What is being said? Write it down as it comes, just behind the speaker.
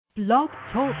Blog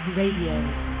Talk Radio.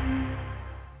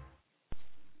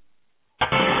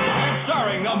 And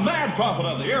starring the mad prophet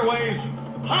of the airwaves,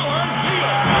 Howard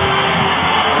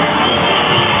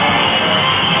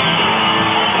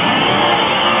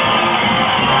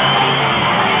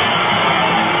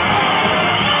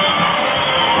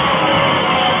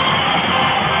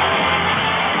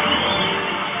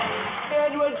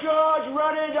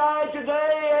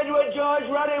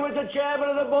Chairman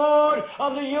of the board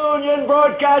of the Union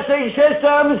Broadcasting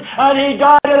Systems, and he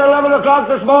died at 11 o'clock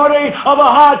this morning of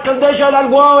a heart condition, and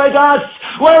woe is us.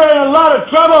 We're in a lot of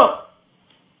trouble.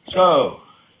 So,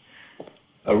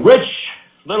 a rich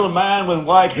little man with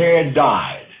white hair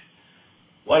died.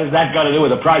 What has that got to do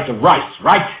with the price of rice,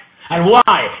 right? And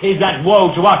why is that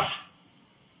woe to us?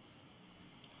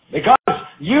 Because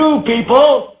you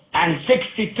people and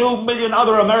 62 million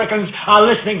other Americans are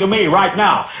listening to me right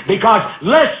now. Because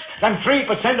less than 3%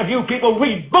 of you people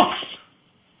read books.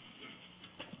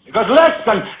 Because less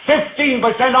than 15%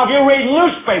 of you read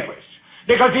newspapers.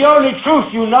 Because the only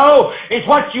truth you know is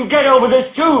what you get over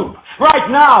this tube. Right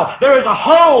now, there is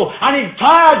an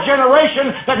entire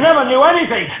generation that never knew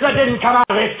anything that didn't come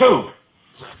out of this tube.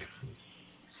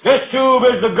 This tube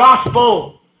is the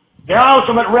gospel, the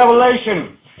ultimate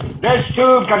revelation. This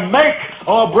tube can make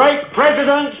or break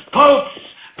presidents, popes,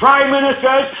 prime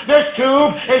ministers. This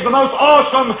tube is the most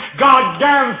awesome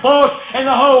goddamn force in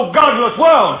the whole godless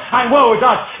world. And woe is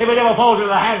us if it ever falls into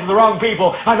the hands of the wrong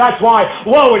people. And that's why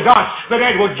woe is us that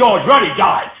Edward George Ruddy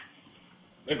died.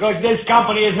 Because this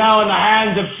company is now in the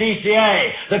hands of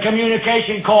CCA, the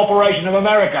Communication Corporation of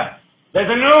America. There's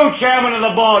a new chairman of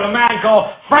the board, a man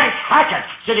called Frank Hackett,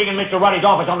 sitting in Mr. Ruddy's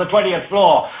office on the 20th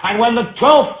floor. And when the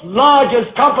 12th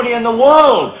largest company in the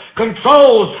world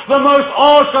controls the most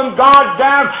awesome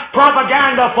goddamn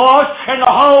propaganda force in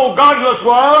the whole godless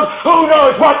world, who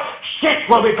knows what shit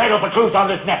will be peddled for truth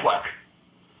on this network?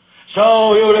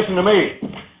 So you listen to me.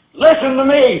 Listen to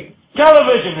me.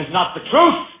 Television is not the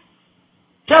truth.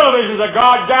 Television is a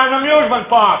goddamn amusement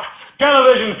park.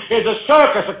 Television is a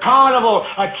circus, a carnival,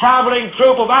 a traveling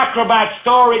troupe of acrobats,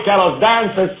 storytellers,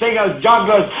 dancers, singers,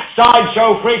 jugglers,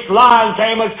 sideshow freaks, lion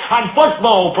tamers, and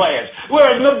football players.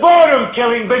 We're in the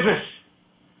boredom-killing business.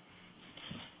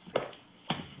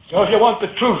 So if you want the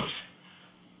truth,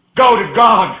 go to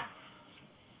God.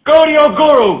 Go to your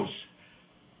gurus.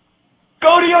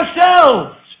 Go to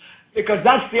yourselves. Because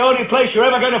that's the only place you're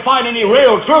ever going to find any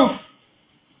real truth.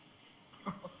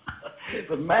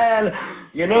 But man,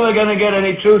 you're never going to get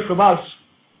any truth from us.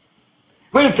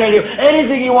 We'll tell you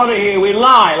anything you want to hear. We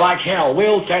lie like hell.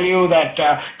 We'll tell you that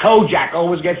Kojak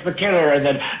always gets the killer and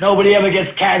that nobody ever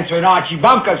gets cancer in Archie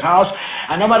Bunker's house.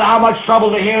 And no matter how much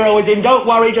trouble the hero is in, don't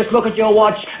worry, just look at your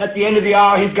watch. At the end of the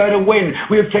hour, he's going to win.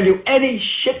 We'll tell you any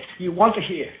shit you want to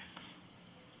hear.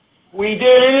 We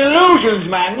deal in illusions,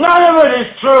 man. None of it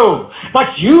is true. But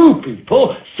you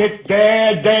people sit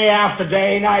there day after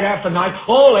day, night after night,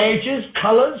 all ages,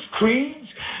 colors, creeds.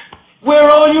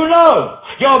 We're all you know.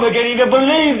 You're beginning to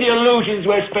believe the illusions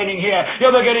we're spinning here.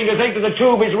 You're beginning to think that the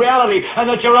tube is reality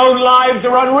and that your own lives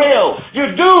are unreal.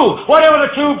 You do whatever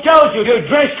the tube tells you. You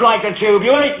dress like the tube.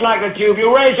 You eat like the tube.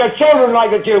 You raise your children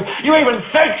like the tube. You even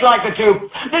think like the tube.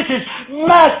 This is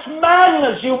mass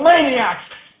madness, you maniacs.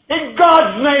 In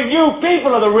God's name, you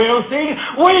people are the real thing.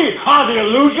 We are the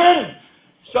illusion.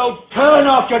 So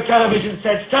turn off your television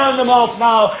sets. Turn them off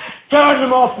now. Turn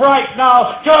them off right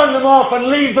now. Turn them off and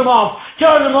leave them off.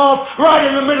 Turn them off right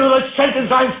in the middle of the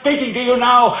sentence I'm speaking to you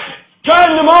now.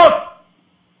 Turn them off.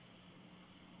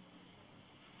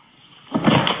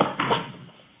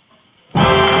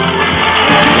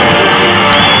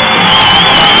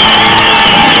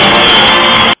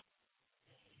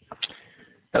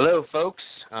 Hello, folks.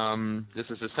 This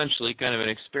is essentially kind of an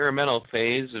experimental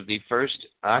phase of the first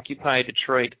Occupy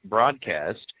Detroit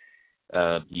broadcast,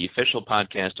 the official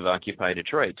podcast of Occupy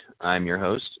Detroit. I'm your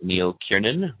host, Neil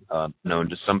Kiernan, known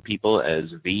to some people as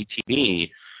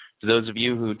VTB. To those of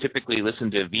you who typically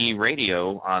listen to V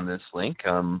Radio on this link,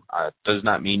 does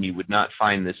not mean you would not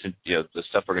find this, the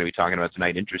stuff we're going to be talking about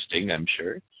tonight interesting, I'm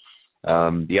sure.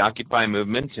 The Occupy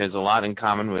movement has a lot in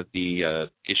common with the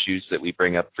issues that we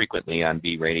bring up frequently on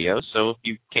B Radio, so if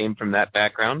you came from that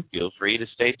background, feel free to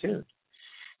stay tuned.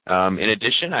 In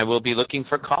addition, I will be looking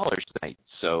for callers tonight,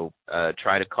 so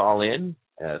try to call in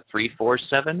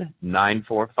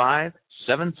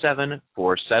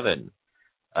 347-945-7747.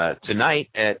 Tonight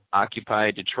at Occupy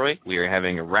Detroit, we are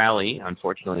having a rally.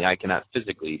 Unfortunately, I cannot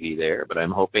physically be there, but I'm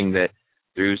hoping that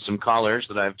through some callers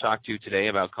that I've talked to today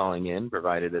about calling in,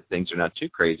 provided that things are not too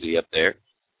crazy up there,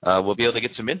 we'll be able to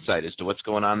get some insight as to what's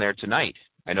going on there tonight.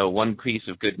 I know one piece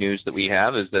of good news that we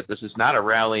have is that this is not a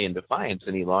rally in defiance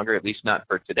any longer, at least not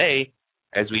for today,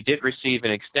 as we did receive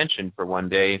an extension for one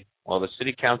day while the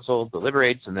City Council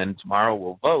deliberates, and then tomorrow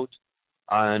we'll vote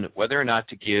on whether or not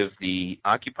to give the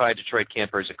Occupy Detroit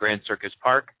campers at Grand Circus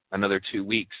Park another 2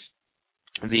 weeks.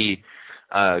 The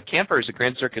campers at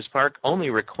Grand Circus Park only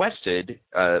requested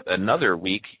another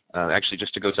week, actually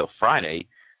just to go till Friday,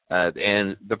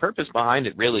 and the purpose behind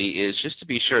it really is just to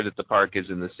be sure that the park is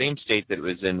in the same state that it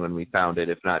was in when we found it,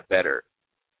 if not better.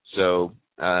 So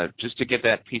just to get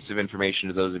that piece of information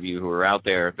to those of you who are out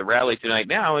there, the rally tonight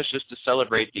now is just to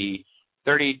celebrate the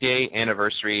 30-day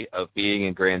anniversary of being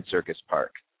in Grand Circus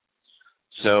Park.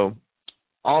 So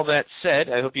all that said,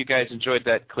 I hope you guys enjoyed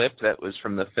that clip. That was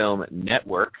from the film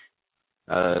Network.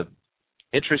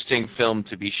 Interesting film,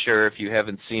 to be sure, if you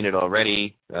haven't seen it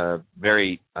already.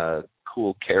 Very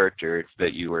cool character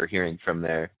that you were hearing from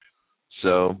there.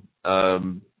 So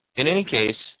in any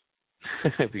case,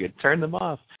 if we could turn them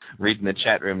off, reading the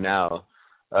chat room now.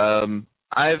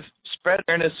 I've spread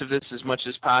awareness of this as much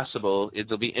as possible.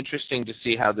 It'll be interesting to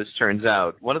see how this turns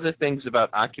out. One of the things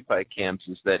about Occupy camps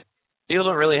is that people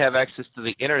don't really have access to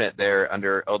the internet there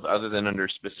other than under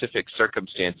specific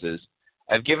circumstances.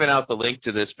 I've given out the link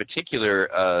to this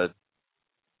particular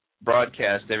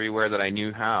broadcast everywhere that I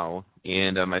knew how,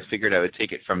 and I figured I would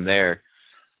take it from there.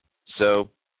 So,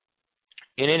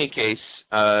 in any case,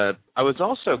 I was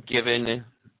also given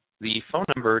the phone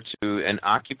number to an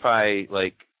Occupy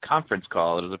conference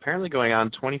call. It was apparently going on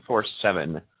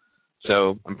 24/7.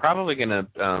 So I'm probably going to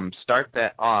start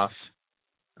the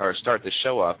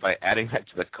show off by adding that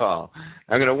to the call.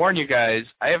 I'm going to warn you guys,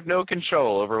 I have no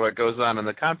control over what goes on in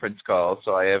the conference call,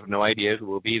 so I have no idea who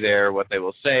will be there, what they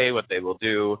will say, what they will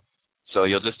do. So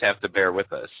you'll just have to bear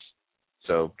with us.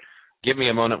 So give me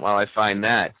a moment while I find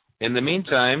that. In the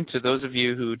meantime, to those of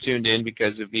you who tuned in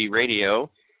because of the radio,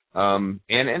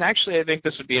 and actually I think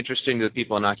this would be interesting to the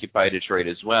people in Occupy Detroit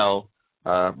as well,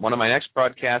 one of my next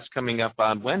broadcasts coming up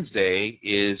on Wednesday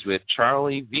is with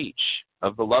Charlie Veach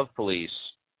of the Love Police.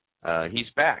 He's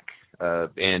back.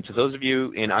 And to those of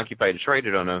you in Occupy Detroit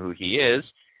who don't know who he is,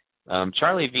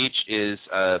 Charlie Veach is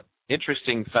an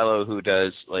interesting fellow who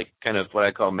does kind of what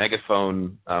I call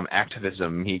megaphone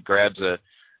activism. He grabs a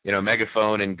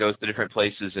megaphone and goes to different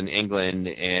places in England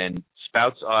and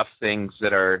spouts off things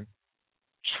that are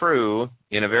true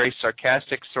in a very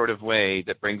sarcastic sort of way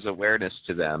that brings awareness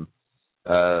to them.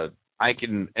 I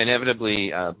can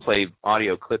inevitably play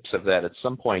audio clips of that at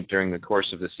some point during the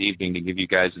course of this evening to give you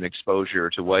guys an exposure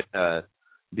to what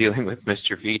dealing with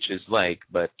Mr. Veach is like.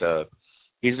 But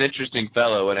he's an interesting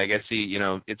fellow, and I guess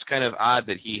it's kind of odd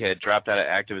that he had dropped out of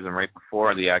activism right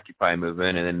before the Occupy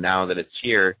movement, and then now that it's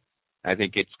here, I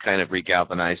think it's kind of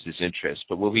regalvanized his interest.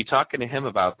 But we'll be talking to him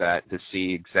about that to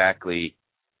see exactly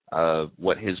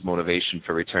what his motivation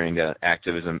for returning to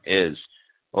activism is.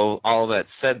 Well, all that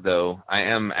said, though, I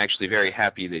am actually very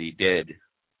happy that he did.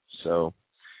 So,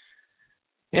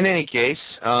 in any case,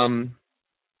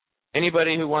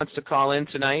 anybody who wants to call in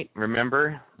tonight,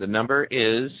 remember, the number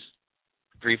is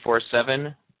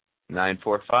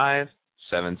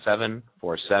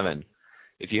 347-945-7747.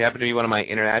 If you happen to be one of my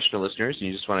international listeners and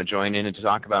you just want to join in and to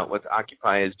talk about what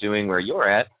Occupy is doing where you're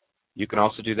at, you can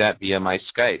also do that via my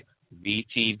Skype,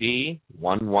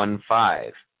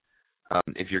 VTB115.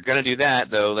 If you're going to do that,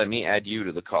 though, let me add you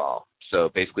to the call. So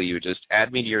basically you would just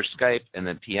add me to your Skype and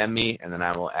then PM me, and then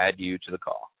I will add you to the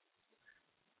call.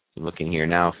 I'm looking here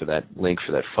now for that link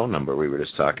for that phone number we were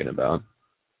just talking about.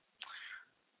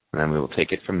 And then we will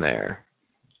take it from there.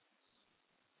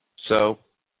 So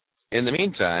in the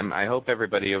meantime, I hope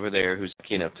everybody over there who's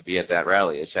lucky enough to be at that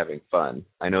rally is having fun.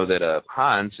 I know that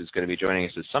Hans, who's going to be joining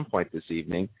us at some point this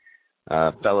evening,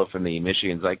 a fellow from the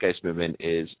Michigan Zeitgeist Movement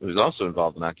who's also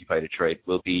involved in Occupy Detroit,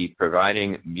 will be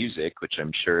providing music, which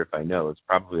I'm sure, if I know, it's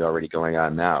probably already going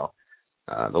on now.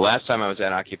 The last time I was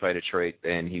at Occupy Detroit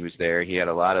and he was there, he had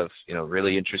a lot of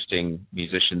really interesting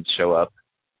musicians show up.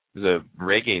 He was a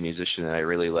reggae musician that I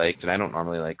really liked, and I don't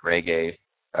normally like reggae.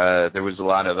 There was a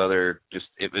lot of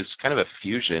it was kind of a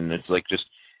fusion. It's like just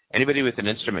anybody with an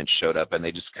instrument showed up and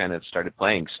they just kind of started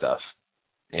playing stuff.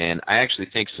 And I actually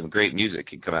think some great music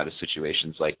can come out of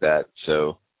situations like that.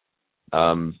 So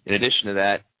in addition to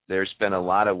that, there's been a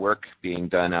lot of work being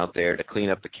done out there to clean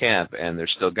up the camp, and they're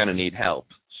still going to need help.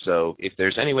 So if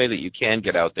there's any way that you can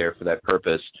get out there for that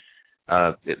purpose,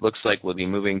 it looks like we'll be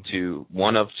moving to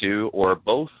one of two or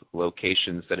both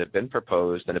locations that have been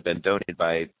proposed and have been donated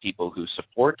by people who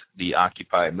support the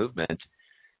Occupy movement.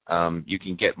 You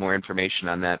can get more information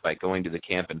on that by going to the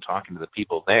camp and talking to the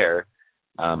people there.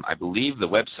 I believe the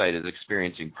website is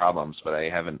experiencing problems, but I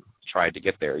haven't tried to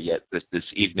get there yet this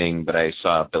evening, but I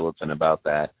saw a bulletin about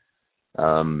that.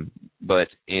 But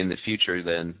in the future,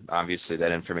 then, obviously,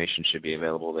 that information should be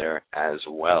available there as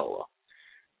well.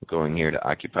 Going here to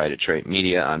Occupy Detroit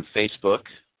Media on Facebook.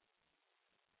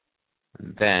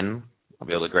 And then I'll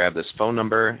be able to grab this phone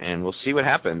number, and we'll see what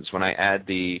happens when I add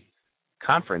the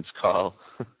conference call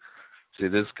to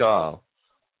this call.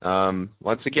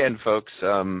 Once again, folks,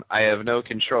 I have no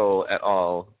control at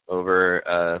all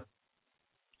over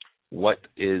what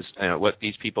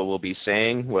these people will be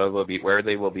saying, where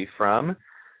they will be from.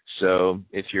 So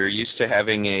if you're used to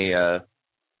having a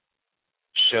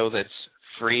show that's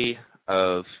free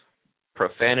of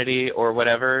profanity or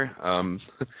whatever,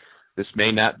 this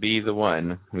may not be the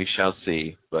one. We shall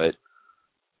see. But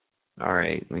all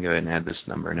right, let me go ahead and add this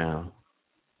number now.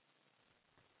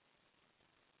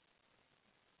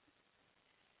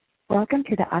 Welcome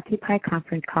to the Occupy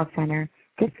Conference Call Center.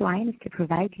 This line is to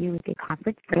provide you with a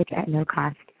conference bridge at no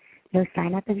cost. No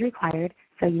sign-up is required,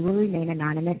 so you will remain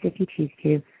anonymous if you choose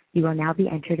to. You will now be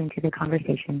entered into the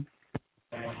conversation.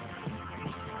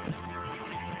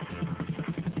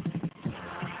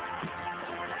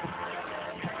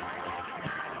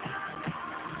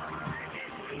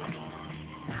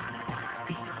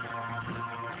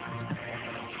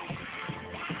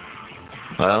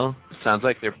 Well, sounds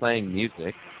like they're playing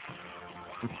music.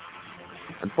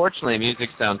 Unfortunately, music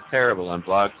sounds terrible on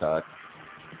Blog Talk.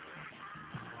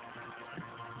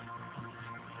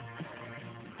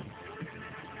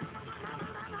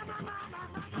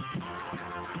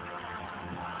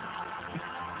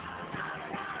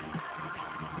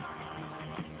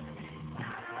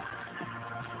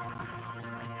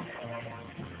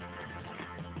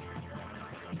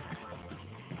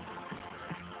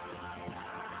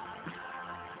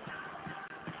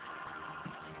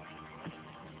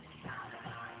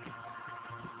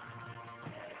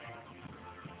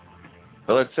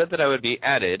 Well, it said that I would be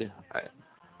added.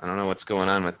 I don't know what's going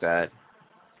on with that,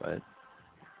 but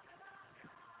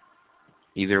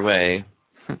either way,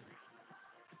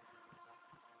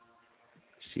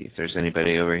 see if there's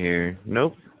anybody over here.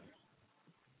 Nope.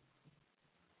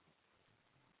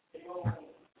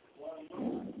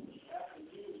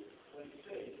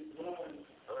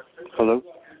 Hello?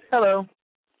 Hello.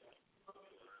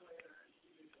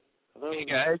 Hello? Hey,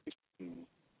 guys.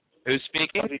 Who's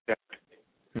speaking?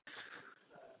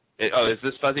 Oh, is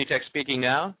this Fuzzy Tech speaking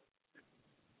now?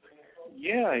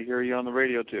 Yeah, I hear you on the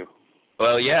radio, too.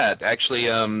 Well, yeah, actually,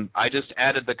 I just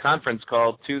added the conference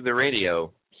call to the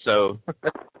radio, so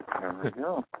There we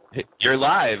go. you're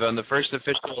live on the first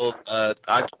official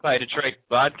Occupy Detroit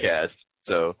podcast,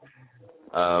 so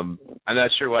I'm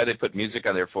not sure why they put music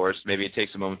on there for us. Maybe it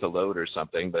takes a moment to load or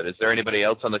something, but is there anybody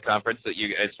else on the conference that you,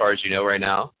 as far as you know right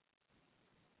now?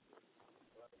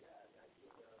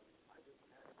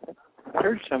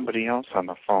 There's somebody else on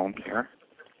the phone here.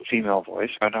 Female voice.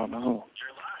 I don't know.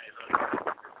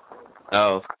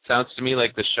 Oh, sounds to me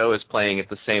like the show is playing at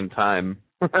the same time.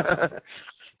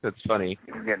 That's funny.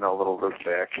 I'm getting a little look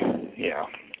back. Yeah.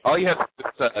 All you have to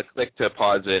do is click to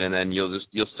pause it, and then you'll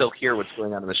still hear what's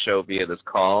going on in the show via this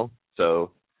call.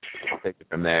 So I'll take it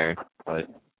from there. But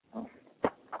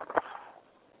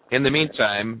in the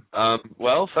meantime,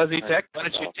 well, Fuzzy Tech, why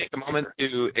don't you take a moment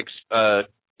to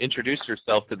introduce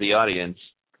yourself to the audience?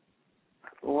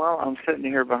 Well, I'm sitting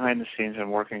here behind the scenes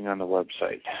and working on the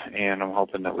website, and I'm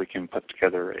hoping that we can put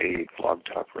together a Blog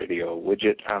Talk Radio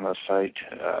widget on the site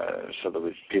so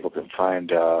that people can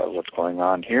find what's going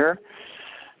on here,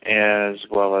 as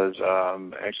well as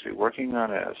actually working on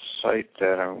a site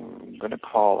that I'm going to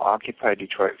call Occupy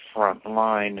Detroit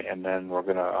Frontline, and then we're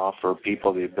going to offer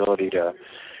people the ability to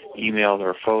email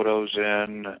their photos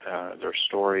in, their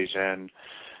stories in,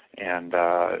 and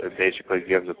basically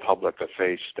give the public a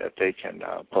face that they can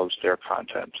post their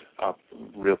content up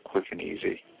real quick and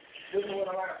easy.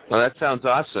 Well, that sounds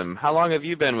awesome. How long have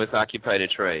you been with Occupy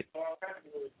Detroit?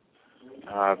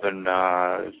 I've been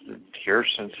here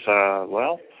since,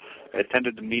 I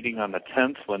attended the meeting on the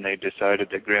 10th when they decided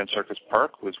that Grand Circus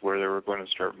Park was where they were going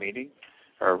to start meeting,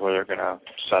 or where they're going to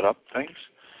set up things.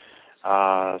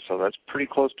 So that's pretty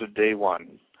close to day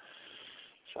one.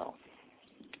 So.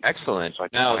 Excellent. It's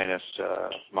like now,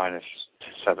 minus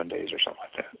 7 days or something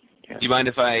like that. Yeah. Do you mind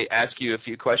if I ask you a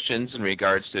few questions in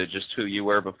regards to just who you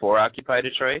were before Occupy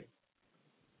Detroit?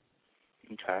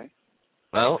 Okay.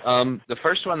 Well, the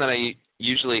first one that I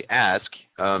usually ask,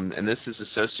 and this is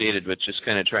associated with just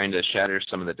kind of trying to shatter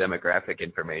some of the demographic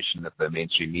information that the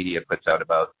mainstream media puts out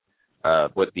about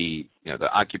what the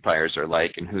occupiers are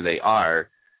like and who they are.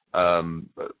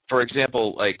 For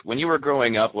example, like when you were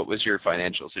growing up, what was your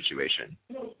financial situation?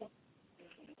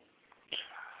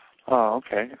 Oh,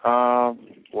 okay.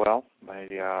 Well, my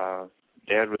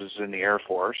dad was in the Air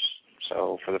Force,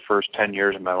 so for the first 10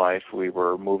 years of my life, we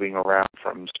were moving around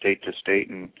from state to state,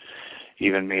 and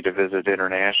even made a visit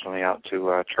internationally out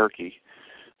to Turkey.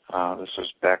 This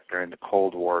was back during the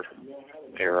Cold War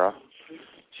era.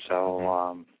 So,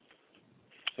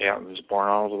 I was born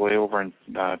all the way over in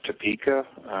Topeka.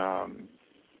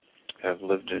 I've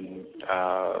lived in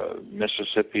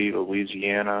Mississippi,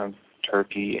 Louisiana,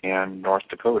 Turkey, and North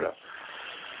Dakota.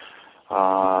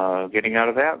 Getting out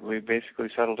of that, we basically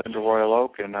settled into Royal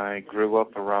Oak, and I grew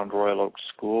up around Royal Oak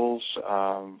schools.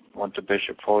 Went to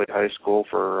Bishop Foley High School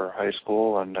for high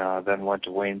school, and then went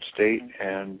to Wayne State,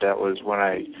 and that was when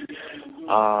I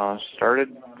started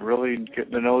really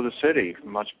getting to know the city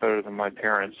much better than my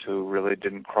parents, who really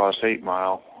didn't cross 8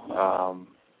 Mile.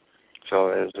 So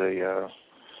as a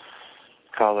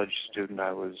college student,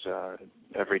 I was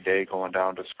every day going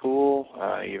down to school.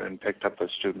 I even picked up a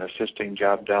student assisting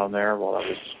job down there while I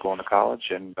was going to college,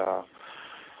 and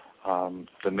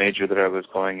the major that I was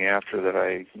going after, that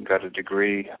I got a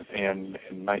degree in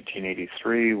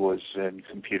 1983, was in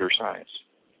computer science.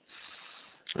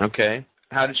 Okay.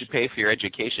 How did you pay for your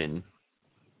education?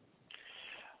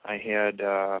 I had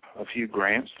a few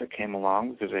grants that came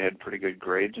along because I had pretty good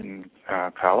grades in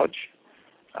college,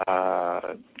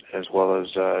 as well as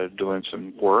doing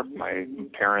some work. My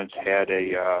parents had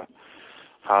a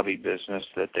hobby business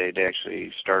that they'd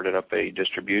actually started up a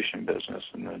distribution business.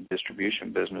 In the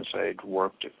distribution business, I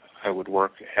would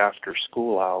work after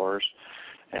school hours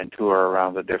and tour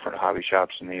around the different hobby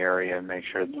shops in the area and make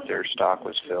sure that their stock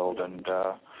was filled. And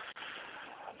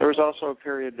there was also a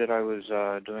period that I was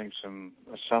doing some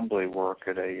assembly work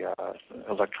at a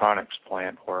electronics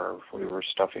plant where we were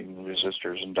stuffing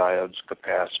resistors and diodes,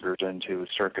 capacitors into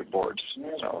circuit boards.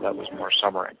 So that was more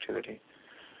summer activity.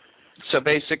 So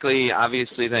basically,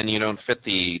 obviously, then you don't fit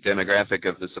the demographic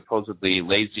of the supposedly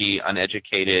lazy,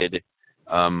 uneducated,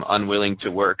 unwilling to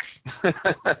work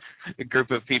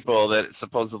group of people that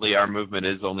supposedly our movement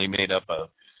is only made up of.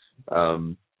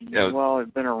 Well,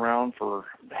 I've been around for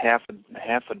half a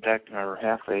decade or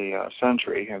half a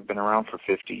century. I've been around for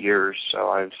 50 years, so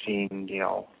I've seen,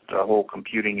 the whole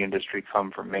computing industry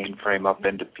come from mainframe up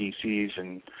into PCs,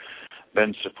 and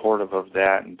been supportive of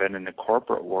that, and been in the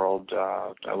corporate world.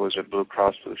 I was at Blue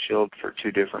Cross Blue Shield for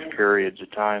 2 different periods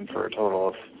of time for a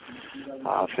total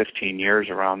of 15 years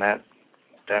around that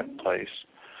place.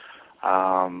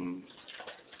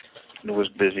 Was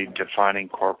busy defining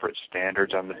corporate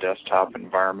standards on the desktop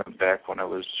environment back when it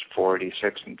was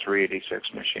 486 and 386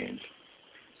 machines.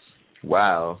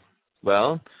 Wow.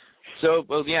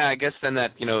 I guess then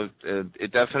that,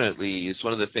 it definitely is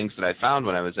one of the things that I found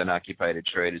when I was in Occupy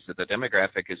Detroit, is that the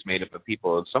demographic is made up of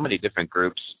people of so many different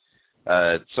groups,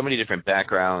 so many different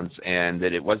backgrounds, and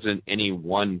that it wasn't any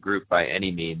one group by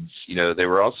any means. There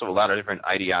were also a lot of different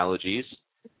ideologies.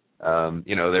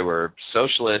 There were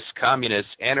socialists,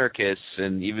 communists, anarchists,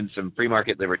 and even some free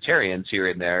market libertarians here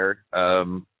and there,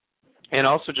 and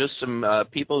also just some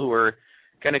people who were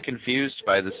kind of confused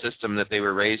by the system that they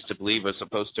were raised to believe was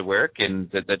supposed to work,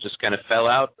 and that just kind of fell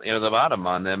out, the bottom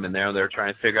on them, and now they're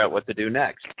trying to figure out what to do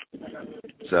next.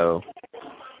 So,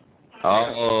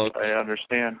 I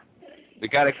understand. We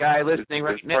got a guy listening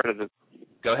right now.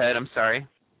 Go ahead. I'm sorry.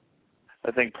 I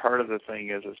think part of the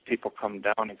thing is people come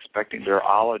down expecting their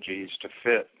ologies to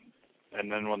fit,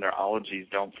 and then when their ologies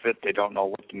don't fit, they don't know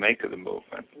what to make of the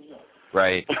movement.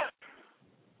 Right.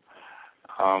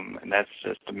 And that's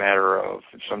just a matter of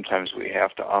sometimes we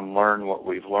have to unlearn what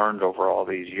we've learned over all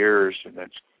these years, and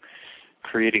it's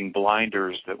creating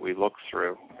blinders that we look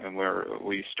through, and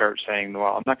we start saying,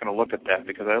 well, I'm not going to look at that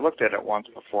because I looked at it once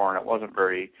before and it wasn't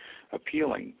very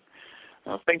appealing.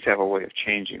 Things have a way of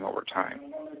changing over time.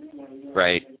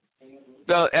 Right.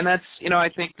 So, and that's, I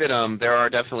think that there are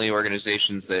definitely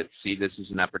organizations that see this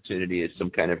as an opportunity, as some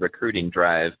kind of recruiting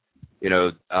drive.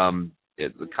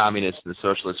 The communists and the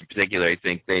socialists in particular, I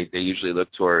think they usually look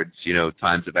towards,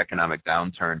 times of economic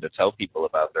downturn to tell people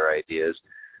about their ideas.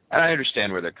 And I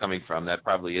understand where they're coming from. That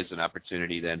probably is an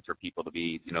opportunity then for people to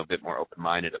be, a bit more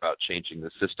open-minded about changing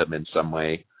the system in some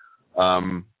way.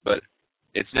 But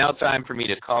it's now time for me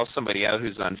to call somebody out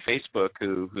who's on Facebook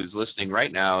who's listening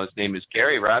right now. His name is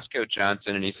Gary Roscoe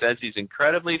Johnson, and he says he's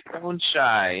incredibly phone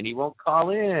shy and he won't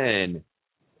call in.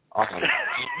 Awesome.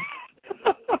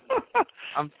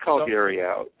 Call Gary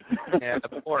out. Yeah,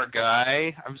 the poor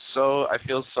guy. I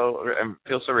feel so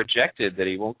rejected that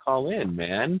he won't call in,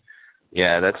 man.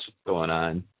 Yeah, that's what's going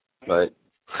on. But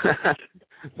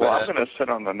Well, I'm going to sit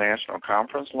on the national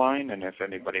conference line, and if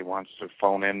anybody wants to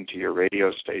phone in to your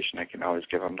radio station, I can always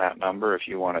give them that number. If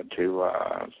you wanted to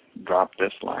drop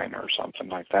this line or something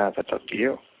like that, that's up to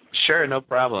you. Sure, no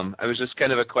problem. I was just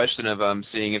kind of a question of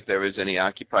seeing if there was any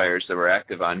occupiers that were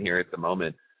active on here at the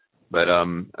moment. But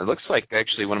it looks like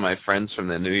actually one of my friends from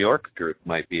the New York group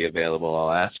might be available.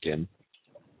 I'll ask him.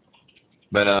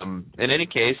 But in any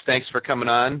case, thanks for coming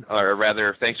on, or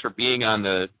rather, thanks for being on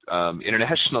the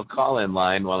international call-in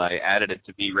line while I added it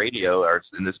to V Radio, or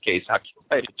in this case,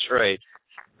 Occupy Detroit.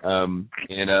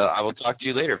 And I will talk to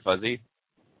you later, Fuzzy.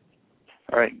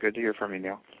 All right, good to hear from you,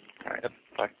 Neil. All right, yep.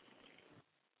 Bye.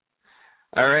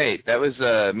 All right, that was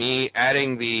me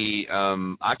adding the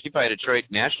Occupy Detroit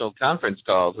National Conference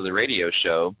call to the radio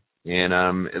show,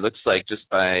 and it looks like just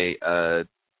by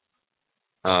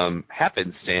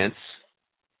happenstance.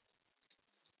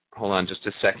 Hold on just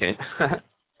a second.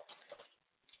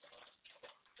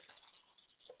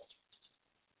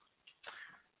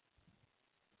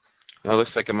 It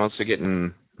looks like I'm also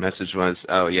getting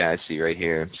oh yeah, I see right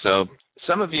here. So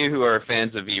some of you who are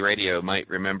fans of V-Radio might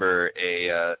remember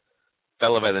a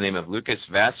fellow by the name of Lucas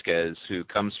Vasquez, who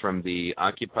comes from the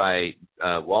Occupy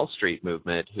Wall Street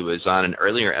movement, who was on an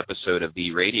earlier episode of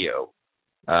V-Radio.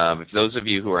 If those of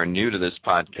you who are new to this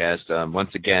podcast,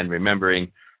 once again,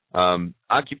 remembering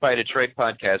Occupy Detroit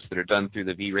podcasts that are done through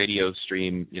the V-Radio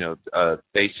stream,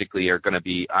 basically are going to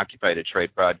be Occupy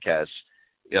Detroit broadcasts.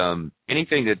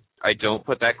 Anything that I don't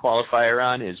put that qualifier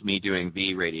on is me doing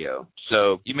V-Radio.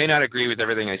 So you may not agree with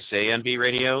everything I say on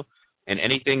V-Radio, and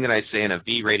anything that I say in a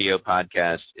V-Radio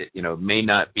podcast, may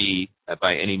not be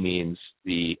by any means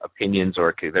the opinions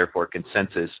or therefore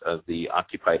consensus of the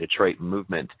Occupy Detroit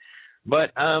movement.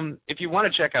 But if you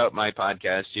want to check out my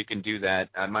podcast, you can do that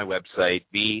on my website,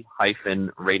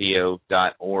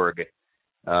 v-radio.org.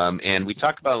 And we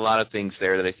talk about a lot of things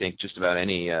there that I think just about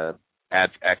any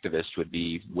activist would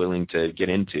be willing to get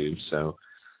into. So,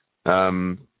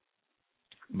 but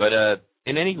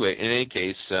in any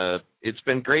case, it's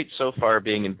been great so far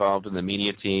being involved in the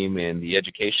media team and the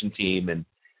education team. And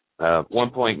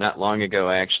one point not long ago,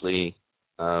 actually,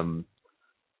 we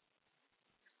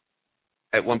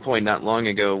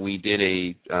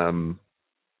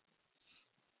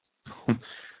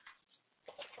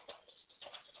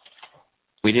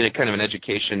did a kind of an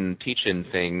education teach-in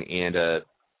thing, and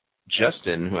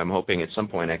Justin, who I'm hoping at some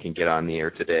point I can get on the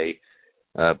air today,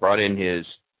 brought in his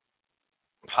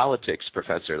politics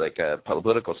professor, like a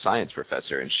political science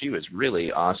professor, and she was really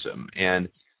awesome. And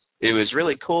it was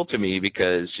really cool to me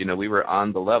because, we were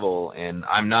on the level, and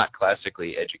I'm not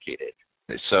classically educated.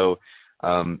 So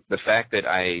the fact that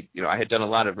I had done a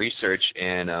lot of research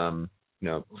and,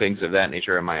 things of that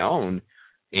nature on my own,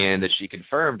 and that she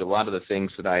confirmed a lot of the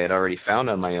things that I had already found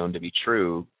on my own to be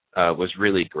true, was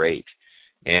really great.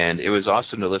 And it was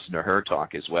awesome to listen to her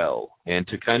talk as well. And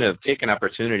to kind of take an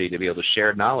opportunity to be able to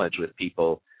share knowledge with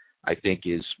people, I think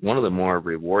is one of the more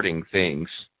rewarding things.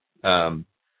 So I'm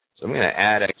going to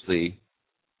add actually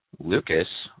Lucas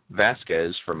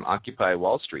Vasquez from Occupy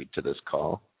Wall Street to this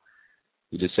call.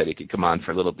 He just said he could come on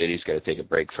for a little bit. He's got to take a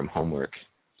break from homework.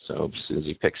 So as soon as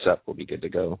he picks up, we'll be good to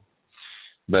go.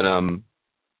 But in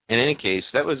any case,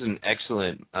 that was an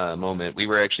excellent moment. We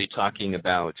were actually talking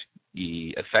about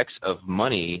the effects of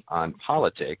money on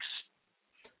politics,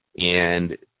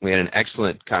 and we had an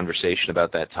excellent conversation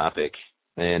about that topic.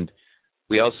 And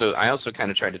I also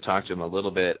kind of tried to talk to him a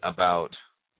little bit about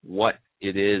what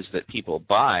it is that people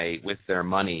buy with their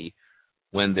money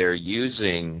when they're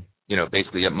using,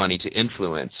 basically money to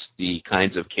influence the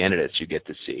kinds of candidates you get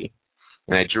to see.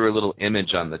 And I drew a little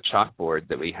image on the chalkboard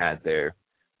that we had there.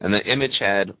 And the image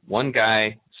had one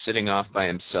guy sitting off by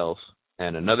himself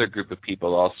and another group of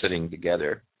people all sitting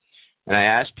together. And I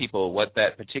asked people what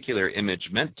that particular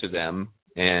image meant to them.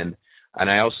 And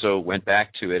I also went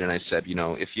back to it and I said,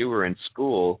 if you were in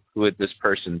school, who would this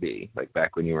person be? Like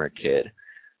back when you were a kid,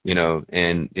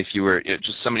 and if you were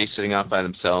just somebody sitting off by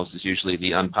themselves is usually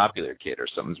the unpopular kid or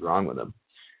something's wrong with them.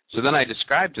 So then I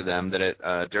described to them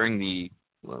that during the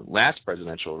last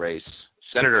presidential race,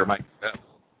 Senator Mike,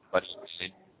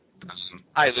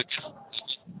 hi, Luke.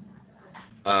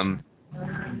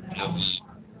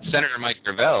 Senator Mike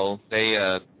Gravel,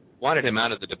 they wanted him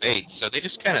out of the debate, so they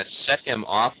just kind of set him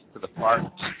off to the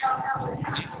far.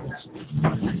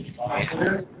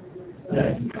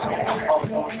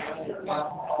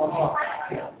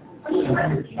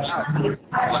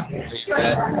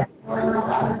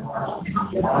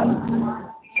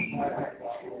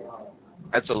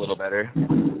 That's a little better.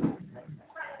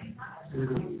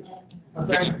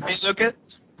 Hey, Lucas?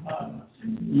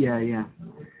 Yeah.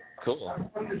 Cool.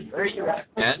 Where are you at,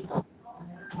 man?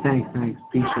 Thanks.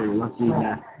 Appreciate it. Love to be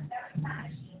back.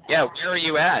 Yeah, where are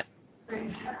you at?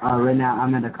 Right now,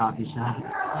 I'm at a coffee shop.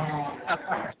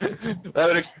 That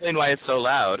would explain why it's so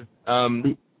loud.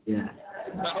 Yeah.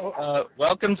 Well,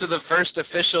 welcome to the first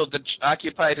official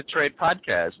Occupy Detroit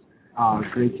podcast. Oh,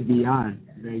 great to be on.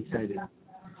 Very excited.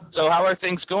 So how are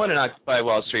things going in Occupy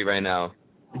Wall Street right now?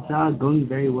 It's going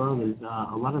very well. There's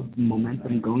a lot of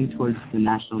momentum going towards the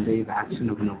National Day of Action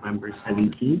of November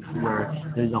 17th, where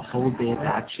there's a whole day of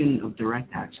action, of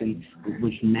direct action,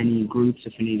 which many groups,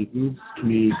 affinity groups,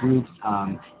 community groups,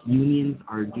 unions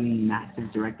are doing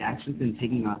massive direct actions and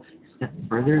taking a step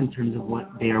further in terms of what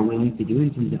they are willing to do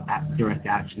in terms of direct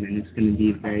action. And it's going to be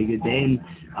a very good day. And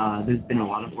there's been a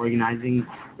lot of organizing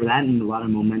for that and a lot of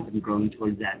momentum growing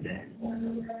towards that day.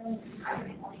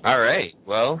 All right.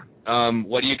 Well,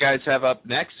 what do you guys have up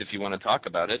next if you want to talk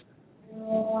about it?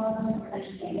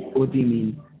 What do you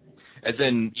mean? As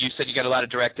in, you said you got a lot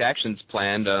of direct actions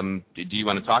planned. Do you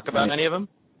want to talk about any of them?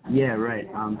 Yeah, right.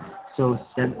 So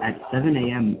at 7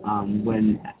 a.m.,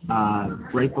 when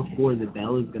right before the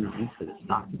bell is going to ring for the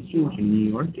stock exchange in New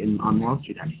York and on Wall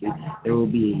Street, actually, there will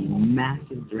be a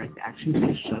massive direct action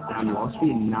to shut down Wall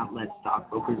Street and not let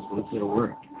stockbrokers go to their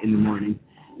work in the morning.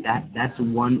 That's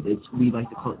one. We like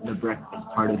to call it the breakfast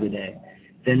part of the day.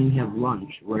 Then we have lunch,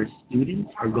 where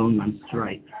students are going on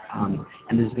strike, and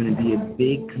there's going to be a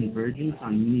big convergence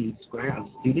on Union Square of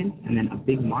students, and then a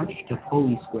big march to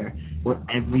Foley Square, where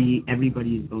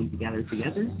everybody is going to gather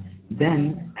together.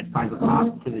 Then at 5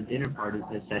 o'clock for the dinner part of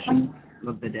the session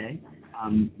of the day,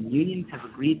 unions have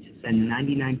agreed to send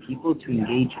 99 people to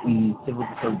engage in civil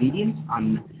disobedience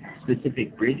on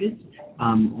specific bridges.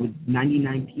 With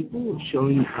 99 people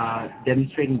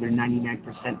demonstrating their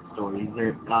 99% stories,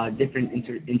 their different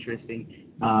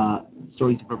interesting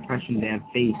stories of oppression they have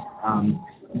faced.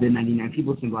 The 99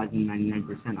 people symbolizing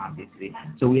 99%, obviously.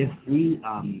 So we have three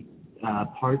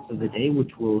parts of the day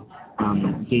which will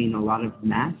gain a lot of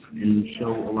mass and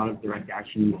show a lot of direct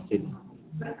action in the city.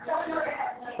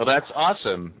 Well, that's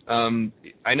awesome.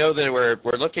 I know that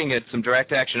we're looking at some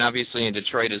direct action, obviously, in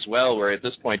Detroit as well. We're at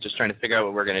this point just trying to figure out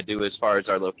what we're going to do as far as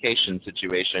our location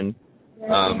situation.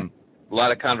 A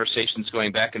lot of conversations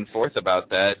going back and forth about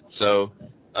that. So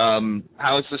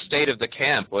how is the state of the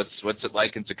camp? What's it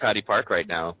like in Zuccotti Park right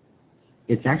now?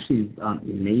 It's actually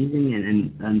amazing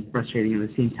and frustrating at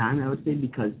the same time, I would say,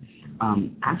 because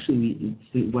actually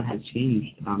what has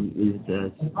changed is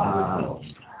the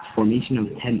formation of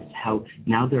tents, how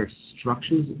now there are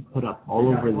structures put up all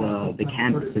over the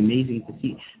campus. It's amazing to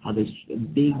see how there's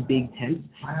big tents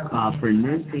for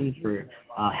nursing, for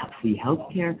free health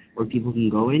care, where people can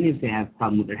go in if they have a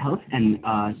problem with their health and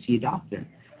see a doctor,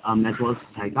 as well as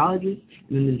a psychologist.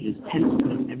 And then there's just tents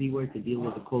put up everywhere to deal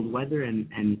with the cold weather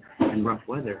and rough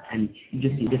weather. And you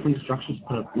just see different structures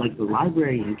put up, like the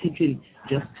library and kitchen,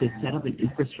 just to set up an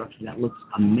infrastructure that looks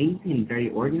amazing and very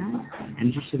organized,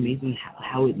 and just amazing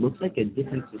how it looks like a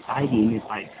different society in it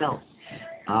by itself.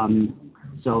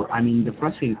 So, I mean, the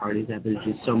frustrating part is that there's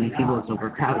just so many people, it's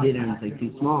overcrowded, and it's like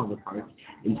too small of a park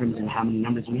in terms of how many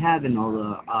numbers we have and all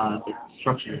the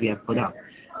structures we have put up.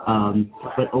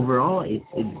 But overall,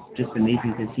 it's just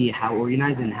amazing to see how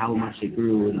organized and how much it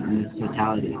grew in its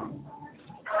totality.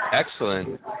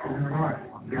 Excellent.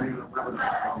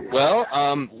 Well,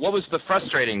 what was the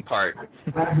frustrating part?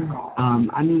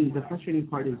 I mean, the frustrating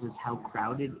part is just how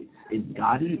crowded it's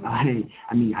gotten.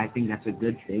 I mean, I think that's a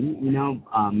good thing, you know.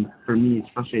 For me, it's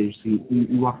frustrating.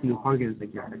 You walk through the park and it's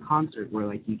like you're at a concert where,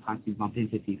 like, you constantly bump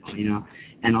into people, you know.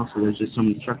 And also, there's just so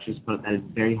many structures put up that it's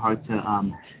very hard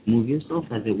to move yourself,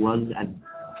 as it was at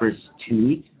first 2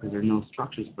 weeks, because there are no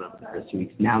structures put up the first 2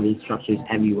 weeks. Now there's structures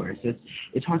everywhere, so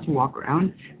it's hard to walk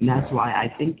around, and that's why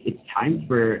I think it's time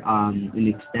for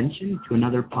an extension to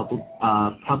another public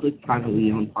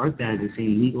privately owned park that has the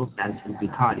same legal status as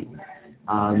Zuccotti.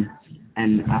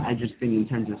 And I just think in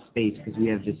terms of space, because we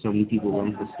have just so many people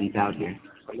willing to sleep out here.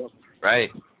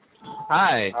 Right.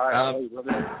 Hi.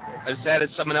 I just added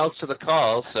someone else to the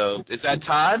call, so is that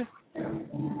Todd?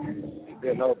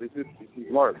 Yeah, no, this is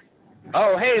Mark.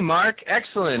 Oh, hey, Mark.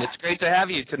 Excellent. It's great to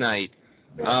have you tonight.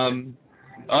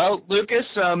 Well, Lucas,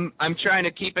 I'm trying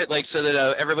to keep it so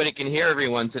that everybody can hear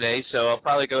everyone today, so I'll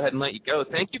probably go ahead and let you go.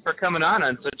 Thank you for coming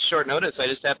on such short notice. I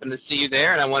just happened to see you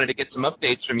there, and I wanted to get some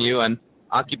updates from you on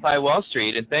Occupy Wall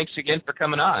Street, and thanks again for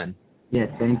coming on. Yes,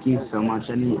 thank you so much.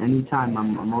 Anytime,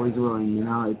 I'm always willing. You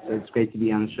know, it's great to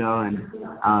be on the show,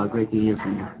 and great to hear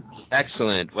from you.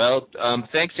 Excellent. Well,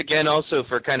 thanks again also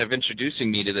for kind of introducing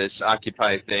me to this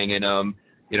Occupy thing, and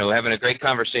having a great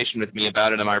conversation with me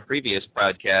about it on our previous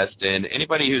broadcast. And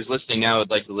anybody who's listening now would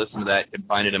like to listen to that can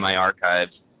find it in my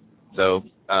archives. So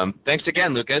thanks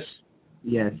again, Lucas.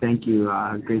 Yeah, thank you.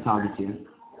 Great talking to you.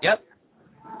 Yep.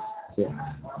 Yeah.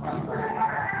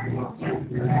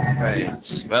 Right.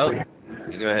 Well,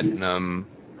 you go ahead and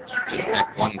just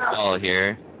make one call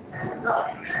here.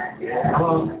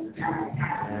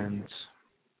 And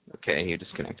okay, he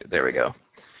disconnected. There we go.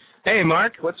 Hey,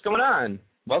 Mark, what's going on?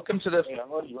 Welcome to the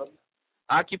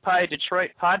Occupy Detroit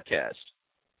podcast.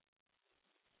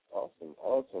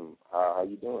 Awesome. How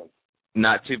you doing?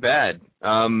 Not too bad.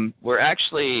 We're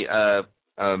actually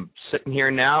sitting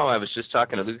here now. I was just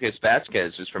talking to Lucas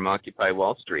Vasquez, who's from Occupy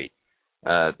Wall Street.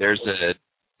 Are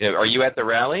you at the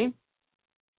rally?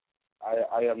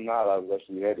 I am not. I was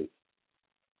actually headed.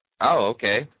 Oh,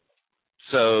 okay.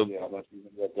 So yeah, I'm actually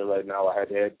at there right now. I had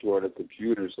to head toward a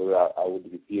computer so that I would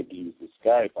be able to use the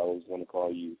Skype. I was going to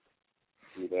call you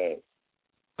through that.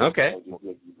 Okay.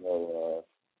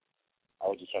 I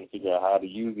was just trying to figure out how to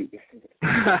use it.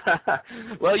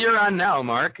 Well, you're on now,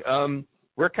 Mark.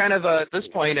 We're kind of at this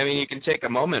point. I mean, you can take a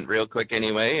moment, real quick,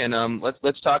 anyway, and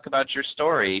let's talk about your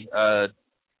story.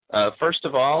 First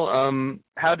of all,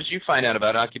 how did you find out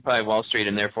about Occupy Wall Street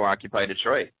and therefore Occupy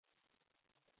Detroit?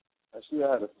 Actually,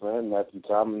 I had a friend, Matthew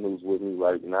Tomlin, who's with me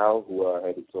right now, who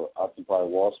headed to Occupy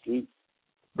Wall Street.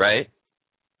 Right.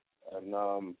 And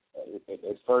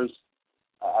at first,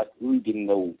 I really didn't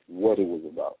know what it was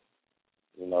about,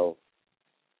 you know.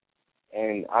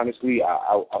 And honestly,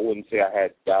 I wouldn't say I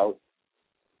had doubt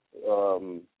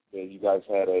that you guys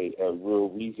had a real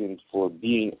reason for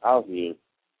being out here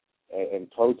and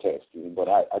protesting, but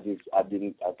I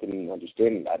couldn't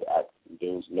understand it. There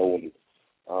was no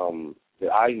one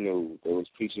that I knew that was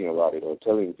preaching about it or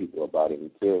telling people about it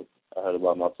until I heard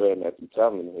about my friend Matthew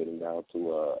Tomlin heading down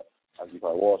to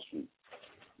Occupy Wall Street.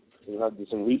 And I did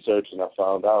some research and I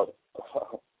found out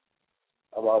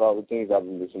about all the things I've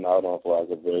been missing out on for a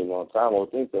very long time, or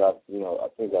things that I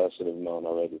think I should have known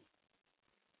already.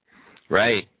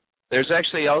 Right. There's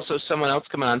actually also someone else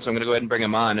coming on, so I'm going to go ahead and bring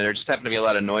him on. And there just happened to be a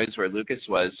lot of noise where Lucas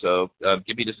was, so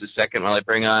give me just a second while I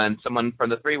bring on someone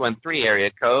from the 313 area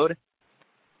code.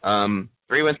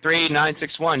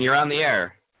 313-961, you're on the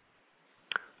air.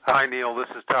 Hi, Neil. This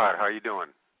is Todd. How are you doing?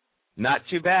 Not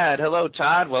too bad. Hello,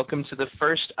 Todd. Welcome to the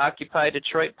first Occupy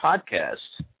Detroit podcast.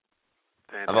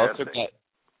 Fantastic.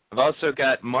 I've also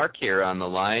got Mark here on the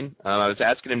line. I was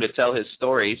asking him to tell his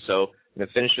story, so I'm going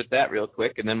to finish with that real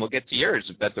quick, and then we'll get to yours,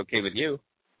 if that's okay with you.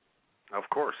 Of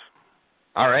course.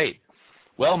 All right.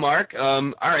 Well, Mark,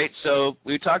 all right, so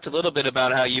we talked a little bit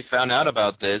about how you found out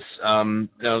about this.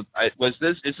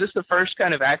 Is this the first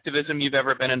kind of activism you've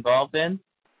ever been involved in?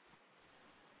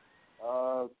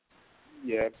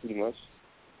 Yeah, pretty much.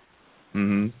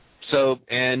 Mm-hmm. So,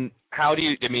 and how do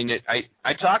you,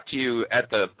 I talked to you at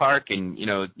the park, and,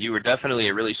 you were definitely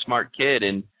a really smart kid,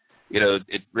 and,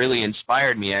 it really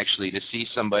inspired me, actually, to see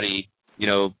somebody,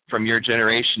 from your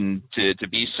generation to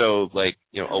be so,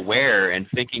 aware and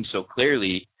thinking so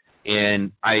clearly.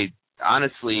 And I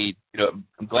honestly,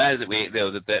 I'm glad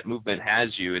that that movement has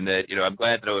you, and that, I'm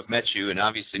glad that I've met you, and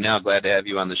obviously now glad to have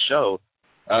you on the show.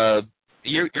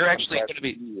 You're actually going to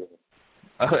be...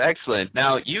 Oh, excellent.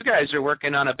 Now, you guys are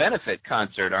working on a benefit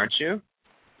concert, aren't you?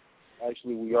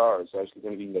 Actually, we are. It's actually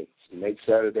going to be next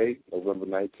Saturday, November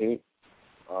 19th.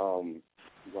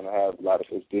 We're going to have a lot of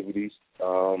festivities.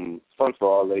 Fun for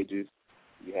all ages.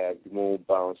 We have the moon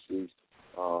bounces,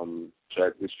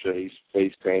 trackless trace,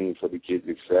 face painting for the kids,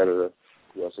 etc.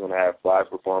 We're also going to have 5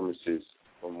 performances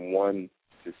from 1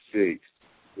 to 6.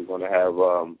 We're going to have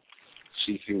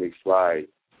Chiefy McFly,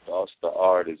 All-Star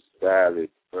Artist, Ballad,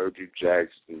 Virgil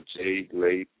Jackson, Jay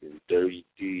Lathan, Dirty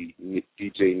D,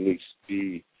 DJ Nick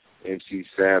Speed, MC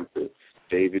Sampler,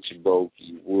 David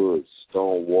Chiboki, Woods,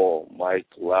 Stonewall, Mike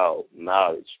Loud,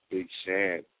 Knowledge, Big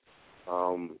Shan.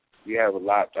 We have a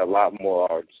lot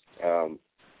more artists, a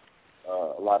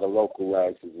lot of local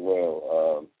acts as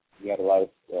well. We had a lot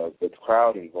of the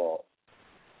crowd involved.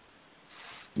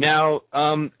 Now,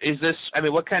 is this,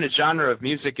 what kind of genre of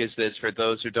music is this for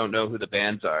those who don't know who the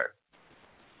bands are?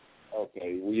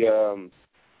 Okay, we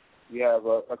have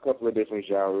a couple of different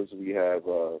genres. We have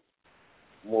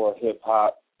more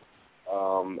hip-hop,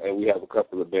 and we have a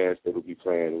couple of bands that will be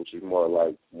playing, which is more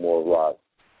rock,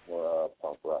 more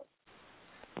punk rock.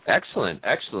 Excellent.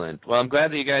 Well, I'm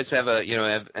glad that you guys have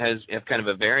have kind of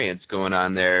a variance going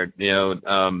on there,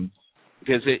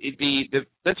 because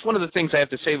that's one of the things I have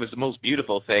to say was the most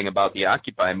beautiful thing about the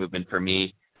Occupy movement for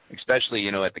me, especially,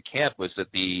 at the camp, was that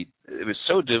it was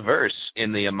so diverse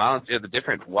in the amount of the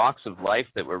different walks of life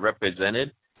that were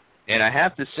represented. And I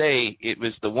have to say, it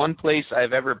was the one place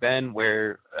I've ever been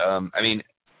where,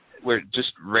 where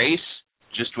just race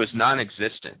just was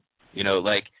non-existent.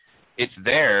 It's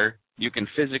there, you can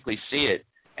physically see it,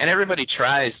 And everybody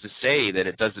tries to say that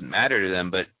it doesn't matter to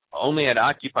them, but only at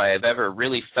Occupy I've ever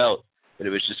really felt that it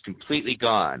was just completely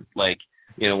gone. Like,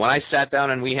 when I sat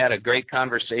down and we had a great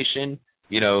conversation,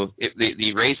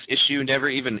 the race issue never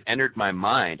even entered my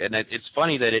mind. And it's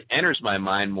funny that it enters my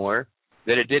mind more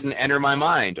than it didn't enter my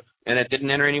mind, and it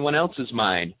didn't enter anyone else's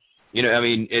mind.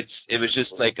 It was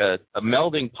just like a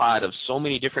melding pot of so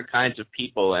many different kinds of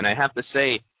people. And I have to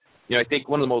say, I think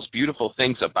one of the most beautiful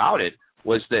things about it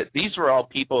was that these were all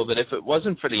people that if it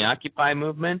wasn't for the Occupy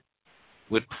movement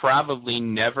would probably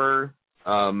never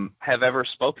have ever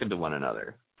spoken to one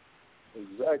another.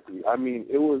 Exactly. I mean,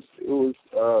 it was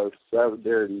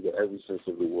solidarity to every sense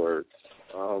of the word.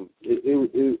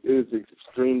 It was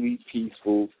extremely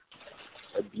peaceful,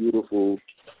 a beautiful,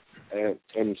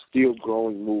 and still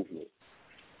growing movement.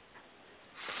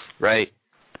 Right.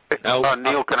 Now,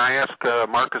 Neil, can I ask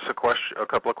Marcus a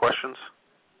couple of questions?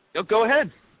 Go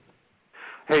ahead.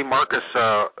 Hey, Marcus,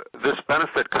 this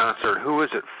benefit concert, who is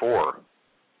it for?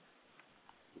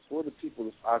 It's for the people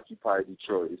of Occupy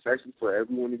Detroit. It's actually for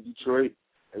everyone in Detroit.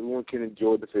 Everyone can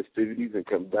enjoy the festivities and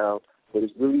come down, but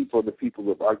it's really for the people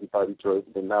of Occupy Detroit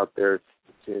who've been out there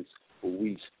since for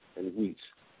weeks and weeks.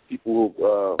 People who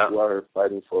are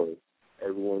fighting for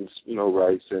everyone's,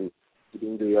 rights and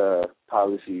getting the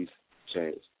policies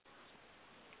changed.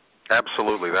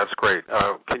 Absolutely, that's great.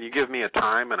 Can you give me a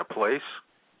time and a place?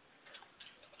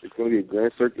 It's going to be at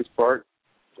Grand Circus Park,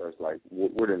 so it's like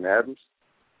Woodward and Adams.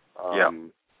 Yeah.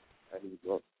 And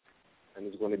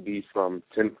it's going to be from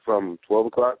 12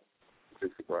 o'clock to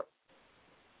 6 o'clock.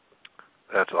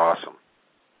 That's awesome.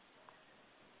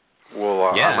 I'm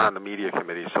on the media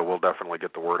committee, so we'll definitely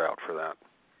get the word out for that.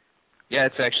 Yeah,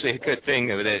 it's actually a good thing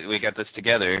that we got this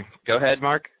together. Go ahead,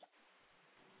 Mark.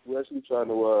 We're actually trying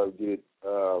to get,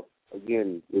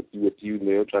 again, with you,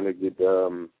 Neil, trying to get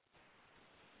the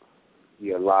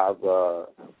live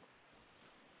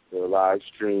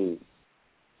stream.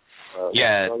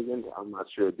 I'm not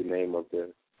sure the name of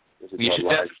the. We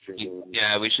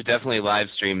should definitely live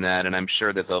stream that, and I'm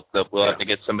sure that we'll have to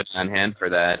get somebody on hand for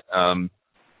that.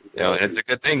 It's a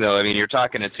good thing though. I mean, you're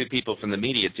talking to two people from the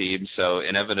media team, so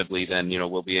inevitably, then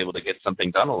we'll be able to get something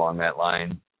done along that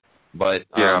line. But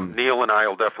Neil and I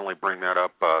will definitely bring that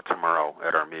up tomorrow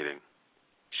at our meeting.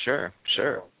 Sure.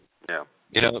 Yeah.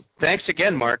 Thanks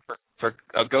again, Mark. For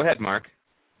go ahead, Mark.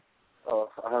 I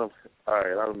don't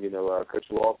mean to cut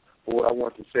you off. But what I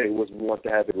want to say was we want to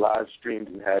have it live streamed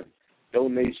and have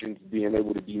donations being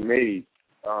able to be made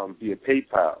via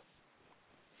PayPal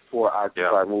for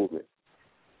Occupy movement.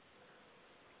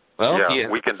 Well,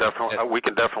 we can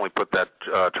definitely put that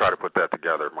try to put that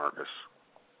together, Marcus.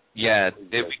 Yeah,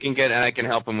 if we can get, and I can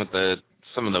help him with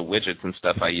some of the widgets and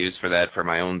stuff I use for that for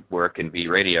my own work and B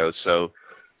Radio. So,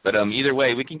 but either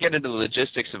way, we can get into the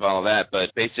logistics of all of that.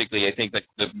 But basically, I think that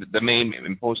the main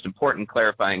and most important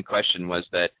clarifying question was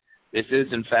that this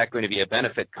is in fact going to be a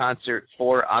benefit concert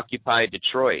for Occupy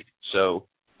Detroit. So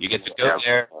you get to go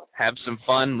there, have some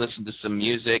fun, listen to some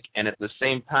music, and at the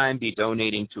same time be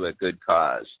donating to a good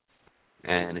cause.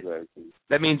 And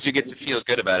that means you get to feel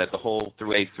good about it the whole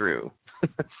way through.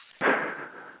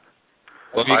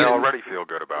 I already feel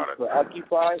good about it. For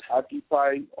Occupy,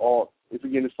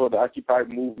 it's for the Occupy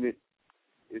movement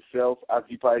itself,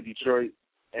 Occupy Detroit,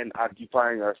 and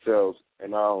occupying ourselves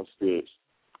and our own spirits.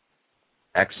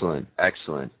 Excellent.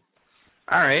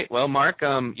 All right. Well, Mark,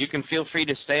 you can feel free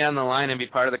to stay on the line and be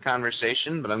part of the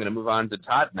conversation, but I'm going to move on to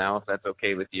Todd now, if that's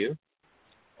okay with you.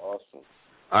 Awesome.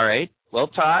 All right. Well,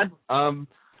 Todd,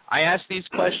 I ask these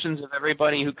questions of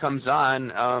everybody who comes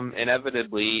on.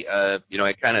 Inevitably, I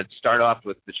kind of start off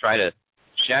with to try to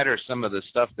shatter some of the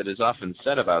stuff that is often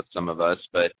said about some of us.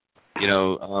 But,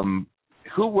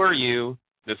 who were you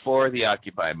before the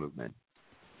Occupy movement?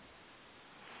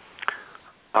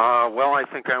 Well, I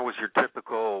think I was your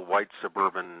typical white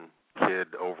suburban kid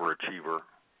overachiever,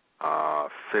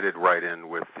 fitted right in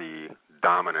with the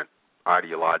dominant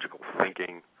ideological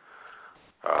thinking.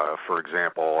 For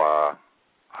example,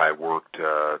 I worked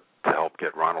to help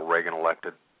get Ronald Reagan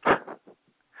elected,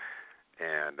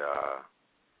 and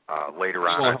later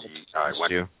on I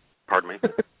went. You. Pardon me?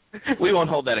 We won't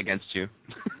hold that against you.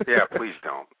 Yeah, please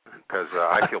don't, because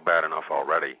I feel bad enough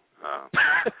already.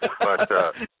 But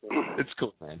it's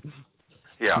cool, man.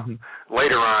 Yeah.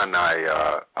 Later on,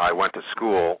 I went to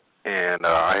school, and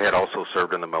I had also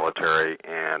served in the military,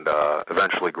 and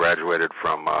eventually graduated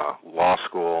from law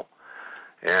school.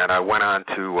 And I went on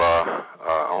to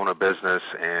own a business,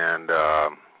 and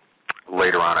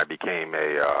later on, I became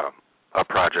a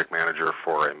project manager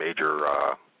for a major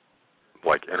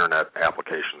internet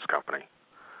applications company.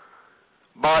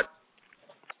 But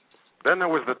then there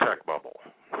was the tech bubble.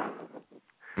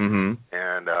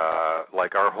 And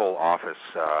like our whole office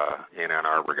in Ann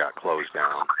Arbor got closed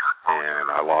down,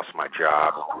 and I lost my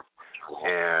job.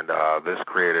 And this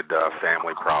created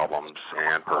family problems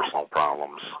and personal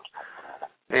problems.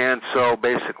 And so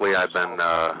basically I've been,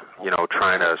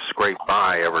 trying to scrape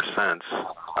by ever since.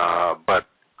 But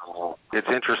it's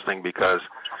interesting because,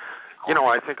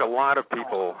 I think a lot of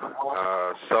people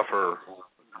suffer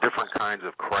different kinds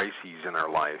of crises in their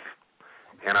life.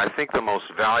 And I think the most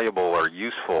valuable or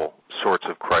useful sorts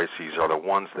of crises are the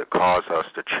ones that cause us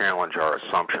to challenge our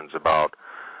assumptions about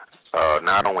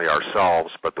not only ourselves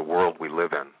but the world we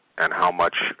live in, and how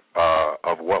much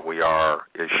of what we are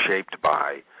is shaped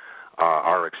by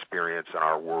our experience in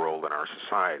our world and our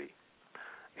society.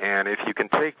 And if you can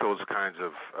take those kinds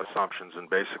of assumptions and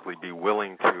basically be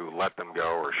willing to let them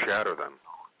go or shatter them,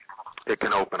 it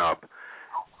can open up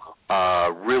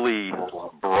really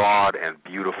broad and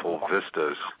beautiful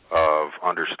vistas of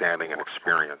understanding and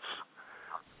experience.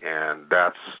 And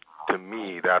to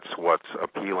me, that's what's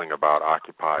appealing about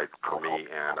Occupy for me,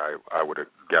 and I would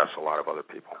guess a lot of other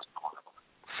people.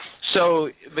 So,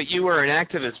 but you were an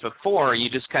activist before. You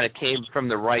just kind of came from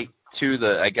the right to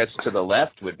the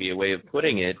left would be a way of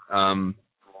putting it.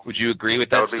 Would you agree with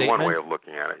that statement? That would be one way of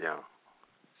looking at it, yeah.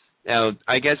 Now,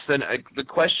 I guess then the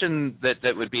question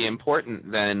that would be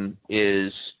important then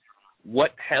is,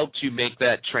 what helped you make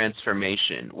that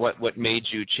transformation? What made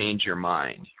you change your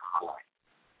mind?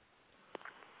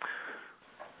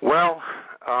 Well,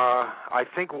 I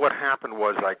think what happened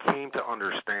was I came to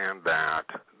understand that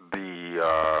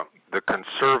the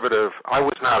conservative. I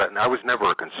was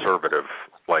never a conservative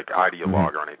like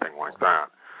ideologue or anything like that.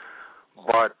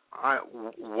 But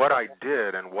what I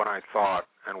did and what I thought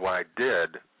and what I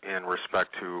did in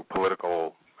respect to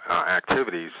political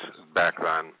activities back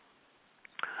then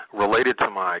related to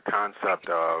my concept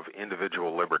of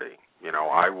individual liberty.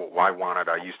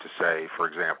 I used to say, for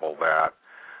example, that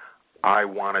I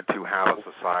wanted to have a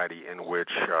society in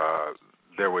which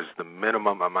there was the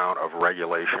minimum amount of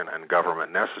regulation and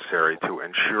government necessary to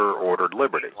ensure ordered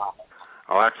liberty.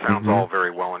 Well, that sounds all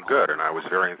very well and good, and I was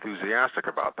very enthusiastic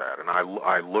about that. And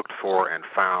I looked for and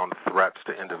found threats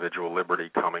to individual liberty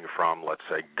coming from, let's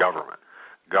say, government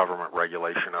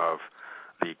regulation of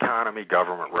the economy,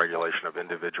 government regulation of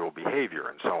individual behavior,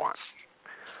 and so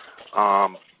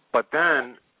on. But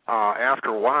then, after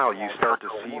a while, you start to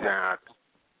see that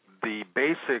the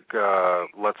basic,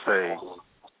 let's say,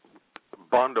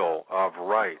 bundle of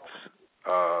rights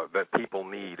that people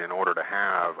need in order to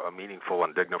have a meaningful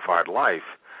and dignified life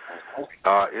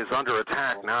is under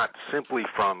attack, not simply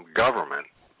from government,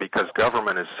 because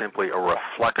government is simply a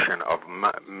reflection of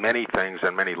many things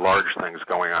and many large things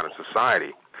going on in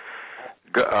society.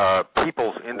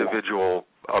 People's individual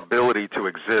ability to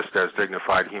exist as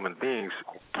dignified human beings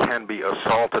can be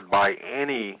assaulted by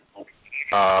any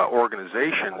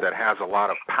organization that has a lot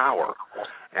of power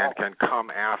and can come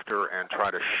after and try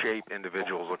to shape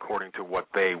individuals according to what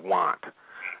they want,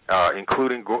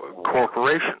 including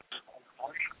corporations.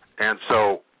 And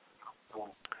so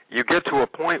you get to a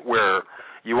point where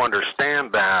you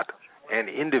understand that an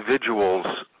individual's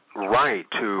right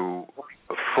to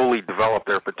fully develop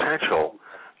their potential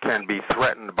can be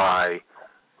threatened by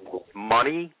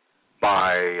money,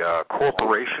 by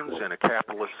corporations in a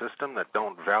capitalist system that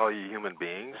don't value human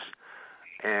beings.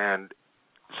 And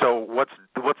so what's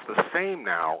the same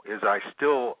now is I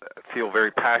still feel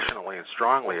very passionately and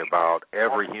strongly about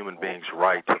every human being's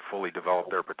right to fully develop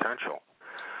their potential.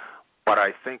 But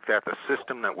I think that the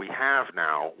system that we have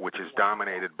now, which is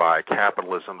dominated by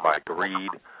capitalism, by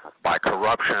greed, by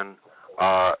corruption,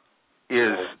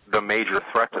 is the major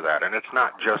threat to that. And it's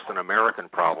not just an American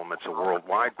problem, it's a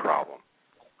worldwide problem.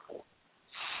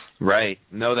 Right.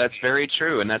 No, that's very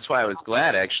true. And that's why I was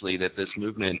glad, actually, that this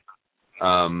movement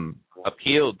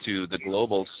appealed to the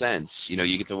global sense.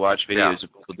 You get to watch videos of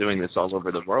people doing this all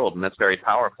over the world, and that's very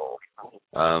powerful.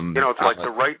 It's like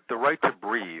the right to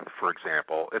breathe, for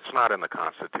example. It's not in the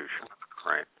Constitution,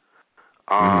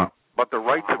 right? But the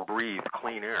right to breathe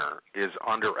clean air is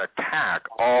under attack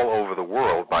all over the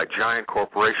world by giant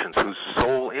corporations whose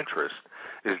sole interest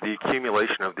is the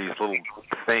accumulation of these little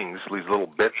things, these little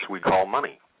bits we call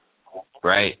money.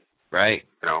 Right.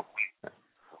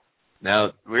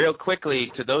 Now, real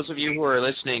quickly, to those of you who are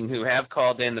listening who have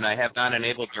called in that I have not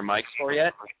enabled your mics for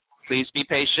yet, please be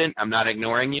patient. I'm not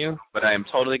ignoring you, but I am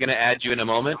totally going to add you in a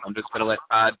moment. I'm just going to let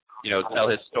Todd, tell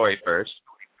his story first.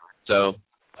 So,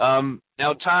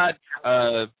 now, Todd,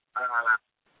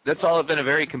 that's all been a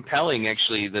very compelling,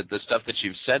 actually, the stuff that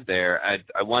you've said there.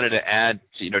 I wanted to add,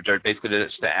 basically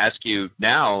to ask you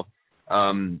now,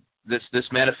 this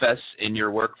manifests in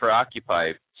your work for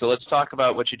Occupy. So let's talk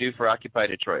about what you do for Occupy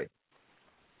Detroit.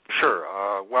 Sure.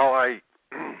 Well, I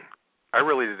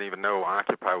really didn't even know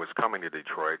Occupy was coming to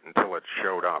Detroit until it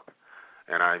showed up,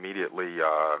 and I immediately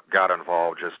got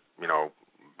involved, just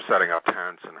setting up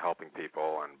tents and helping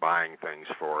people and buying things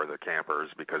for the campers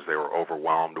because they were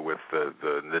overwhelmed with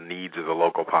the needs of the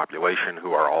local population,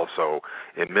 who are also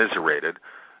immiserated,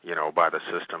 by the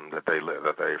system that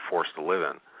they're forced to live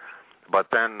in. But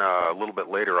then a little bit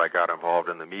later, I got involved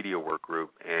in the media work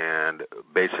group, and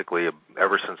basically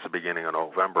ever since the beginning of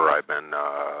November, I've been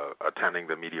attending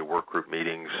the media work group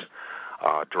meetings,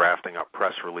 drafting up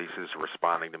press releases,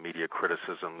 responding to media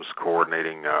criticisms,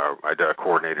 coordinating. I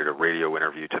coordinated a radio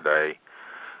interview today,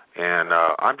 and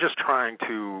I'm just trying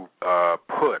to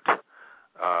put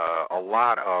a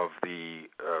lot of the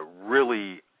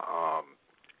really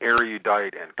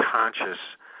erudite and conscious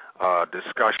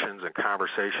discussions and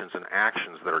conversations and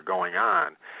actions that are going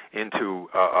on into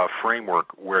a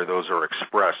framework where those are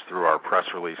expressed through our press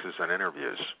releases and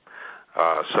interviews.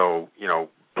 So,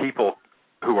 people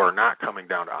who are not coming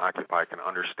down to Occupy can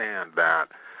understand that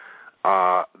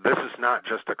this is not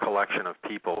just a collection of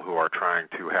people who are trying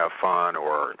to have fun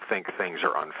or think things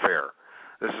are unfair.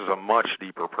 This is a much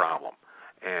deeper problem.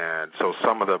 And so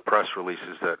some of the press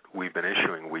releases that we've been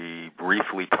issuing, we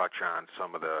briefly touch on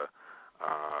some of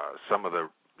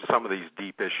these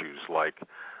deep issues, like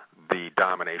the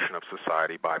domination of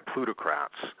society by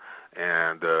plutocrats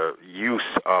and the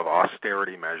use of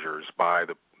austerity measures by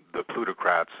the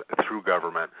plutocrats through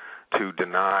government to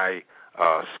deny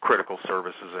critical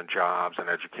services and jobs and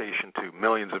education to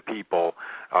millions of people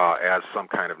as some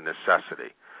kind of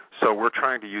necessity. So we're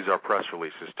trying to use our press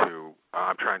releases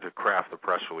I'm trying to craft the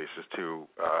press releases to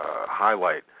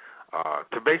highlight,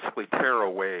 to basically tear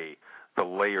away the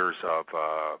layers of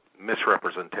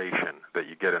misrepresentation that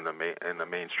you get in the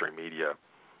mainstream media.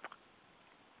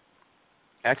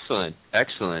 Excellent.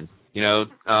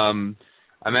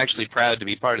 I'm actually proud to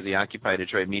be part of the Occupy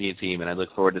Detroit media team, and I look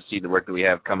forward to see the work that we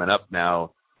have coming up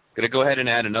now. Going to go ahead and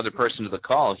add another person to the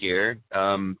call here.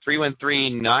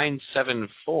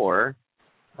 313-974.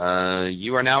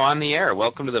 You are now on the air.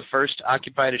 Welcome to the first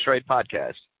Occupy Detroit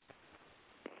podcast.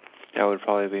 That would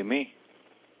probably be me.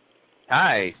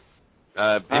 Hi.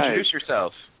 Introduce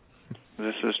yourself.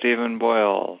 This is Stephen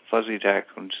Boyle, Fuzzy Tech.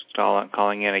 I'm just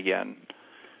calling in again.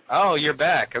 Oh, you're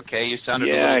back. Okay, you sounded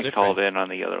a little different. Yeah, I called in on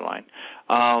the other line.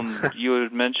 You were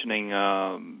mentioning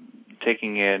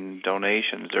taking in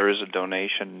donations. There is a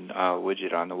donation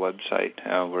widget on the website.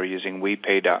 We're using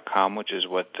WePay.com, which is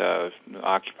what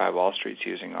Occupy Wall Street's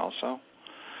using also.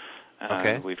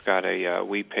 Okay. We've got a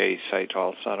WePay site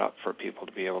all set up for people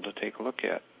to be able to take a look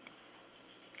at.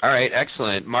 All right,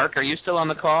 excellent. Mark, are you still on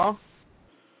the call?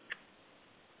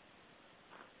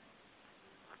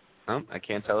 Oh, I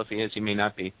can't tell if he is. He may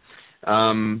not be.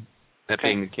 That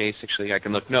being the case, actually, I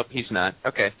can look. Nope, he's not.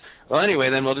 Okay. Well,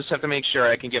 anyway, then we'll just have to make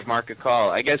sure I can give Mark a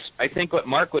call. I think what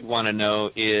Mark would want to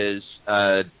know is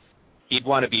he'd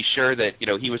want to be sure that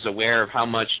he was aware of how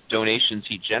much donations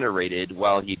he generated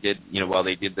while they did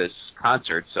this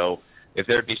concert. So if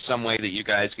there'd be some way that you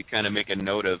guys could kind of make a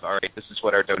note of, all right, this is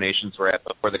what our donations were at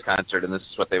before the concert, and this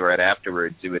is what they were at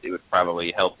afterwards, it would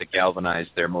probably help to galvanize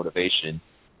their motivation.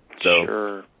 So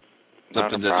sure.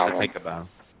 Something to think about.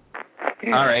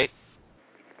 All right.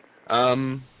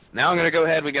 Now I'm going to go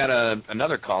ahead. We got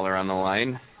another caller on the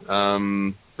line.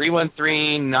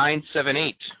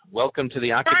 313-978. Welcome to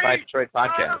the Occupy Detroit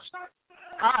podcast.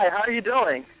 Hi, how are you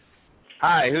doing?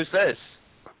 Hi, who's this?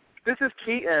 This is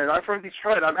Keaton. I'm from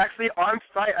Detroit. I'm actually on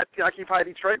site at the Occupy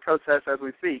Detroit protest as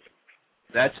we speak.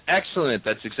 That's excellent.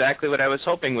 That's exactly what I was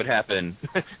hoping would happen.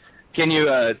 Can you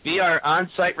be our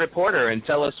on-site reporter and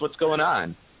tell us what's going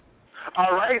on?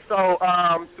 All right, so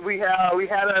we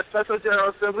had a special General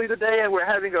Assembly today, and we're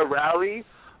having a rally.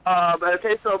 But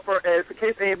in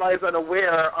case anybody's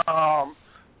unaware,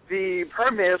 the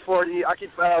permit for the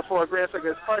for Grand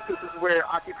Circus Park, this is where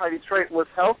Occupy Detroit was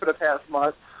held for the past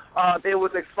month. It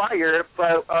was expired,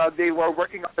 but they were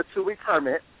working on a 2-week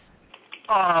permit.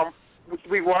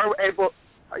 We were able.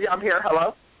 Yeah, I'm here.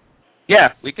 Hello.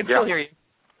 Yeah, we can still hear you.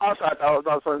 I'm sorry, that was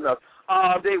enough.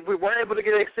 We weren't able to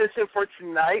get an extension for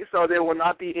tonight, so there will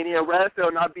not be any arrest. There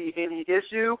will not be any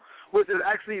issue, which is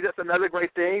actually just another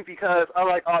great thing because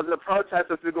unlike all the protests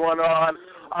that's been going on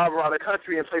around the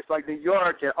country in places like New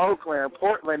York and Oakland,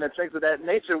 Portland, and things of that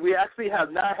nature, we actually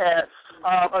have not had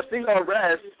a single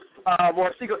arrest or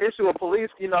a single issue of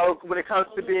police, when it comes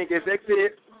to being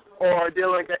evicted or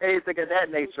dealing with anything of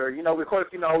that nature. Of course,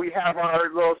 we have our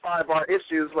little sidebar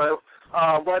issues, but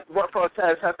what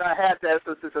protests have not had that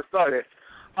since it started.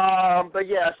 But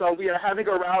yeah, so we are having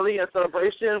a rally and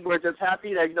celebration. We're just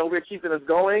happy that, we're keeping us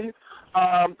going.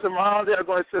 Tomorrow they are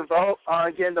going to vote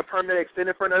on getting the permit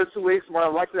extended for another 2 weeks. More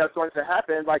than likely that's going to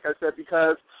happen, like I said,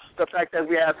 because the fact that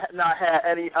we have not had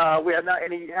any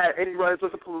run-ins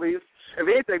with the police. If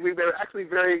anything, we've been actually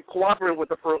very cooperative with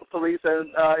the police,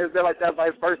 and it's been like that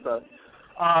vice versa.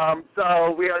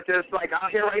 So we are just like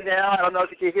out here right now. I don't know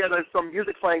if you can hear there's some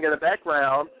music playing in the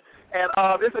background. And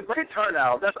it's a great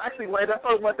turnout. That's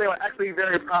one thing I'm actually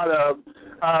very proud of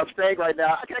saying right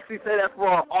now. I can actually say that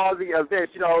for all the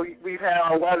events. We've had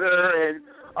our weather and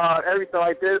everything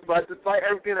like this, but despite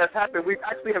everything that's happened, we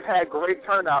actually have had great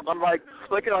turnout. I'm like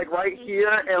looking like right here,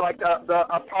 and like the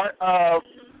part of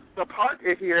the park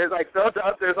here is like filled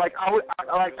up. There's like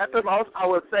at the most I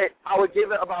would say I would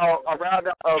give it about a round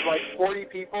of like 40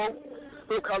 people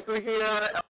who come through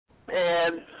here.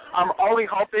 And I'm only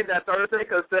hoping that Thursday,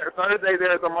 because Thursday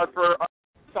there's a month for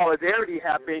solidarity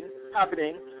happening.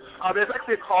 There's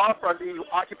actually a call from the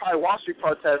Occupy Wall Street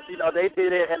protest. They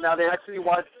did it, and now they actually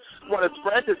want to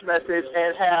spread this message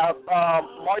and have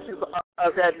marches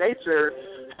of that nature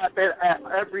happen at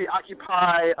every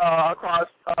Occupy across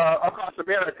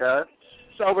America.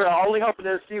 So we're only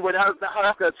hoping to see how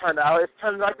that's going to turn out. It's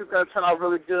turning out it's going to turn out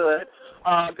really good.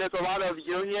 There's a lot of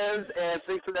unions and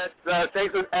things as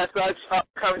such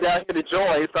coming down here to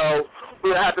join, so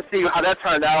we'll have to see how that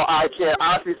turned out. I can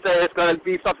honestly say it's going to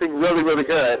be something really, really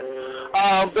good.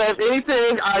 But if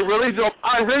anything, I really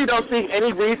don't see any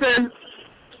reason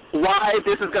why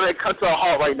this is going to come to a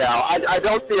halt right now. I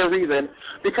don't see a reason,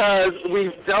 because we're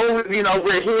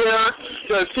here.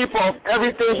 There's people,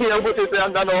 everything here, which is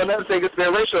another thing, is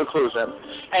their racial inclusion.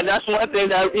 And that's one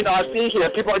thing that, I see here.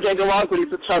 People are getting along with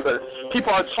each other.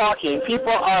 People are talking.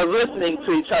 People are listening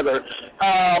to each other.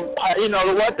 The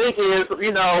one thing is,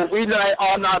 we might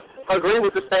all not agree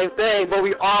with the same thing, but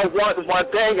we all want one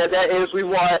thing, and that is we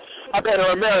want a better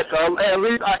America. And at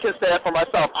least I can say it for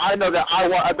myself. I know that I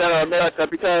want a better America,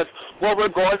 because what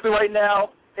we're going through right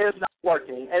now is not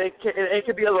working, and it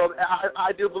can be a little.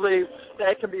 I do believe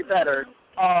that it can be better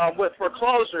with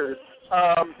foreclosures.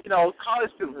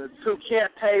 College students who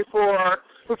can't pay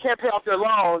off their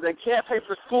loans and can't pay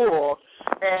for school,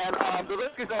 and the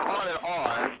list can go on and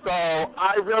on. So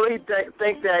I really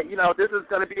think that this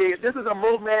is a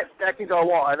movement that can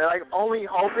go on, and I'm only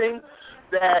hoping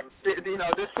that this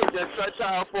can just stretch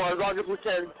out for as long as we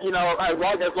can. As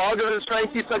long as this train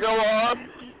keeps to go on,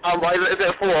 I'm right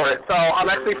there for it. So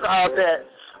I'm actually proud that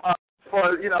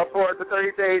for the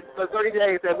 30 days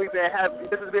that we've been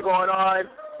this has been going on.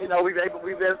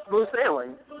 We've been smooth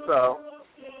sailing. So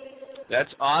that's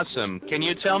awesome. Can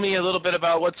you tell me a little bit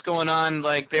about what's going on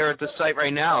like there at the site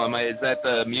right now? Is that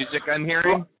the music I'm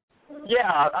hearing?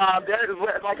 Yeah,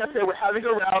 like I said, we're having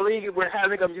a rally. We're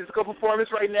having a musical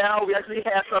performance right now. We actually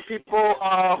have some people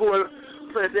who are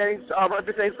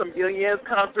representing some unions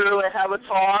come through and have a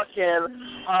talk, and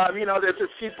there's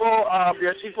just people.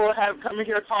 There's people coming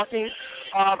here talking.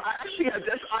 I actually have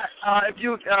just, if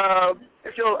you'll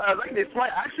like this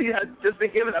point, I actually had just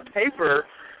been given a paper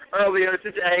earlier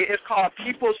today. It's called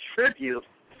People's Tribute.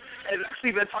 And it's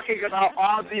actually been talking about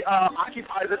all the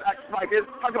occupies, it's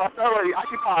talking about thoroughly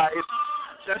occupies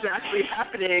that's actually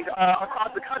happening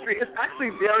across the country. It's actually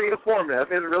very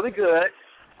informative. It's really good.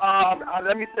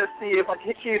 Let me just see if can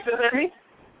you still hear me?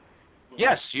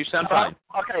 Yes, you sound fine.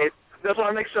 Okay, just want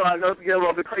to make sure I don't get a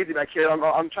little bit crazy back here. I'm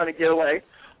trying to get away.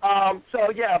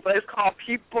 But it's called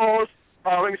People's.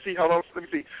 Let me see.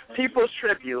 People's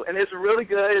Tribute, and it's really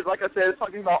good. Like I said, it's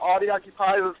talking about all the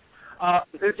occupiers.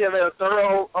 It's giving a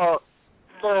thorough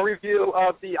review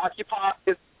of the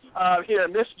occupiers here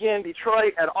in Michigan,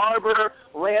 Detroit, Ann Arbor,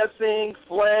 Lansing,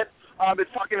 Flint. It's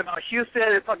talking about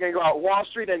Houston. It's talking about Wall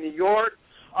Street and New York.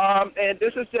 And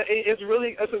this is it's a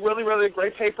really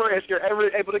great paper. If you're ever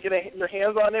able to get your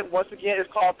hands on it, once again, it's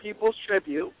called People's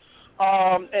Tribute.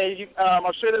 I'm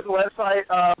sure there's a website,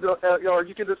 or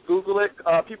you can just Google it,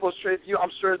 People's Tribute. I'm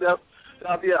sure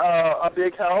that'll be a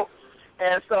big help.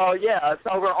 And so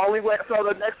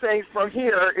the next thing from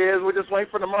here is we're just waiting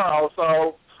for tomorrow.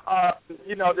 So,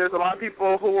 there's a lot of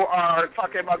people who are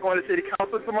talking about going to city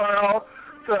council tomorrow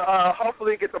to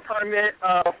hopefully get the permit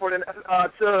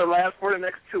to last for the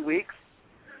next 2 weeks.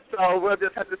 So we'll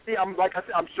just have to see. Like I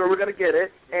said, I'm sure we're going to get it.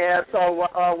 And so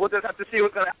we'll just have to see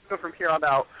what's going to happen from here on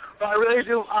out. But I really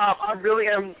do. I really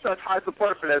am such high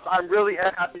support for this. I really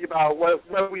am happy about what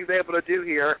we've been able to do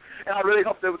here, and I really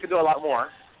hope that we can do a lot more.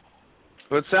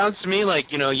 Well, it sounds to me like,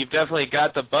 you've definitely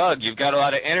got the bug. You've got a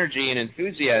lot of energy and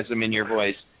enthusiasm in your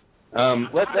voice.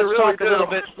 Let's talk a little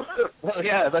bit. Well,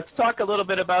 yeah, let's talk a little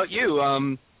bit about you.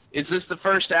 Is this the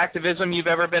first activism you've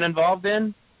ever been involved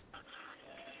in?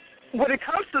 when it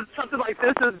comes to something like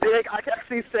this is big, I can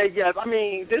actually say yes. I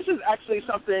mean, this is actually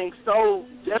something so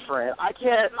different. It's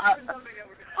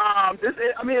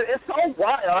so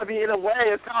wild. I mean, in a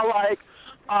way, it's kind of like,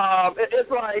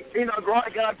 it's like,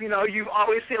 growing up, you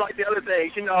always see like the other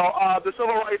things, the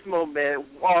civil rights movement,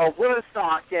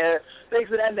 Woodstock, and things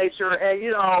of that nature. And,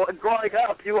 growing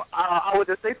up, I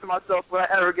would just say to myself, when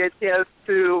I ever get a chance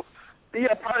to be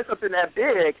a part of something that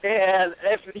big. And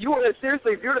if you were to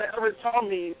ever tell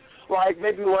me, like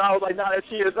maybe when I was like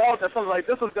 19 years old, that something like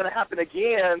this was going to happen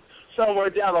again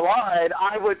somewhere down the line,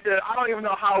 I don't even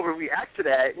know how I would react to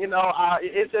that.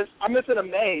 I'm just in a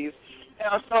maze. And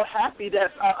I'm so happy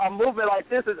that a movement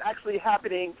like this is actually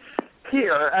happening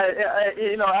here.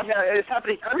 It's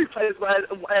happening every place, but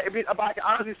I can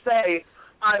honestly say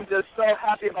I'm just so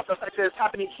happy about the fact that it's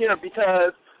happening here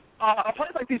because a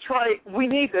place like Detroit, we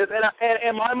need this. And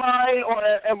in my mind, or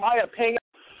in my opinion,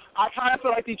 I kind of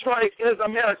feel like Detroit is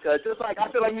America, just like I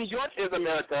feel like New York is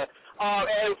America.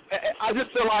 And I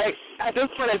just feel like at this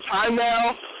point in time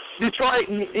now, Detroit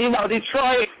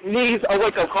needs a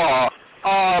wake-up call.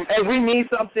 And we need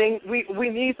something. We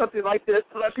need something like this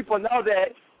to let people know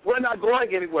that we're not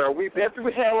going anywhere. We've been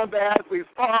through hell and baths. We've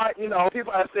fought.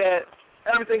 People have said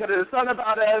everything under the sun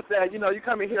about us. That you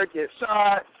come in here and get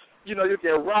shot. You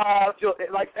get robbed. Just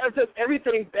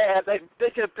everything bad that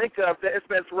they can think of that it's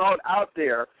been thrown out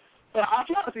there. But I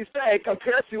can honestly say,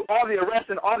 compared to all the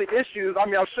arrests and all the issues, I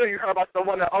mean, I'm sure you heard about the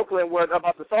one in Oakland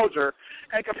about the soldier,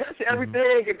 and compared to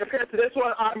everything, and compared to this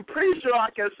one, I'm pretty sure I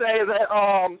can say that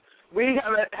we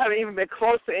haven't even been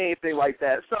close to anything like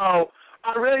that. So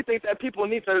I really think that people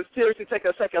need to seriously take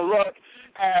a second look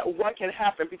at what can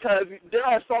happen because there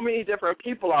are so many different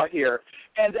people out here,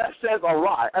 and that says a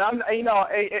lot. And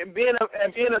being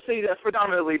a city that's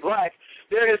predominantly black,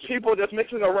 there is people just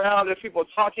mixing around, there's people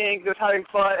talking, just having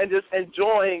fun, and just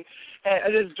enjoying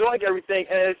everything,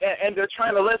 and they're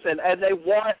trying to listen, and they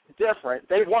want different.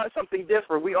 They want something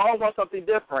different. We all want something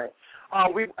different.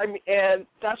 And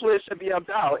that's what it should be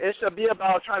about. It should be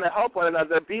about trying to help one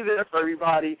another, be there for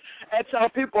everybody, and tell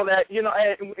people that,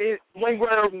 when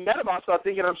we're mad about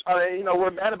something,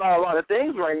 we're mad about a lot of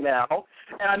things right now.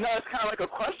 And I know it's kind of like a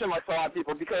question mark for a lot of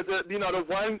people because, the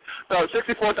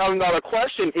 $64,000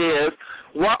 question is,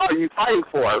 what are you fighting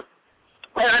for?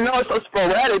 And I know it's so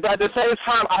sporadic, but at the same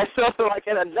time, I still feel like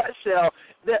in a nutshell,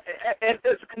 that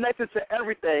it's connected to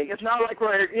everything. It's not like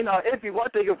it'd be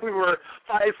one thing if we were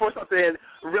fighting for something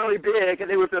really big and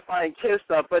they would be fighting kids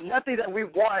stuff, but nothing that we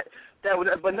want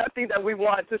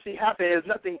to see happen is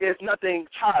nothing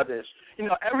childish.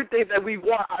 Everything that we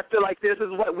want, I feel like this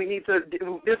is what we need to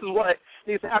do. This is what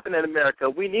needs to happen in America.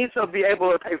 We need to be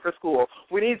able to pay for school.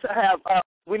 We need to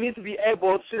be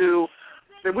able to.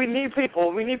 We need people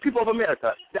of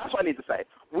America. That's what I need to say.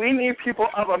 We need people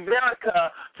of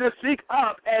America to speak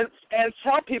up and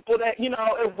tell people that,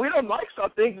 if we don't like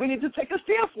something, we need to take a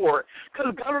stand for it.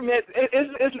 Because government, I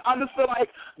just feel like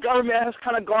government has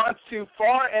kind of gone too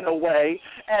far in a way,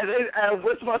 and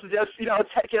we're supposed to just,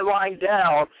 take it lying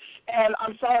down. And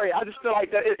I'm sorry, I just feel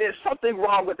like that it's something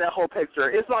wrong with that whole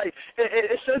picture. It's like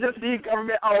it should just be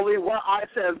government only. What I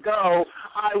says go,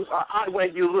 I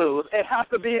win, you lose. It has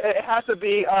to be a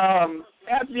 50-50.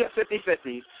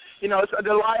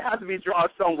 The line has to be drawn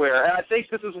somewhere, and I think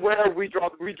this is where we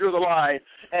drew the line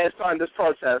and started this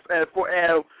protest. And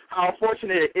how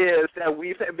fortunate it is that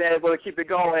we've been able to keep it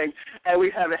going, and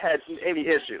we haven't had any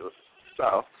issues.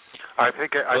 So. I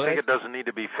think it doesn't need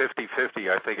to be 50-50.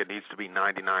 I think it needs to be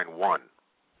 99-1. Oh.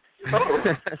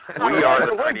 We are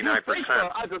the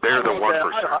 99%. They're the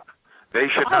 1%. They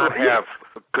should not have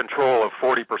control of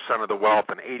 40% of the wealth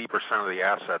and 80% of the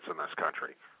assets in this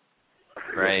country.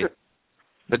 Right.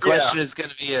 The question is going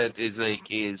to be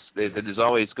that is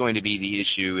always going to be the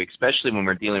issue, especially when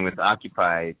we're dealing with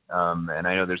Occupy. And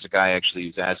I know there's a guy actually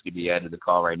who's asked to be added to the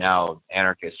call right now,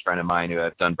 anarchist friend of mine who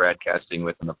I've done broadcasting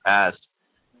with in the past.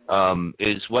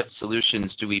 Is what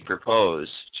solutions do we propose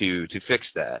to fix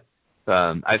that?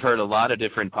 I've heard a lot of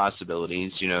different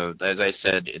possibilities. As I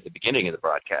said at the beginning of the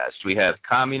broadcast, we have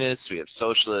communists, we have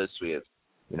socialists, we have,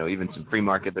 even some free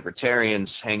market libertarians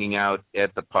hanging out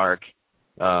at the park.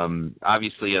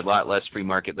 Obviously, a lot less free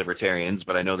market libertarians,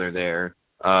 but I know they're there.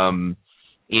 And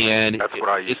that's what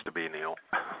I used to be, Neil.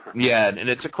 Yeah, and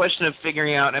it's a question of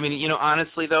figuring out.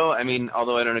 Honestly, though,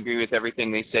 although I don't agree with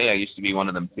everything they say, I used to be one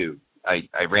of them too.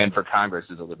 I ran for Congress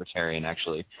as a libertarian,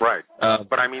 actually. Right.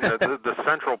 But the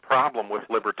central problem with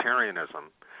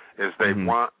libertarianism is they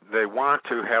want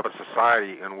to have a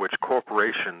society in which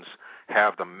corporations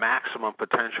have the maximum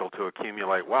potential to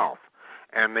accumulate wealth.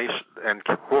 And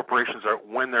corporations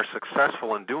when they're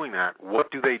successful in doing that,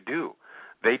 what do?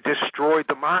 They destroy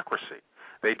democracy.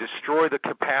 They destroy the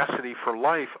capacity for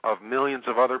life of millions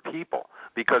of other people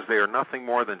because they are nothing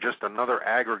more than just another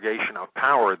aggregation of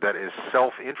power that is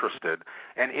self-interested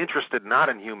and interested not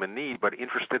in human need but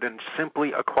interested in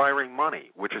simply acquiring money,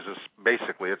 which is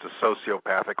basically it's a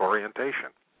sociopathic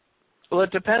orientation. Well,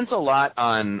 it depends a lot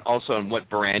on what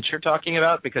branch you're talking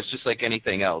about, because just like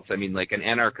anything else, I mean, like an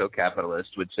anarcho-capitalist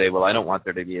would say, well, I don't want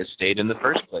there to be a state in the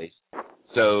first place.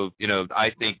 So,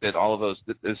 I think that all of those,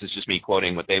 this is just me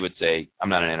quoting what they would say. I'm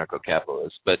not an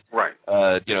anarcho-capitalist, but, right.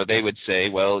 They would say,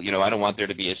 well, I don't want there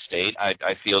to be a state.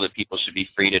 I feel that people should be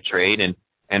free to trade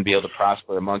and be able to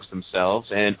prosper amongst themselves.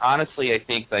 And honestly, I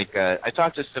think, I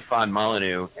talked to Stefan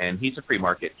Molyneux, and he's a free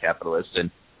market capitalist,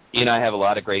 and he and I have a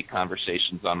lot of great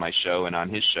conversations on my show and on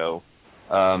his show.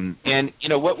 And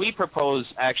what we propose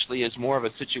actually is more of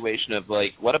a situation of,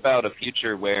 like, what about a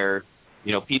future where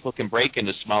people can break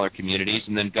into smaller communities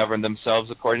and then govern themselves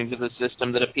according to the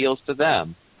system that appeals to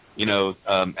them.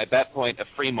 At that point, a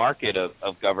free market of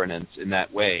governance in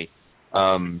that way.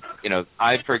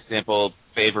 I, for example,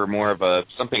 favor more of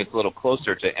something that's a little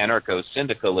closer to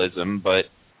anarcho-syndicalism, but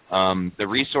the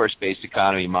resource-based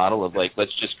economy model of, like,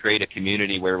 let's just create a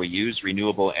community where we use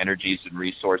renewable energies and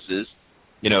resources,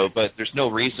 but there's no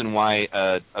reason why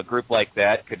a group like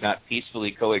that could not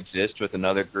peacefully coexist with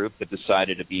another group that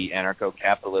decided to be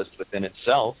anarcho-capitalist within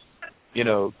itself.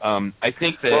 I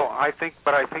think that. Well, I think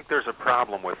there's a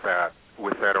problem with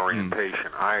that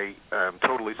orientation. I am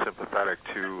totally sympathetic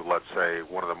to, let's say,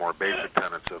 one of the more basic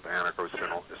tenets of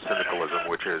anarcho-syndicalism,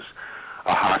 which is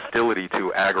a hostility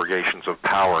to aggregations of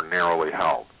power narrowly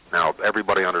held. Now,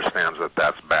 everybody understands that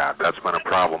that's bad. That's been a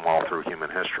problem all through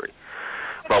human history.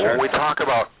 But when we talk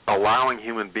about allowing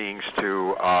human beings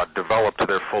to develop to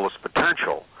their fullest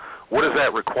potential, what does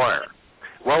that require?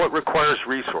 Well, it requires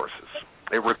resources.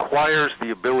 It requires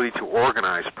the ability to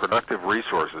organize productive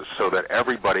resources so that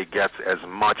everybody gets as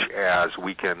much as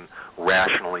we can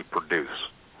rationally produce,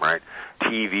 right?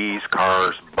 TVs,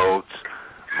 cars, boats,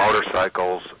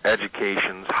 motorcycles,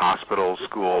 educations, hospitals,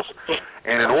 schools.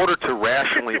 And in order to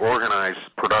rationally organize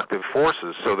productive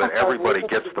forces so that everybody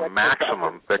gets the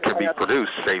maximum that can be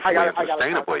produced safely and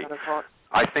sustainably,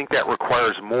 I think that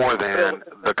requires more than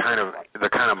the kind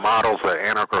of models that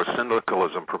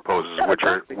anarcho-syndicalism proposes, which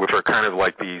are kind of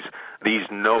like these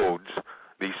nodes,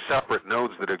 these separate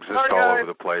nodes that exist all over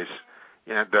the place,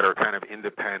 that are kind of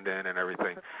independent and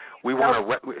everything.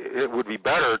 It would be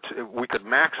better we could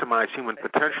maximize human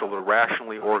potential to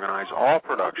rationally organize all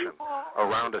production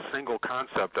around a single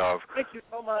concept of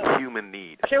human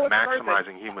need,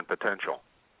 maximizing human potential.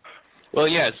 Well,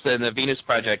 yes, and the Venus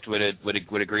Project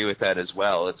would agree with that as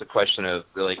well. It's a question of,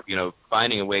 like,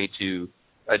 finding a way to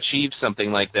achieve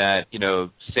something like that,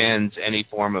 sans any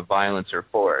form of violence or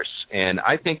force. And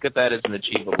I think that is an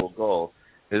achievable goal.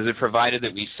 Is it provided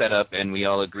that we set up and we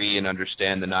all agree and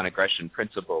understand the non-aggression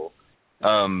principle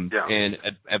and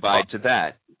abide to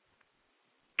that?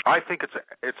 I think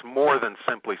it's more than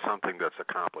simply something that's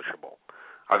accomplishable.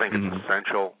 I think it's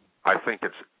essential. I think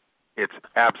it's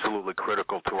absolutely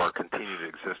critical to our continued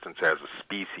existence as a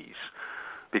species,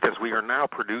 because we are now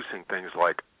producing things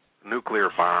like nuclear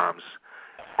bombs,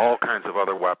 all kinds of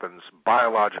other weapons,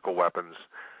 biological weapons,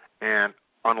 and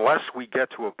unless we get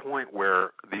to a point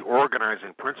where the organizing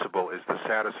principle is the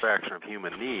satisfaction of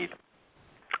human need,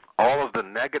 all of the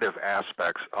negative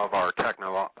aspects of our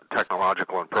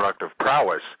technological and productive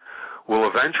prowess will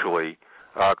eventually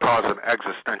cause an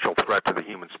existential threat to the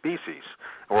human species.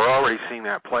 We're already seeing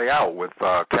that play out with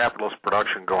capitalist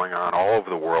production going on all over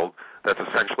the world that's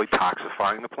essentially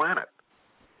toxifying the planet.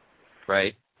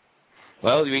 Right.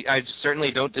 Well, I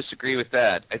certainly don't disagree with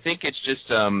that. I think it's just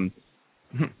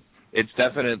it's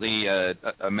definitely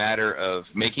a matter of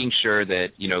making sure that,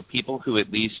 people who at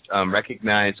least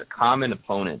recognize a common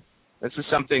opponent. This is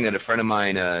something that a friend of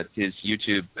mine, his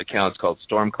YouTube account is called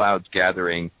Storm Clouds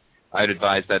Gathering. I'd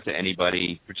advise that to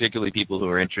anybody, particularly people who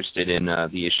are interested in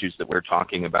the issues that we're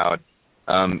talking about.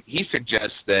 He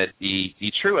suggests that the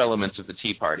true elements of the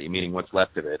Tea Party, meaning what's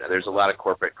left of it, there's a lot of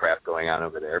corporate crap going on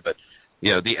over there, but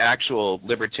the actual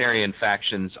libertarian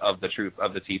factions of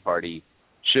the Tea Party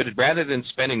should, rather than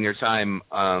spending their time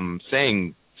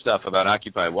saying stuff about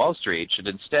Occupy Wall Street, should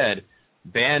instead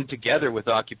band together with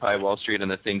Occupy Wall Street on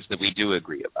the things that we do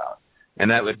agree about.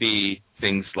 And that would be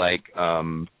things like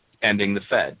ending the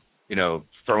Fed,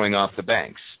 throwing off the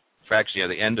banks,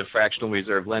 the end of fractional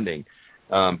reserve lending,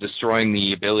 destroying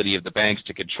the ability of the banks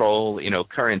to control,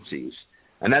 currencies.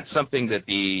 And that's something that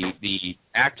the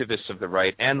activists of the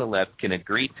right and the left can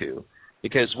agree to.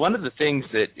 Because one of the things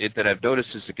that I've noticed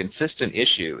is a consistent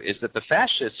issue is that the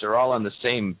fascists are all on the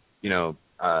same,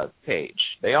 page.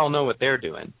 They all know what they're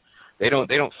doing. They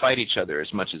don't fight each other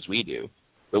as much as we do.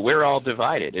 But we're all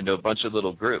divided into a bunch of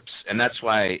little groups, and that's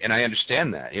why, and I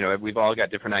understand that. We've all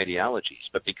got different ideologies,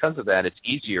 but because of that, it's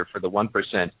easier for the 1%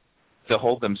 to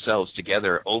hold themselves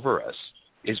together over us,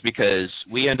 is because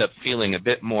we end up feeling a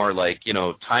bit more like,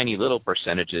 tiny little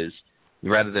percentages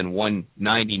rather than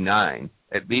 199.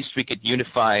 At least we could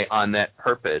unify on that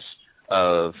purpose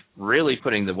of really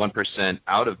putting the 1%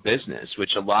 out of business,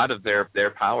 which a lot of their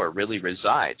power really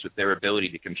resides with their ability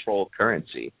to control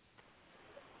currency.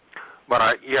 But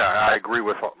I agree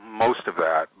with most of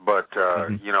that. But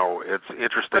it's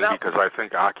interesting because I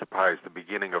think Occupy is the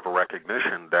beginning of a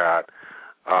recognition that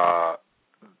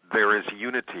there is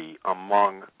unity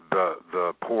among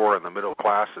the poor and the middle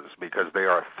classes because they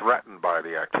are threatened by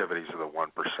the activities of the 1%.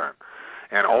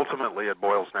 And ultimately, it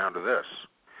boils down to this.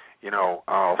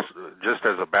 Just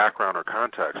as a background or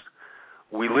context,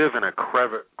 we live in a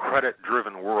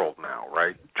credit-driven world now,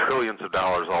 right? Trillions of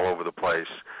dollars all over the place,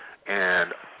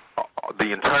 and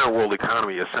the entire world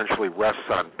economy essentially rests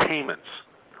on payments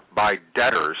by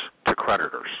debtors to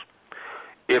creditors.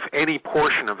 If any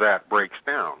portion of that breaks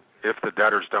down, if the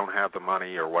debtors don't have the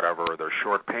money or whatever, or they're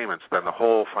short payments, then the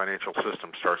whole financial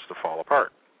system starts to fall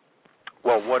apart.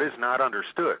 Well, what is not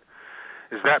understood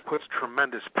is that puts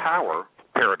tremendous power,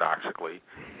 paradoxically,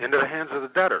 into the hands of the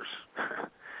debtors.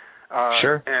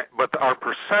 Sure. But our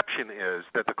perception is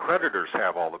that the creditors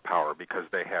have all the power because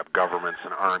they have governments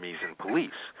and armies and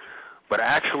police. But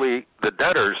actually, the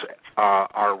debtors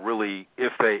are really,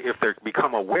 if they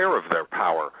become aware of their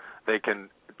power, they can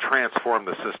transform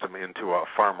the system into a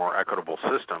far more equitable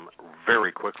system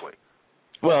very quickly.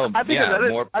 Well, I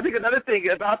think another thing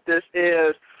about this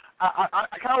is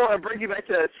I kind of want to bring you back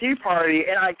to the Tea Party,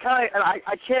 and I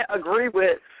can't agree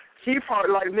with Tea Party,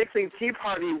 like mixing Tea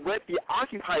Party with the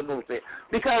Occupy movement,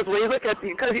 because when you look at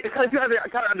because you have to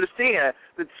kind of understand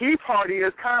the Tea Party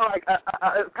is kind of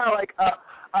like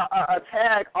a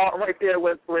tag right there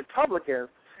with Republicans,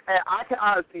 and I can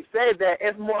honestly say that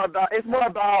it's more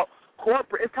about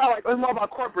corporate. It's kind of like it's more about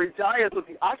corporate giants with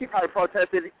the Occupy protest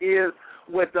than it is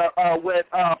with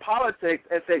politics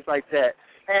and things like that.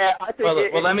 And I think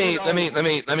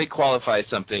let me qualify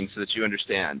something so that you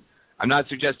understand. I'm not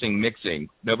suggesting mixing.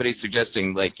 Nobody's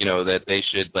suggesting that they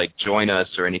should join us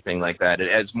or anything like that. It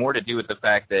has more to do with the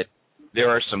fact that there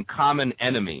are some common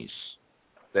enemies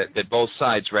that both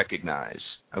sides recognize.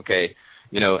 Okay,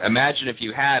 imagine if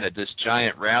you had this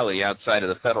giant rally outside of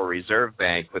the Federal Reserve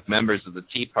Bank with members of the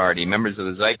Tea Party, members of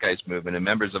the Zeitgeist Movement, and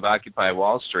members of Occupy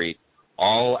Wall Street,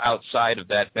 all outside of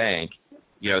that bank,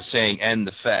 saying end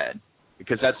the Fed,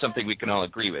 because that's something we can all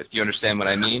agree with. Do you understand what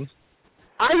I mean?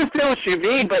 I understand what you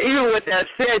mean, but even with that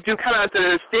said, you kind of have to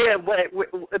understand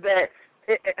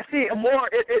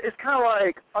it's kind of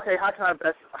like, okay, how can I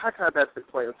best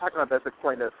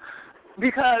explain this?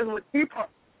 Because with Tea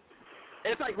Party,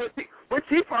 it's like with Tea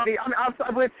Party.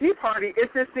 With Tea Party,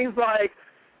 it just seems like,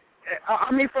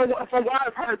 from what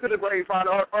I've heard through the grapevine,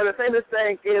 or the famous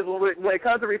saying is when it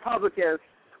comes to Republicans,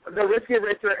 the rich get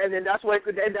richer, and then that's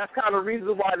kind of the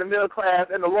reason why the middle class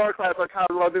and the lower class are kind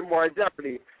of a little bit more in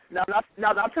jeopardy. Now,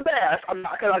 not to bash. I'm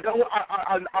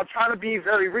trying to be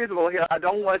very reasonable here. I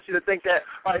don't want you to think that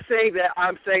by saying that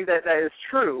I'm saying that is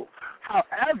true.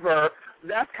 However,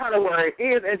 that's kind of where it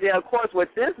is. And then, of course, with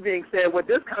this being said, with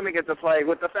this coming into play,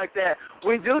 with the fact that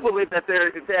we do believe that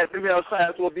the middle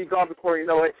class will be gone before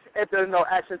if there's no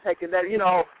action taken, that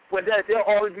with that there'll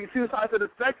always be two sides of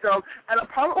the spectrum. And the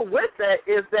problem with that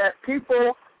is that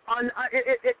people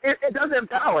it doesn't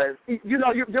balance.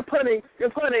 You're putting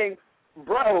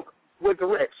broke with the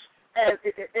rich, and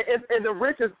the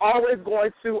rich is always going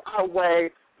to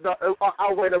outweigh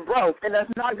the broke, and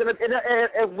that's not gonna.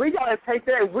 And we gotta take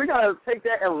that. If we're gonna take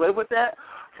that and live with that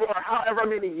for however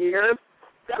many years,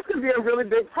 that's gonna be a really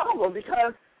big problem.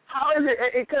 Because how is it?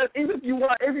 Because even if you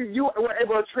were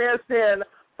able to transcend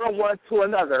from one to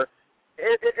another,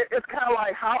 it's kind of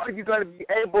like how are you going to be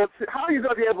able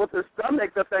to stomach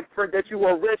the fact that you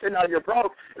were rich and now you're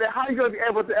broke, and then how are you going to be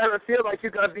able to ever feel like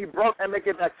you're going to be broke and make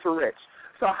it back to rich?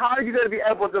 So how are you going to be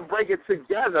able to break it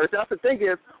together? That's the thing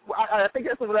is, I think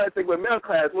that's another thing with middle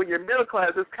class. When you're middle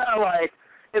class, it's kind of like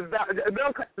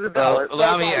middle class is a balance. Well,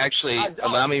 allow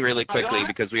me really quickly,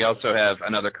 because we also have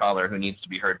another caller who needs to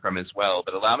be heard from as well.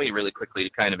 But allow me really quickly to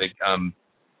kind of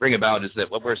bring about is that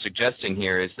what we're suggesting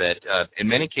here is that in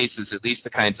many cases, at least the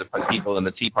kinds of people in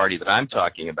the Tea Party that I'm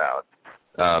talking about,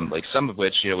 like some of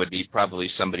which would be probably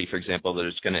somebody, for example, that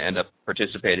is going to end up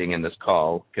participating in this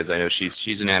call, because I know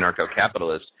she's an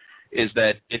anarcho-capitalist, is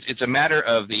that it's a matter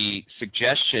of the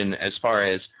suggestion as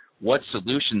far as what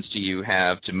solutions do you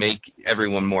have to make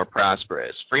everyone more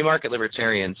prosperous? Free market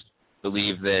libertarians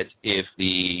believe that if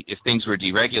things were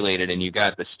deregulated and you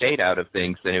got the state out of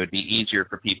things, then it would be easier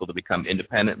for people to become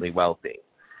independently wealthy.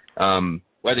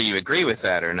 Whether you agree with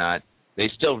that or not, they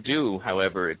still do,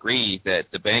 however, agree that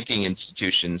the banking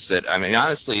institutions that, I mean,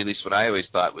 honestly, at least what I always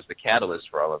thought was the catalyst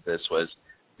for all of this was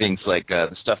things like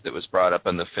the stuff that was brought up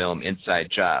in the film Inside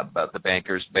Job about the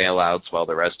bankers' bailouts while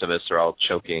the rest of us are all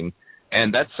choking.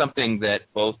 And that's something that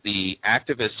both the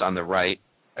activists on the right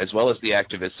as well as the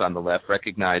activists on the left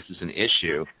recognize as an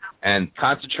issue. And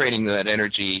concentrating that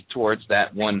energy towards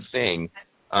that one thing,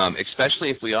 especially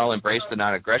if we all embrace the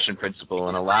non-aggression principle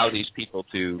and allow these people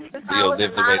to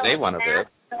live the way they want to live,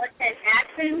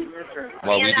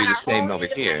 while we do the same over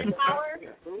here.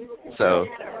 So,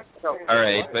 all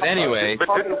right. But anyway. But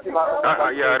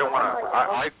I don't want to.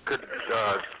 I could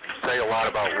say a lot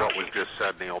about what was just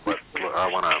said, Neil, but I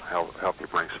want to help you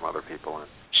bring some other people in.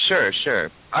 Sure.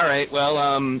 All right.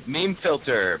 Well, Meme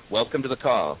Filter, welcome to the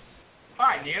call.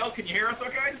 Hi, Neil. Can you hear us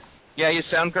okay? Yeah, you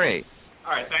sound great.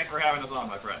 All right. Thanks for having us on,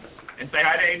 my friend. And say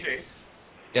hi to AJ.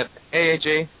 Yep. Hey,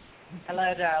 AJ.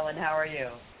 Hello, darling. How are you?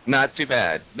 Not too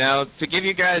bad. Now, to give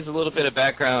you guys a little bit of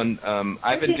background,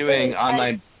 I've been doing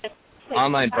online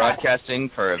broadcasting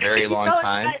for a very long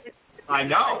time. I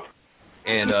know.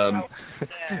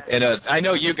 And I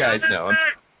know you guys know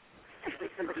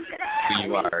who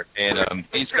you are. And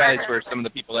these guys were some of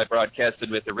the people I broadcasted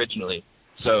with originally.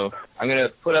 So I'm going to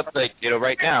put up,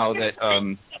 right now that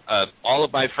all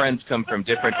of my friends come from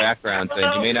different backgrounds,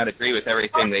 and you may not agree with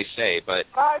everything they say, but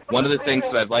one of the things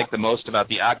that I've liked the most about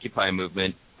the Occupy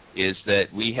movement is that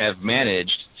we have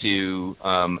managed to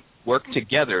work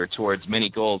together towards many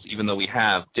goals, even though we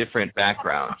have different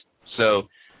backgrounds. So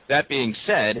that being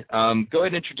said, go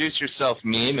ahead and introduce yourself,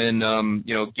 Meme, and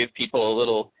give people a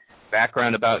little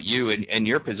background about you and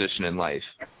your position in life.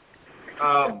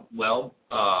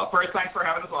 First, thanks for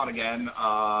having us on again.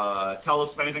 Tell us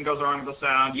if anything goes wrong with the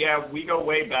sound. Yeah, we go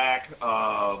way back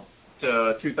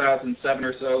to 2007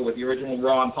 or so with the original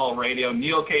Ron Paul radio.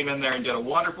 Neil came in there and did a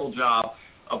wonderful job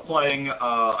of playing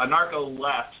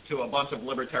anarcho-left to a bunch of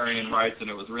libertarian rights, and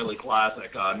it was really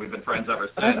classic, and we've been friends ever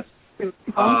since.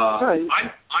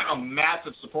 I'm a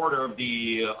massive supporter of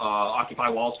the Occupy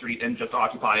Wall Street and just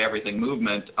Occupy Everything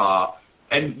movement.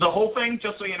 And the whole thing,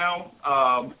 just so you know,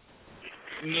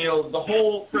 Neil,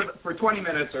 for 20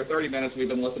 minutes or 30 minutes we've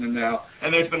been listening now,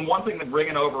 and there's been one thing that's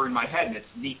ringing over in my head, and it's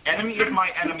the enemy of my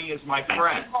enemy is my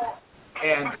friend.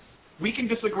 And we can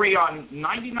disagree on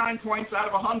 99 points out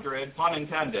of 100, pun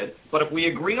intended, but if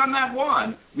we agree on that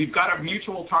one, we've got a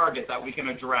mutual target that we can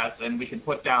address, and we can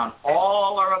put down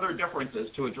all our other differences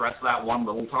to address that one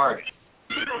little target.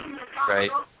 Right.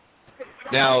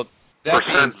 Now, that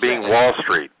being Wall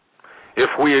Street. If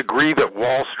we agree that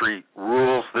Wall Street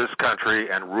rules this country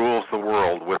and rules the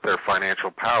world with their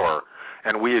financial power,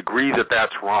 and we agree that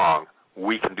that's wrong,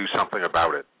 we can do something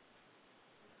about it.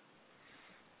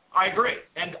 I agree,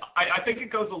 and I think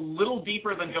it goes a little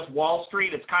deeper than just Wall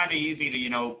Street. It's kind of easy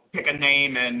to, pick a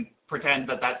name and pretend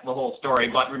that that's the whole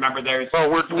story, but remember there's... Well,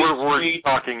 we're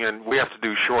talking, and we have to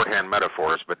do shorthand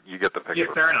metaphors, but you get the picture.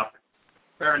 Yeah,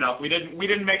 fair enough. We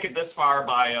didn't make it this far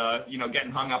by,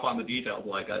 getting hung up on the details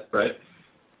like that, right?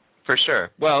 For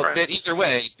sure. Well, right. Either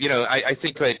way, I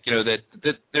think that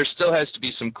there still has to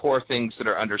be some core things that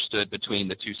are understood between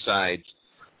the two sides.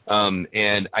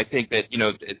 And I think that,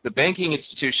 the banking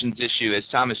institutions issue, as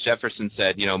Thomas Jefferson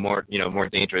said, more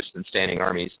dangerous than standing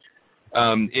armies,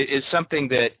 is something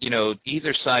that,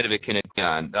 either side of it can agree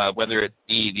on, whether it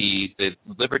be the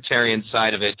libertarian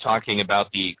side of it, talking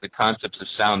about the concepts of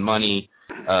sound money,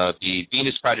 the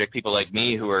Venus Project people like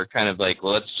me who are kind of like,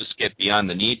 well, let's just get beyond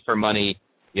the need for money.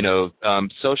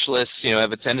 Socialists,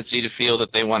 have a tendency to feel that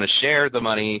they want to share the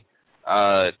money.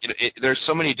 There's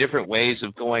so many different ways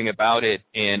of going about it,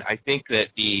 and I think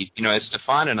that as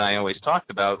Stefan and I always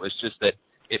talked about, was just that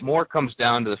it more comes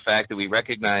down to the fact that we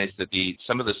recognize that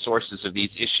some of the sources of these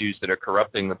issues that are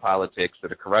corrupting the politics,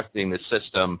 that are corrupting the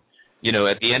system,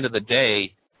 at the end of the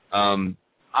day,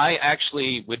 I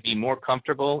actually would be more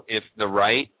comfortable if the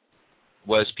right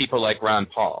was people like Ron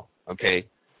Paul, okay?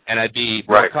 And I'd be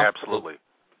more comfortable. Absolutely.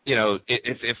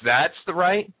 If that's the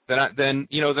right, then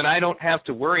I don't have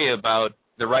to worry about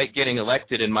the right getting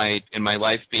elected and my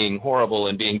life being horrible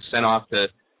and being sent off to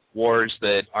wars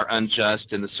that are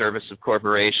unjust in the service of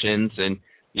corporations. And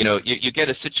you get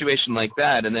a situation like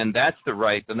that, and then that's the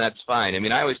right, then that's fine. I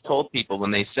mean, I always told people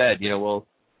when they said, well,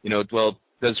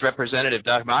 does representative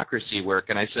democracy work?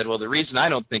 And I said, well, the reason I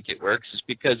don't think it works is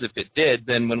because if it did,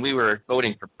 then when we were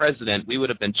voting for president, we would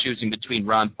have been choosing between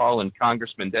Ron Paul and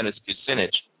Congressman Dennis Kucinich.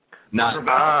 Not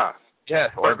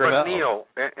or but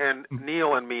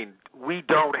Neil and me, we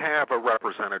don't have a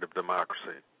representative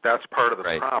democracy. That's part of the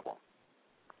problem.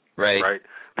 Right.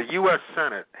 The U.S.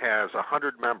 Senate has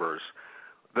 100 members.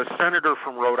 The senator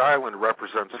from Rhode Island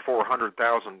represents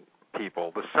 400,000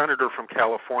 people. The senator from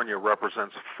California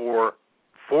represents 40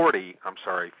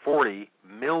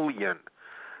 million.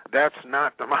 That's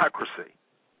not democracy.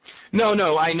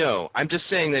 No, I know. I'm just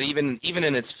saying that even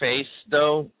in its face,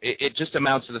 though, it just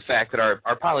amounts to the fact that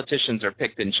our politicians are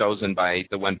picked and chosen by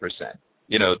the 1%.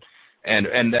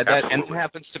 And that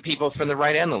happens to people from the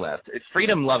right and the left.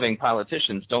 Freedom-loving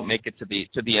politicians don't make it to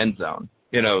the end zone.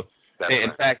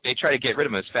 In fact, they try to get rid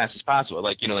of them as fast as possible.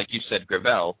 Like you said,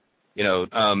 Gravel,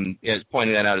 has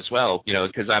pointed that out as well.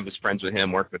 Because I was friends with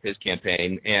him, worked with his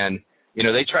campaign, and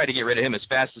they tried to get rid of him as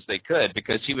fast as they could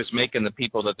because he was making the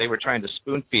people that they were trying to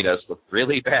spoon feed us look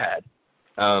really bad.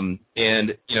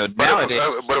 Nowadays.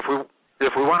 But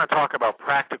if we want to talk about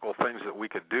practical things that we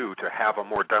could do to have a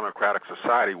more democratic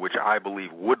society, which I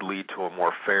believe would lead to a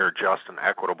more fair, just, and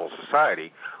equitable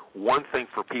society, one thing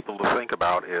for people to think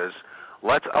about is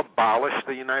let's abolish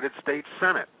the United States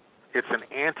Senate. It's an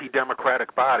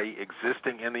anti-democratic body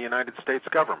existing in the United States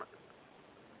government.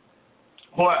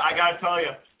 Boy, I got to tell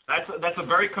you, that's a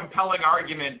very compelling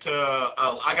argument.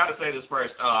 I got to say this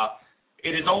first.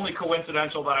 It is only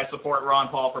coincidental that I support Ron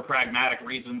Paul for pragmatic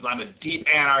reasons. I'm a deep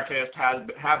anarchist,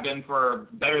 have been for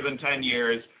better than 10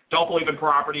 years. Don't believe in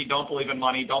property, don't believe in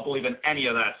money, don't believe in any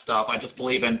of that stuff. I just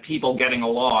believe in people getting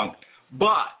along.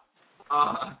 But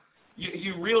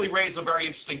you really raise a very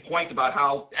interesting point about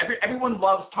how everyone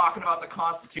loves talking about the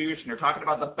Constitution. They're talking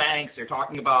about the banks. They're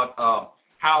talking about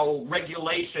how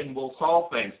regulation will solve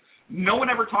things. No one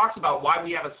ever talks about why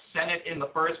we have a Senate in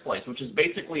the first place, which is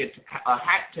basically a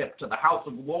hat tip to the House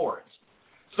of Lords.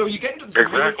 So you get into this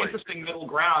really interesting middle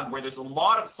ground where there's a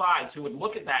lot of sides who would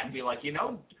look at that and be like,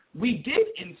 we did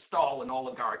install an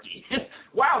oligarchy.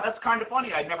 Wow, that's kind of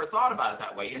funny. I'd never thought about it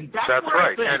that way. And that's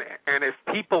right. I think, and if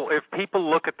people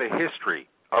look at the history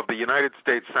of the United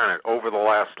States Senate over the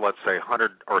last, let's say,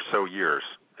 100 or so years,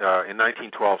 in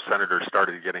 1912, senators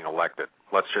started getting elected.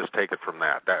 Let's just take it from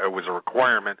that. It was a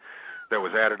requirement that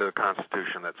was added to the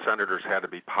Constitution that senators had to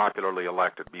be popularly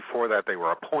elected. Before that, they were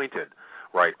appointed,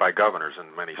 by governors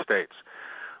in many states.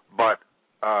 But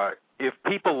if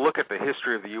people look at the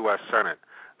history of the U.S. Senate,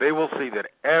 they will see that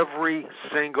every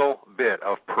single bit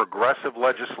of progressive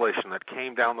legislation that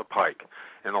came down the pike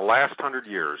in the last 100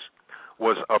 years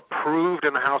was approved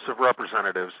in the House of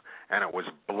Representatives, and it was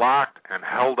blocked and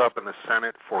held up in the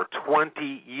Senate for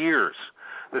 20 years.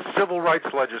 The civil rights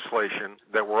legislation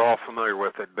that we're all familiar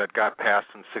with that got passed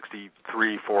in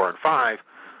 63, 4, and 5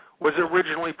 was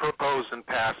originally proposed and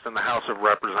passed in the House of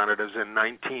Representatives in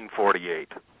 1948.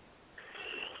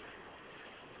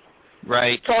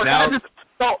 Right. So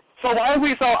why are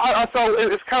we so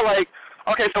it's kind of like,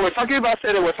 okay, so we're talking about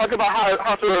Senate, we're talking about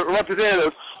House of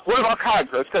Representatives. What about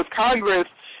Congress? Because Congress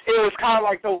is kind of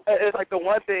like the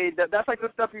one thing that's like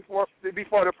the stuff before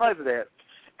the president.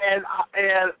 And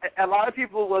a lot of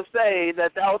people will say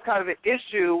that was kind of an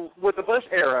issue with the Bush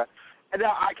era. And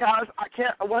now I can't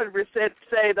 100%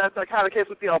 say that's the kind of case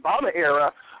with the Obama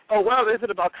era. But what is it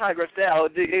about Congress now?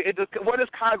 What is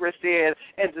Congress saying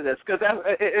into this? Because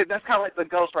that's kind of like the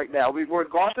ghost right now. We're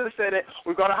going to the Senate.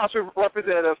 We're going to House of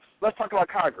Representatives. Let's talk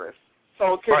about Congress.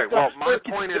 My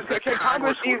point is that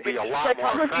Congress would be a lot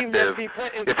more effective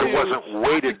if it wasn't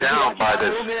weighted down by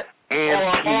this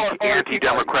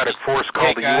anti-democratic force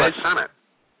called the U.S. Senate.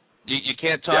 You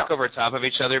can't talk over top of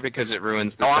each other because it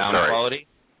ruins the sound quality.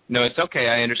 No, it's okay.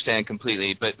 I understand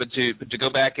completely. But to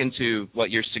go back into what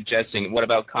you're suggesting, what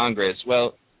about Congress?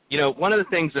 Well, one of the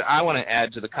things that I want to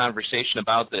add to the conversation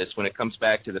about this when it comes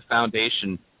back to the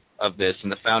foundation of this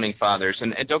and the Founding Fathers,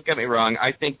 and don't get me wrong,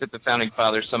 I think that the Founding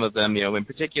Fathers, some of them, in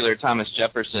particular Thomas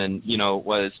Jefferson,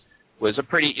 was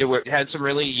had some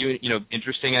really,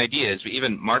 interesting ideas.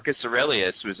 Even Marcus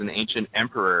Aurelius, who was an ancient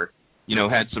emperor,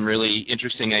 had some really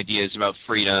interesting ideas about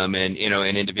freedom and,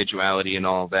 and individuality and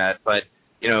all of that. But,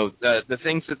 the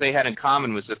things that they had in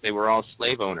common was that they were all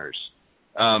slave owners.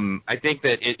 I think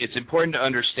that it's important to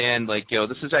understand,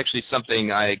 this is actually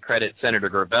something I credit Senator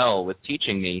Gravel with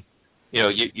teaching me.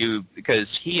 Because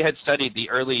he had studied the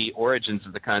early origins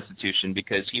of the Constitution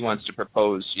because he wants to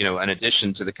propose, an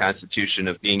addition to the Constitution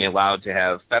of being allowed to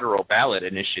have federal ballot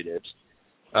initiatives.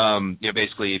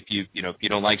 Basically, if you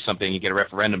don't like something, you get a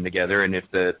referendum together, and if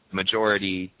the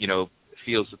majority,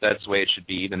 feels that that's the way it should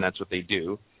be, then that's what they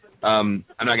do. I'm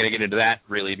not going to get into that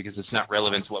really because it's not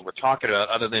relevant to what we're talking about,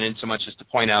 other than in so much as to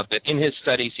point out that in his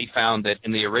studies he found that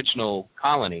in the original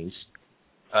colonies,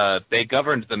 they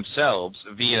governed themselves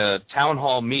via town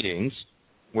hall meetings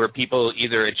where people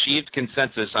either achieved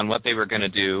consensus on what they were going to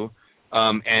do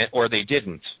or they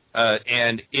didn't.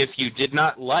 And if you did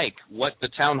not like what the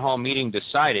town hall meeting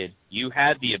decided, you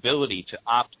had the ability to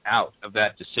opt out of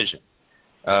that decision.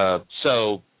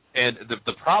 And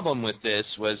the problem with this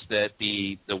was that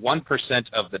the 1%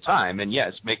 of the time, and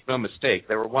yes, make no mistake,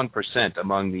 there were 1%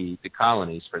 among the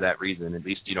colonies for that reason, at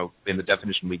least, in the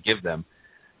definition we give them.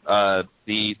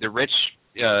 The rich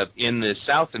in the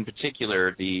South in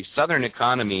particular, the Southern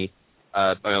economy,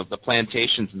 the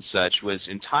plantations and such, was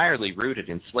entirely rooted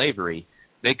in slavery.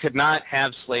 They could not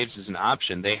have slaves as an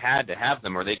option. They had to have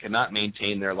them, or they could not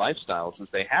maintain their lifestyles as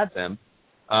they had them.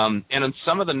 And in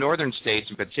some of the northern states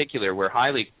in particular were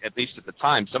highly, at least at the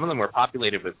time, some of them were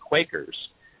populated with Quakers.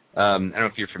 I don't know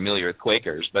if you're familiar with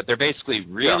Quakers, but they're basically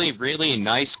really, really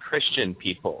nice Christian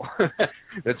people.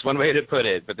 That's one way to put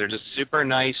it. But they're just super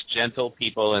nice, gentle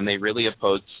people, and they really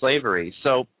opposed slavery.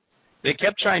 So they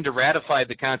kept trying to ratify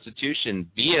the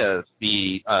Constitution via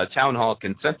the town hall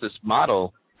consensus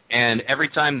model, and every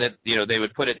time that they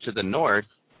would put it to the North,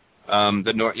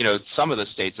 some of the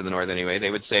states in the North anyway, they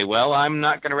would say, well, I'm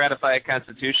not going to ratify a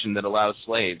constitution that allows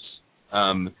slaves.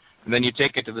 And then you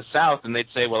take it to the South, and they'd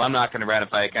say, well, I'm not going to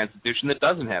ratify a constitution that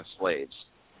doesn't have slaves.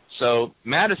 So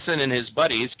Madison and his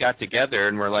buddies got together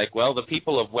and were like, well, the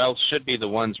people of wealth should be the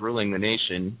ones ruling the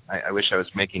nation. I wish I was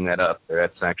making that up.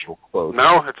 That's an actual quote.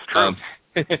 No, it's true.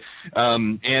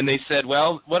 And they said,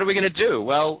 well, what are we going to do?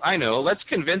 Well, I know. Let's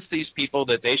convince these people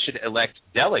that they should elect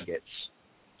delegates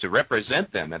to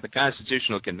represent them at the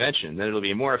Constitutional Convention. Then it'll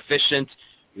be more efficient.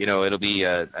 It'll be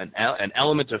an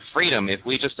element of freedom if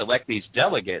we just elect these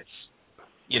delegates,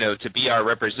 to be our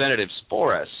representatives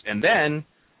for us. And then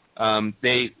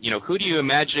who do you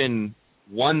imagine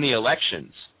won the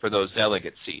elections for those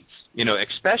delegate seats?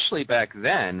 Especially back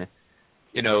then,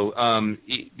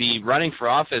 the running for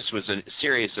office was a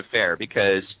serious affair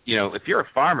because, if you're a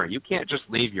farmer, you can't just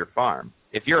leave your farm.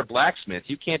 If you're a blacksmith,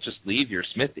 you can't just leave your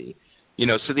smithy.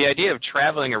 So the idea of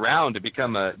traveling around to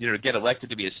become get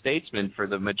elected to be a statesman for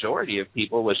the majority of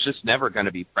people was just never going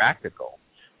to be practical.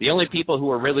 The only people who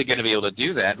were really going to be able to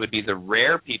do that would be the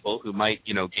rare people who might,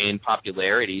 gain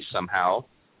popularity somehow,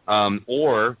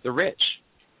 or the rich.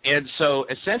 And so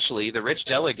essentially the rich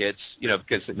delegates,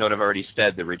 because note I've already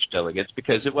said the rich delegates,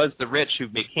 because it was the rich who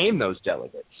became those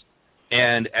delegates.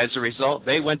 And as a result,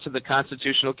 they went to the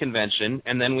Constitutional Convention,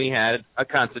 and then we had a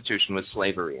constitution with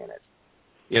slavery in it.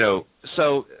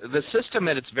 So the system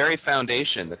at its very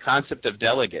foundation, the concept of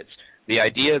delegates, the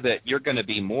idea that you're going to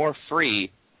be more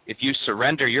free if you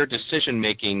surrender your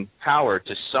decision-making power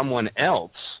to someone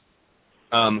else,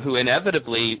 who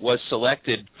inevitably was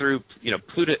selected through,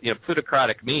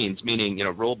 plutocratic means, meaning,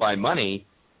 rule by money,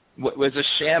 was a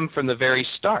sham from the very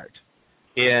start.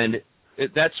 And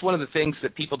that's one of the things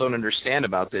that people don't understand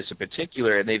about this in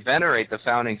particular, and they venerate the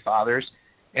Founding Fathers,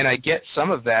 and I get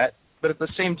some of that, but at the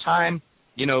same time,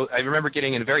 I remember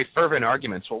getting in very fervent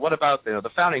arguments. Well, what about the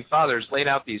Founding Fathers laid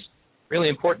out these really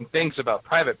important things about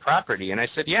private property? And I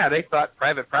said, yeah, they thought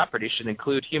private property should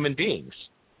include human beings.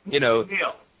 Neil,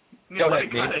 go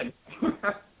ahead, Neil.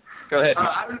 Go ahead.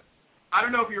 I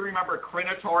don't know if you remember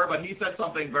Crinator, but he said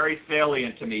something very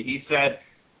salient to me. He said,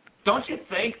 don't you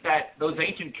think that those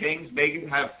ancient kings may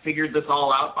have figured this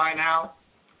all out by now?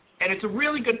 And it's a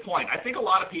really good point. I think a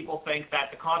lot of people think that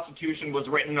the Constitution was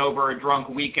written over a drunk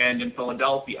weekend in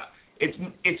Philadelphia.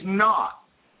 It's not.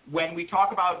 When we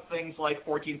talk about things like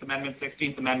 14th Amendment,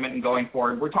 16th Amendment, and going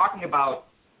forward, we're talking about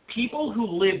people who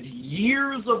lived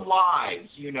years of lives,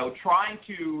 trying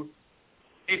to,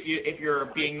 if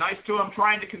you're being nice to them,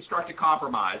 trying to construct a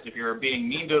compromise. If you're being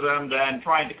mean to them, then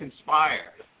trying to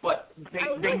conspire. But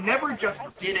they never just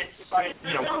did it,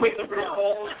 quick with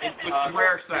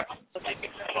rare exceptions. And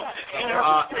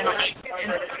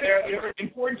it's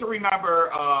important to remember,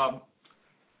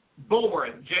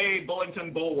 Bulworth, J.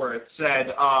 Bullington Bulworth said,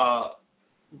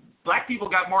 black people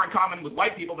got more in common with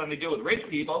white people than they do with rich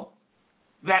people.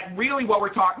 That really what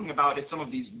we're talking about is some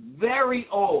of these very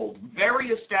old, very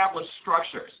established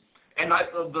structures. And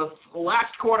the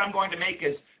last quote I'm going to make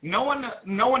is, no one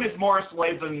is more a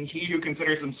slave than he who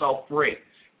considers himself free.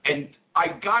 And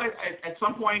I got it at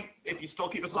some point, if you still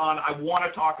keep us on, I want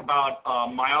to talk about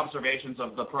my observations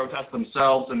of the protests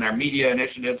themselves and their media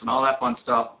initiatives and all that fun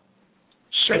stuff.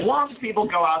 Sure. As long as people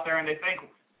go out there and they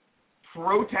think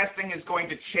protesting is going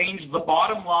to change the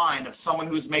bottom line of someone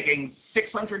who's making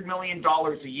 $600 million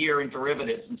a year in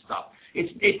derivatives and stuff,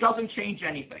 it doesn't change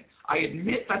anything. I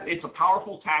admit that it's a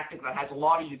powerful tactic that has a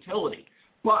lot of utility.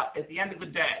 But at the end of the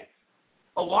day,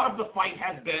 a lot of the fight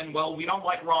has been, well, we don't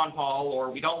like Ron Paul,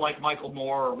 or we don't like Michael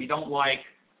Moore, or we don't like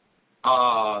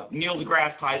Neil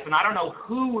deGrasse Tyson. I don't know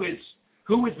who is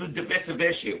the divisive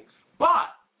issue.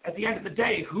 But at the end of the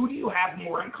day, who do you have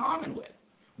more in common with?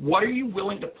 What are you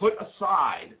willing to put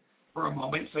aside for a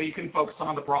moment so you can focus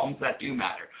on the problems that do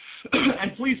matter?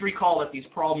 And please recall that these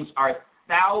problems are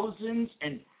thousands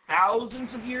and thousands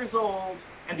of years old,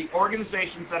 and the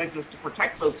organizations that exist to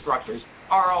protect those structures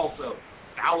are also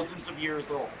thousands of years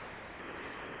old.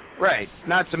 Right.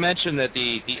 Not to mention that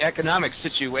the economic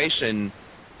situation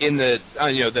in the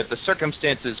that the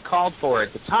circumstances called for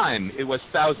at the time, it was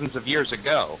thousands of years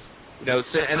ago.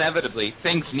 So inevitably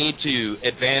things need to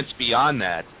advance beyond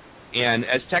that. And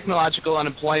as technological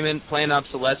unemployment, planned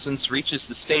obsolescence reaches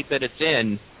the state that it's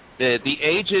in, the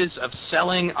ages of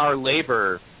selling our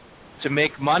labor to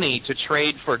make money to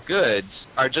trade for goods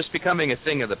are just becoming a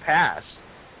thing of the past.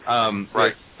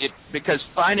 Right. Because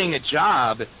finding a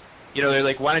job, they're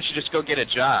like, why don't you just go get a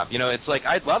job? It's like,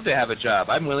 I'd love to have a job.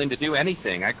 I'm willing to do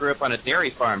anything. I grew up on a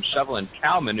dairy farm shoveling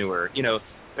cow manure.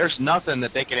 There's nothing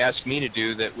that they could ask me to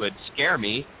do that would scare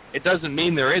me. It doesn't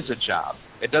mean there is a job.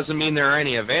 It doesn't mean there are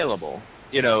any available,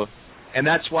 and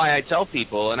that's why I tell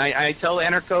people, and I tell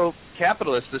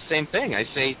anarcho-capitalists the same thing. I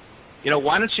say,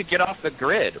 why don't you get off the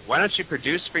grid? Why don't you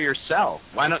produce for yourself?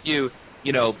 Why don't you,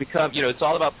 become, it's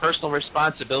all about personal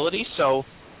responsibility, so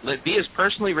be as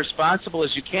personally responsible as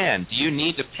you can. Do you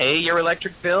need to pay your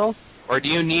electric bill, or do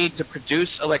you need to produce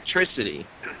electricity?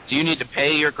 Do you need to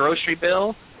pay your grocery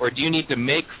bill, or do you need to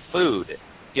make food?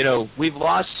 We've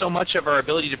lost so much of our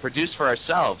ability to produce for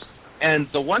ourselves, and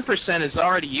the 1% is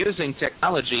already using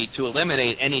technology to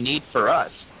eliminate any need for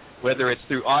us, whether it's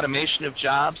through automation of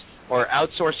jobs or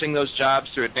outsourcing those jobs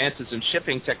through advances in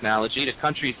shipping technology to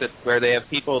countries where they have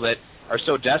people that are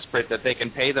so desperate that they can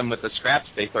pay them with the scraps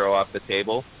they throw off the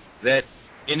table, that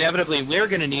inevitably we're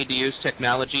going to need to use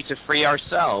technology to free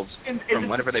ourselves from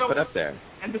whatever they put up there.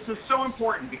 And this is so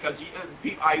important because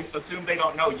I assume they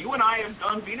don't know. You and I have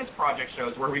done Venus Project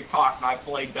shows where we've talked and I've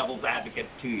played devil's advocate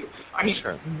to you. I mean,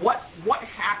 sure. What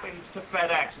happens to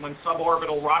FedEx when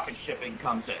suborbital rocket shipping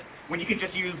comes in? When you can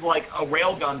just use like a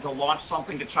railgun to launch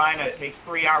something to China, it takes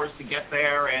 3 hours to get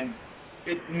there, and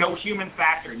no human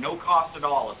factor, no cost at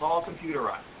all. It's all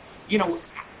computerized.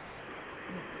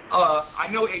 I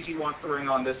know AG wants to ring in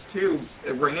on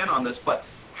this, but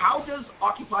how does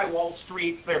Occupy Wall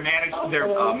Street, their management,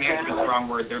 wrong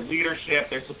word, their leadership,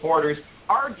 their supporters,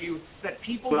 argue that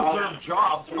people deserve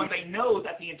jobs when they know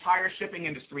that the entire shipping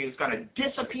industry is going to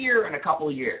disappear in a couple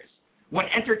of years, when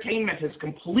entertainment has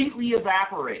completely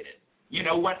evaporated?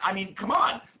 Come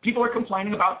on. People are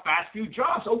complaining about fast food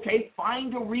jobs. Okay,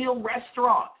 find a real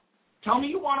restaurant. Tell me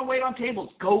you want to wait on tables.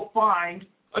 Go find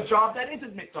a job that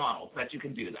isn't McDonald's that you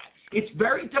can do that. It's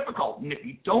very difficult, and if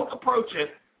you don't approach it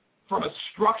from a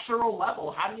structural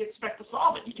level, how do you expect to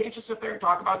solve it? You can't just sit there and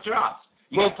talk about jobs.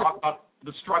 You have to talk about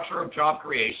the structure of job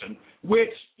creation,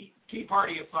 which, Tea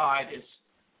Party aside,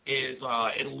 is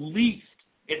at least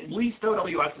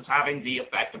OWS is having the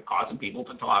effect of causing people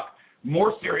to talk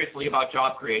more seriously about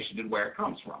job creation and where it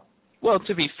comes from. Well,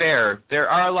 to be fair, there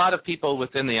are a lot of people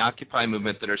within the Occupy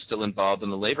movement that are still involved in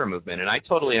the labor movement, and I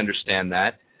totally understand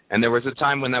that. And there was a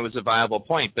time when that was a viable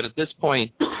point. But at this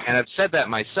point, and I've said that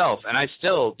myself, and I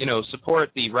still, support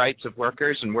the rights of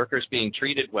workers and workers being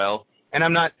treated well. And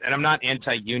I'm not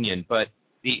anti-union, but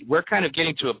we're kind of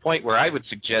getting to a point where I would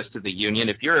suggest to the union,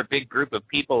 if you're a big group of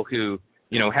people who,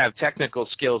 have technical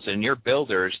skills and you're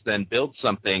builders, then build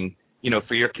something,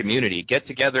 for your community. Get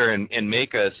together and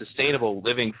make a sustainable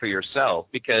living for yourself,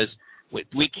 because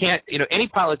we can't, any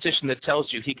politician that tells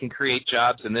you he can create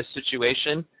jobs in this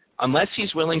situation, unless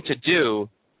he's willing to do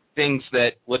things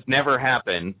that would never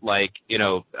happen, like,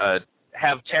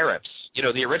 have tariffs.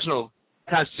 The original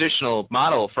constitutional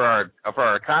model for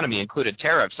our economy included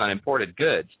tariffs on imported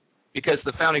goods, because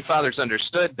the founding fathers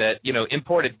understood that,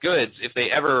 imported goods, if they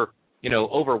ever,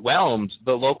 overwhelmed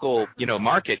the local,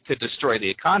 market, could destroy the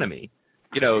economy.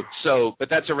 But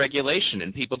that's a regulation,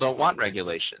 and people don't want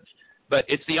regulations. But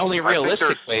it's the only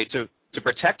realistic way to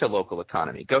protect a local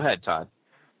economy. Go ahead, Todd.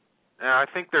 Yeah, I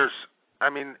think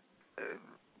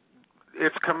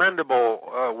it's commendable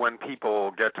when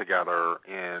people get together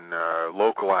in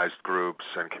localized groups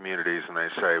and communities and they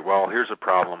say, well, here's a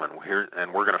problem and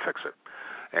we're going to fix it.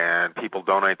 And people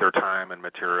donate their time and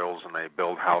materials, and they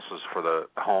build houses for the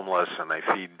homeless, and they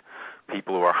feed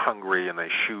people who are hungry, and they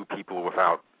shoe people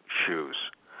without shoes.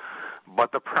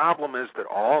 But the problem is that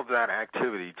all of that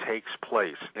activity takes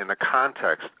place in the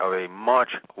context of a much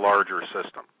larger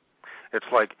system. It's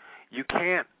like you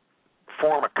can't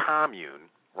form a commune,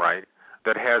 right,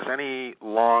 that has any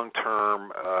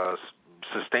long-term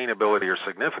sustainability or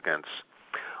significance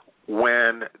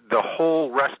when the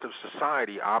whole rest of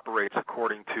society operates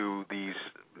according to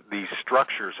these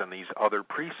structures and these other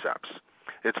precepts.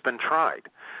 It's been tried.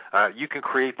 You can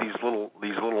create these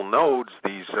little nodes,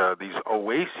 these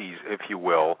oases, if you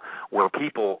will, where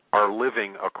people are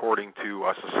living according to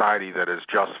a society that is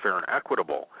just, fair, and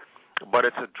equitable. But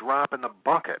it's a drop in the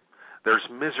bucket. There's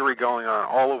misery going on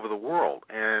all over the world,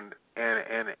 and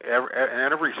in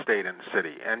every state and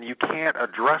city, and you can't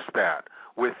address that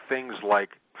with things like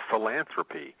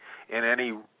philanthropy in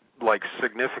any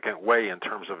significant way in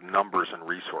terms of numbers and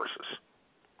resources.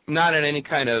 Not in any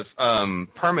kind of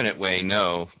permanent way,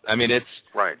 no. I mean, it's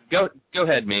right. Go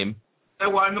ahead, Meme.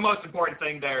 Well, and the most important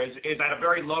thing there is at a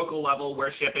very local level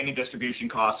where shipping and distribution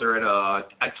costs are at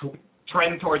a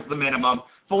trend towards the minimum.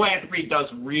 Philanthropy does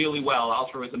really well.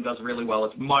 Altruism does really well.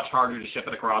 It's much harder to ship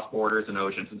it across borders and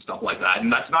oceans and stuff like that.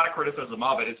 And that's not a criticism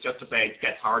of it. It's just to say it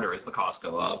gets harder as the costs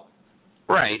go up.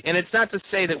 Right, and it's not to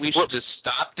say that we should just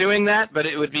stop doing that, but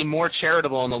it would be more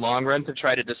charitable in the long run to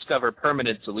try to discover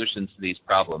permanent solutions to these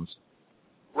problems.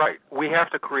 Right. We have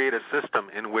to create a system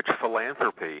in which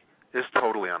philanthropy is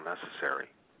totally unnecessary.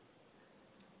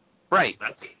 Right.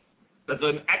 That's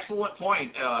an excellent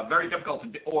point. Very difficult to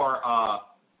do, or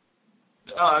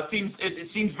it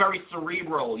seems very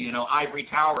cerebral, ivory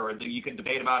tower. You could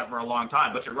debate about it for a long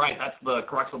time, but you're right. That's the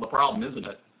crux of the problem, isn't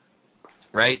it?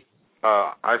 Right.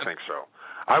 I think so.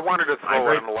 I wanted to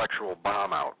throw an intellectual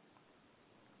bomb out.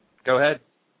 Go ahead.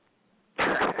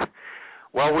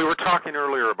 Well, we were talking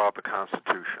earlier about the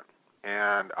Constitution,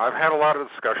 and I've had a lot of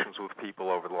discussions with people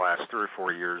over the last 3 or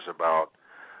 4 years about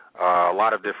a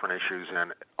lot of different issues,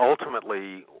 and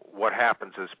ultimately what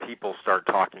happens is people start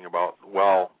talking about,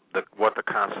 what the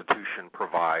Constitution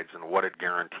provides and what it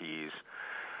guarantees.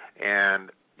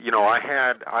 And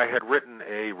I had written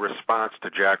a response to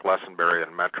Jack Lessenberry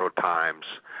in Metro Times,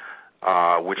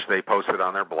 which they posted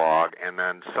on their blog, and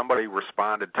then somebody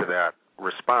responded to that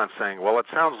response saying, well, it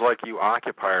sounds like you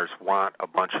occupiers want a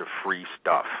bunch of free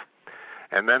stuff.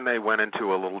 And then they went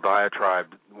into a little diatribe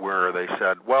where they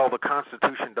said, well, the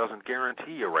Constitution doesn't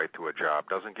guarantee a right to a job,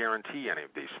 doesn't guarantee any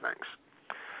of these things.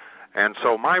 And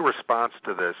so my response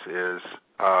to this is,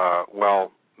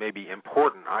 maybe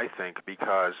important, I think,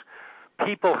 because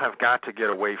people have got to get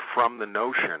away from the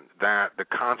notion that the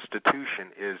Constitution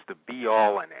is the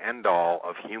be-all and end-all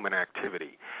of human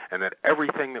activity, and that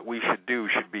everything that we should do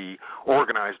should be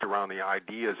organized around the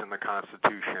ideas in the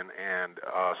Constitution and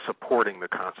supporting the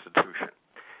Constitution.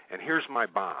 And here's my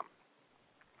bomb.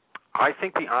 I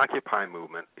think the Occupy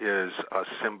movement is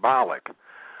symbolic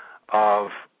of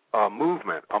a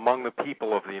movement among the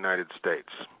people of the United States.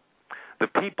 The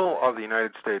people of the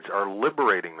United States are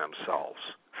liberating themselves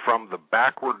from the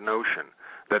backward notion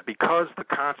that because the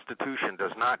Constitution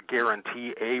does not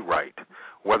guarantee a right,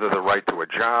 whether the right to a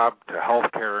job, to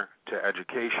health care, to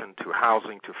education, to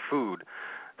housing, to food,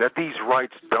 that these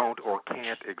rights don't or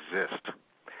can't exist.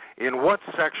 In what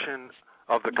section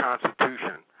of the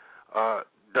Constitution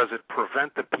does it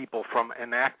prevent the people from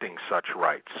enacting such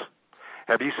rights?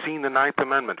 Have you seen the Ninth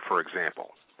Amendment, for example?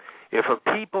 If a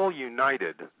people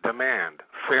united demand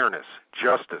fairness,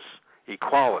 justice,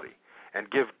 equality, and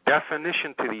give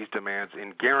definition to these demands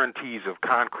in guarantees of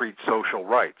concrete social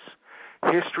rights,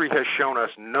 history has shown us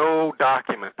no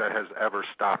document that has ever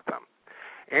stopped them.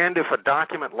 And if a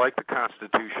document like the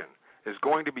Constitution is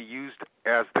going to be used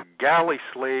as the galley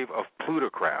slave of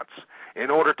plutocrats in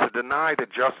order to deny the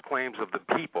just claims of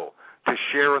the people to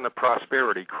share in the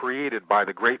prosperity created by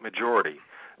the great majority,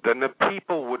 then the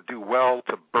people would do well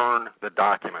to burn the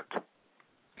document.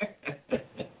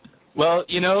 Well,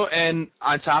 and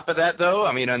on top of that, though,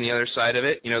 on the other side of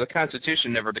it, the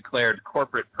Constitution never declared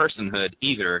corporate personhood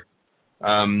either.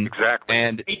 Exactly.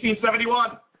 And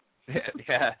 1871.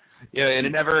 Yeah, and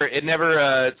it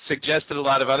never suggested a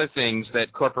lot of other things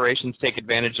that corporations take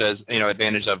advantage of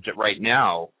right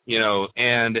now.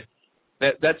 And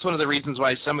that's one of the reasons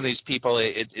why some of these people,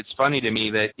 it's funny to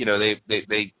me that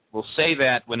they will say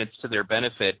that when it's to their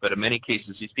benefit, but in many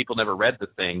cases these people never read the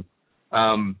thing.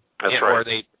 That's right.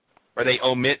 Or they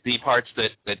omit the parts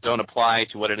that don't apply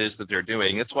to what it is that they're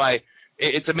doing. That's why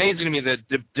it's amazing to me that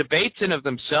debates in of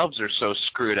themselves are so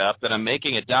screwed up that I'm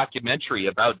making a documentary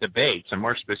about debates, and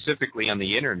more specifically on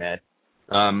the Internet.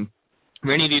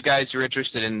 Many of you guys who are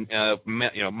interested in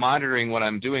monitoring what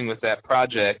I'm doing with that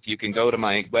project, you can go to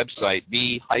my website,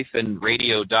 v-radio.org.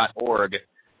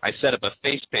 I set up a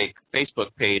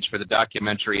Facebook page for the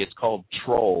documentary. It's called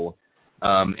Troll.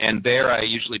 And there I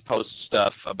usually post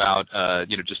stuff about,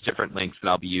 just different links that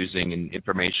I'll be using and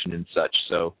information and such.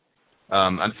 So,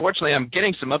 unfortunately, I'm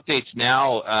getting some updates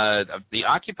now. The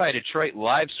Occupy Detroit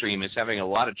live stream is having a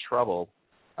lot of trouble.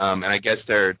 and I guess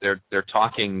they're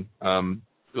talking.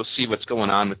 We'll see what's going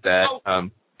on with that.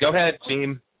 Go ahead,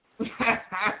 team.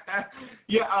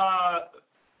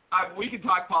 We can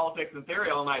talk politics and theory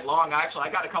all night long. Actually,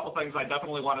 I got a couple things I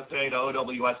definitely want to say to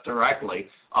OWS directly.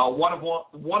 One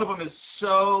of them is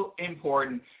so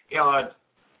important.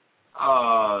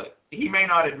 He may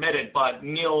not admit it, but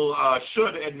Neil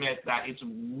should admit that it's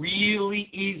really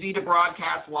easy to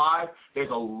broadcast live.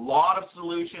 There's a lot of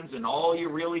solutions, and all you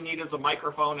really need is a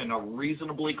microphone and a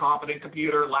reasonably competent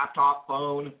computer, laptop,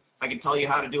 phone. I can tell you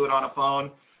how to do it on a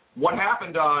phone. What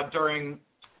happened during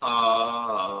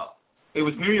it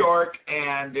was New York,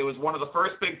 and it was one of the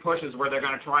first big pushes where they're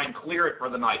going to try and clear it for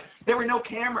the night. There were no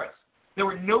cameras. There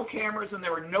were no cameras, and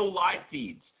there were no live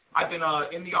feeds. I've been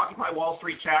in the Occupy Wall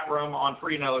Street chat room on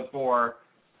Freenode for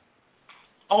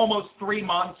almost 3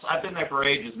 months. I've been there for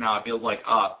ages now, it feels like.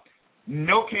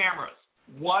 No cameras.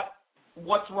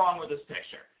 What's wrong with this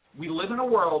picture? We live in a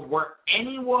world where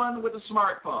anyone with a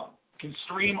smartphone can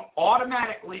stream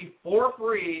automatically for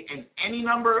free in any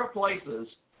number of places,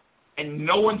 and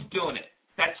no one's doing it.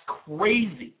 That's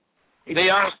crazy. It's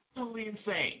absolutely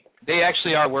insane. They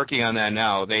actually are working on that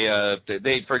now.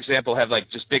 They for example, have like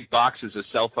just big boxes of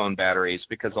cell phone batteries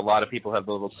because a lot of people have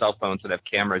little cell phones that have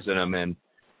cameras in them, and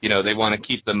they want to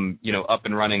keep them up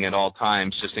and running at all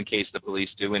times just in case the police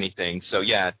do anything. So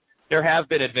yeah, there have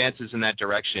been advances in that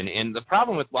direction. And the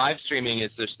problem with live streaming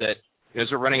is just that as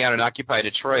we're running out in Occupy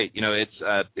Detroit,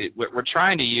 we're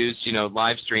trying to use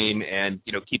live stream and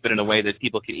keep it in a way that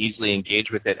people can easily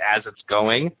engage with it as it's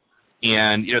going.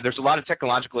 And there's a lot of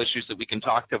technological issues that we can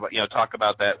talk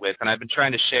about that with. And I've been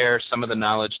trying to share some of the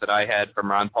knowledge that I had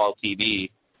from Ron Paul TV,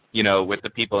 with the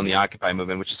people in the Occupy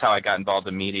movement, which is how I got involved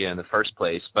in media in the first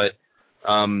place. But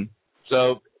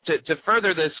so to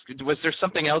further this, was there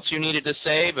something else you needed to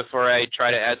say before I try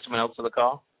to add someone else to the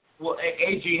call? Well,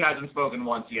 AG hasn't spoken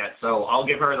once yet, so I'll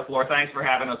give her the floor. Thanks for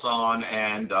having us on,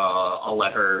 and I'll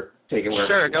let her take it.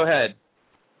 Sure, go ahead.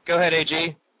 Go ahead,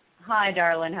 AG. Hi,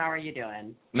 darling. How are you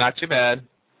doing? Not too bad.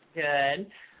 Good.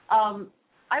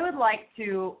 I would like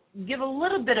to give a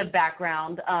little bit of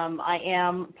background. I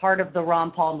am part of the Ron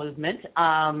Paul movement.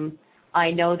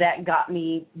 I know that got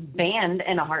me banned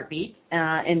in a heartbeat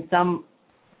in some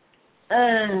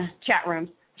chat rooms,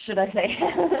 should I say.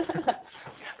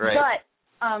 Right.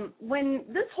 But when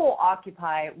this whole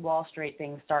Occupy Wall Street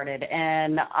thing started,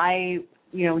 and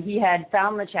he had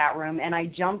found the chat room, and I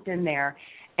jumped in there,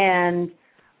 and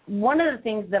one of the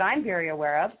things that I'm very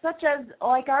aware of, such as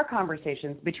like our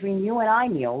conversations between you and I,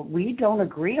 Neil, we don't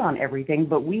agree on everything,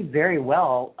 but we very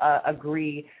well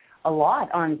agree a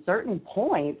lot on certain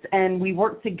points, and we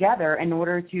work together in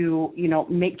order to,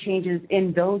 make changes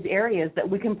in those areas that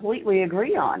we completely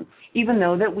agree on, even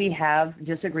though that we have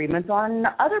disagreements on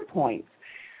other points.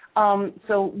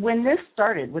 So when this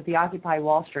started with the Occupy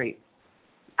Wall Street,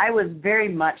 I was very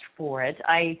much for it.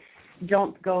 I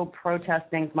don't go protest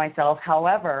things myself.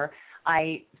 However,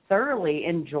 I thoroughly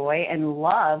enjoy and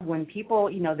love when people,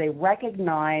 they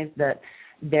recognize that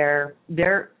there's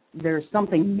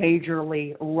something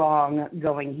majorly wrong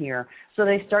going here. So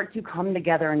they start to come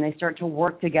together and they start to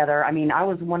work together. I mean, I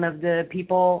was one of the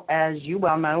people, as you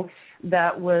well know,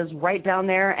 that was right down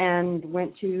there and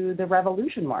went to the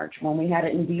Revolution March when we had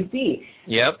it in D.C.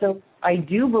 Yep. So I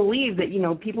do believe that,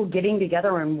 people getting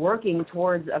together and working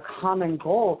towards a common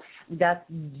goal, that's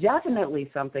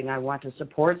definitely something I want to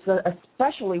support, so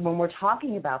especially when we're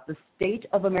talking about the state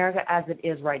of America as it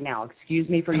is right now. Excuse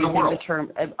me for using the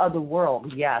term of the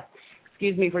world, yes.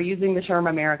 Excuse me for using the term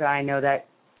America. I know that,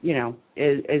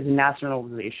 is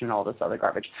nationalization, all this other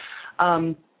garbage.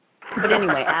 But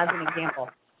anyway, as an example,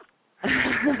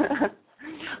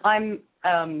 I'm,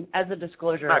 as a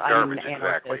disclosure, I'm an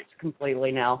anarchist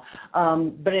completely now.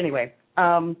 But anyway,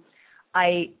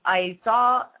 I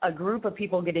saw a group of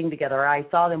people getting together. I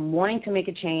saw them wanting to make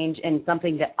a change in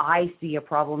something that I see a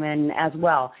problem in as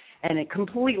well, and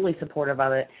completely supportive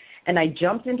of it. And I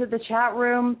jumped into the chat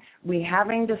room, we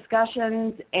having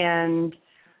discussions, and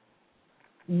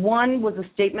one was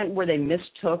a statement where they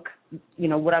mistook,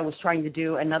 what I was trying to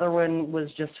do. Another one was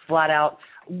just flat out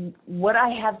what I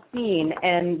have seen,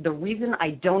 and the reason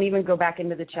I don't even go back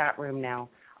into the chat room now,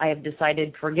 I have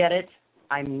decided, forget it.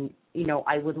 I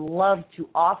would love to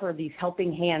offer these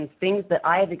helping hands, things that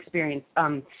I have experienced,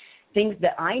 things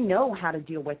that I know how to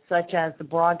deal with, such as the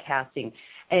broadcasting.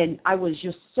 And I was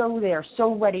just so there,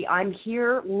 so ready. I'm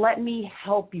here. Let me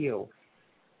help you.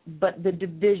 But the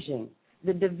division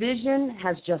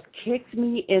has just kicked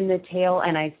me in the tail,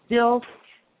 and I still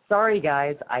sorry,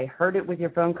 guys, I heard it with your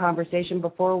phone conversation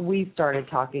before we started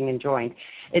talking and joined.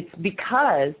 It's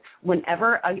because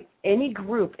whenever any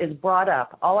group is brought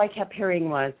up, all I kept hearing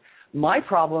was, my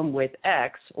problem with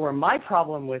X or my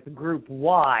problem with group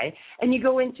Y, and you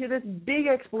go into this big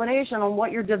explanation on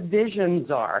what your divisions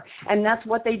are. And that's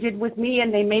what they did with me,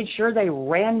 and they made sure they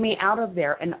ran me out of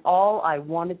there, and all I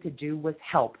wanted to do was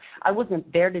help. I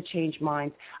wasn't there to change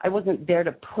minds. I wasn't there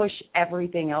to push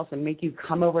everything else and make you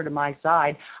come over to my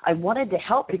side. I wanted to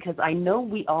help because I know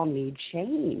we all need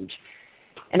change.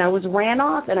 And I was ran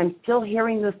off, and I'm still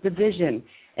hearing this division.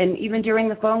 And even during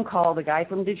the phone call, the guy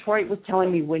from Detroit was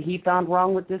telling me what he found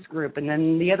wrong with this group, and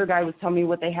then the other guy was telling me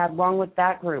what they had wrong with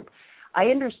that group. I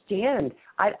understand.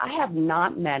 I have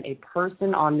not met a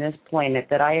person on this planet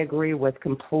that I agree with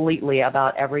completely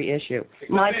about every issue,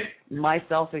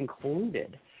 myself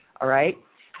included. All right?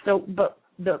 So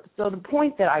the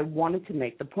point that I wanted to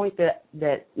make, the point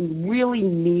that really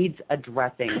needs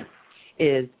addressing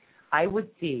is I would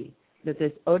see that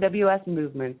this OWS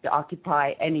movement, the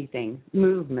Occupy Anything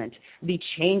movement, the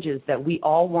changes that we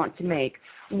all want to make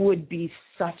would be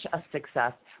such a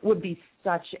success, would be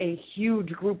such a huge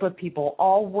group of people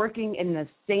all working in the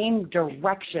same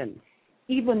direction,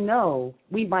 even though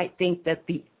we might think that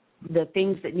the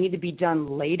things that need to be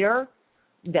done later,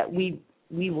 that we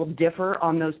will differ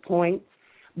on those points.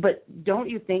 But don't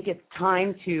you think it's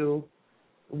time to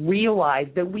realize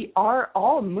that we are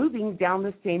all moving down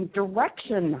the same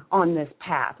direction on this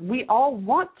path? We all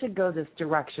want to go this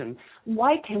direction.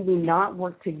 Why can we not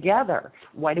work together?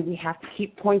 Why do we have to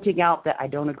keep pointing out that I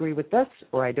don't agree with this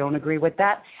or I don't agree with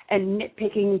that and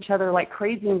nitpicking each other like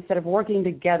crazy instead of working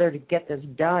together to get this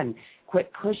done?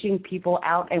 Quit pushing people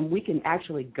out and we can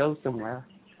actually go somewhere.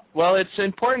 Well, it's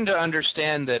important to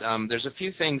understand that there's a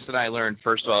few things that I learned,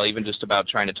 first of all, even just about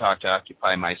trying to talk to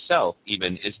Occupy myself,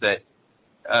 even, is that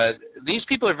these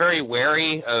people are very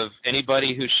wary of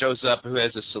anybody who shows up who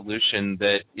has a solution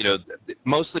that,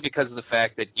 mostly because of the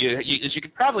fact that, as you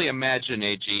could probably imagine,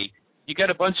 AG, you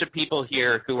got a bunch of people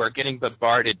here who are getting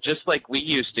bombarded just like we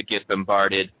used to get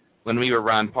bombarded when we were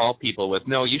Ron Paul people with,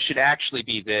 no, you should actually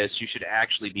be this, you should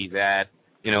actually be that,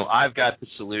 I've got the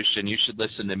solution, you should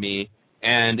listen to me.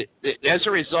 And as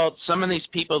a result, some of these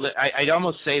people that I'd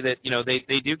almost say that,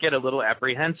 they do get a little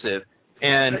apprehensive.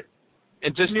 And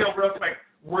just Neil, real quick,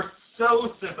 we're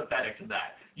so sympathetic to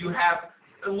that. You have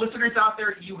listeners out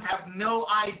there, you have no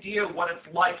idea what it's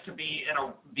like to be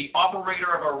the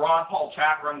operator of a Ron Paul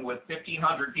chat room with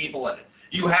 1,500 people in it.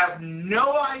 You have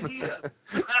no idea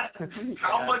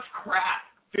how much crap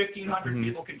 1,500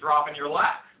 people can drop in your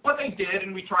lap. But they did,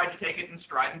 and we tried to take it in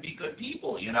stride and be good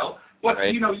people, But, right.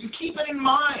 You keep it in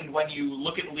mind when you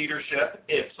look at leadership,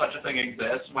 if such a thing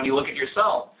exists, when you look at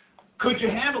yourself. Could you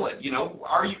handle it?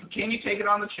 Can you take it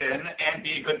on the chin and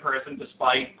be a good person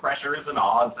despite pressures and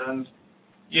odds and,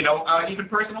 even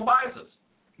personal biases?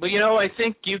 Well, I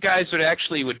think you guys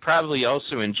would probably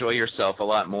also enjoy yourself a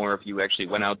lot more if you actually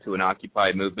went out to an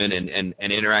Occupy movement and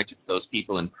interacted with those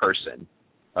people in person.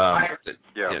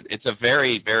 It's a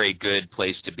very, very good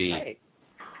place to be. Right.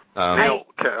 Neil,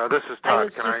 this is Todd.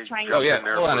 Can I jump in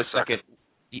there? Hold on a second.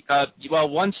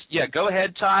 Go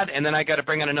ahead, Todd, and then I got to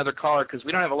bring on another caller because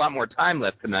we don't have a lot more time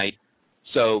left tonight.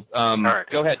 So right.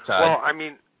 Go ahead, Todd. Well,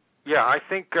 I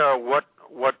think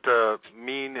what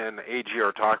Mean and AG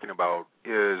are talking about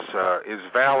is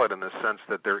valid in the sense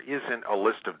that there isn't a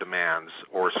list of demands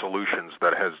or solutions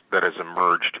that has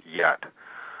emerged yet,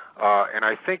 and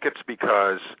I think it's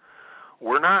because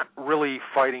we're not really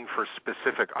fighting for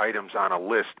specific items on a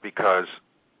list because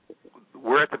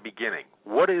we're at the beginning.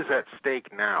 What is at stake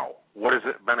now? What has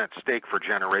been at stake for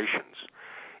generations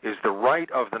is the right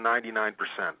of the 99%,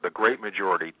 the great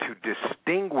majority, to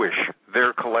distinguish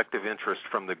their collective interest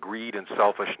from the greed and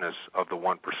selfishness of the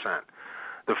 1%.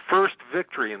 The first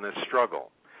victory in this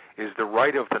struggle is the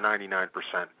right of the 99%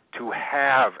 to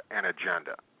have an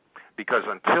agenda, because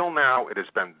until now it has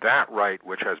been that right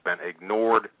which has been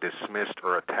ignored, dismissed,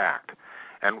 or attacked.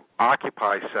 And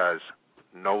Occupy says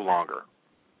no longer.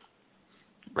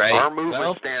 Right. Our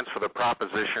movement stands for the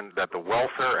proposition that the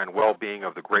welfare and well-being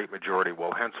of the great majority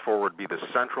will henceforward be the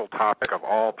central topic of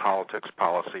all politics,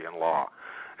 policy, and law,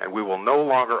 and we will no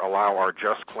longer allow our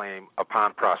just claim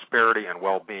upon prosperity and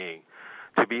well-being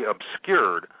to be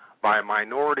obscured by a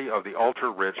minority of the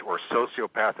ultra-rich or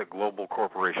sociopathic global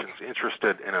corporations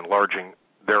interested in enlarging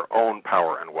their own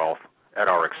power and wealth at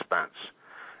our expense.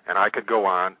 And I could go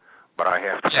on, but I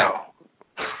have to go.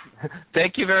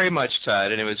 Thank you very much,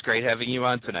 Todd, and it was great having you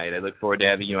on tonight. I look forward to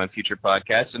having you on future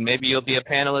podcasts, and maybe you'll be a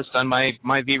panelist on my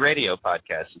V Radio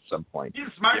podcast at some point. You're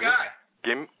a smart guy.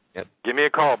 Give me a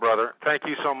call, brother. Thank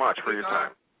you so much for your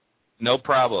time. No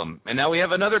problem. And now we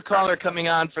have another caller coming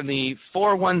on from the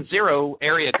 410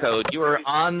 area code. You are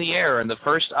on the air in the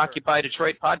first Occupy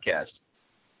Detroit podcast.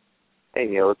 Hey,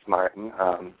 Neil, it's Martin.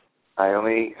 I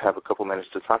only have a couple minutes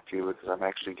to talk to you because I'm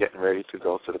actually getting ready to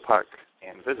go to the park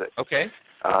and visit. Okay.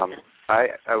 I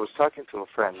was talking to a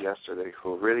friend yesterday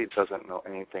who really doesn't know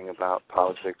anything about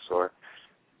politics or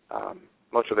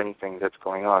much of anything that's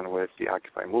going on with the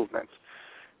Occupy movement.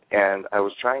 And I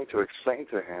was trying to explain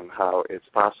to him how it's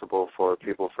possible for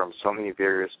people from so many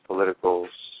various political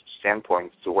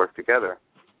standpoints to work together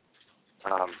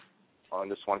on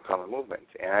this one common movement.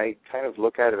 And I kind of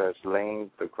look at it as laying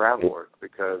the groundwork,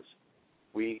 because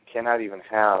we cannot even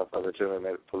have a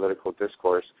legitimate political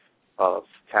discourse of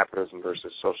capitalism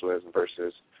versus socialism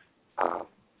versus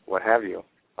what have you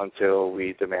until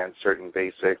we demand certain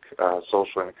basic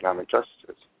social and economic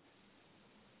justices.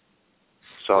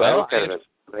 So I look at it as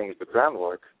laying the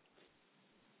groundwork,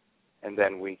 and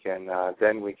then we can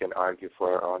argue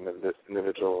for our own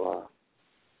individual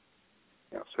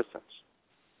systems.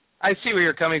 I see where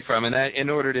you're coming from, and that in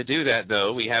order to do that,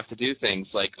 though, we have to do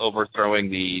things like overthrowing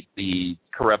the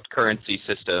corrupt currency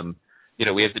system.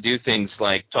 We have to do things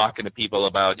like talking to people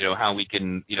about how we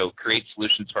can create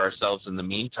solutions for ourselves in the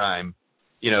meantime.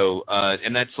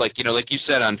 And that's like you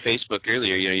said on Facebook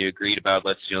earlier, you agreed about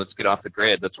let's get off the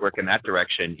grid, let's work in that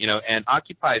direction. And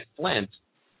Occupy Flint,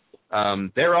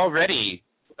 they're already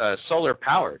solar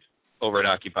powered over at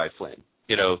Occupy Flint.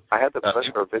 I had the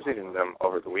pleasure of visiting them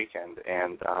over the weekend,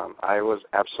 and I was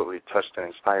absolutely touched and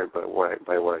inspired by what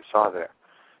I saw there.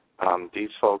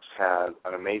 These folks had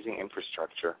an amazing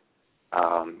infrastructure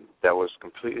that was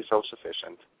completely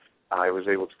self-sufficient. I was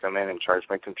able to come in and charge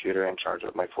my computer and charge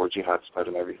up my 4G hotspot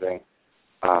and everything.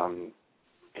 And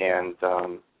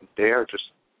they are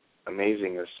just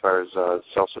amazing as far as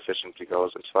self-sufficiency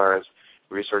goes, as far as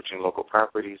researching local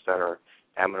properties that are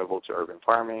amenable to urban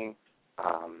farming,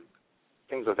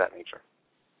 things of that nature.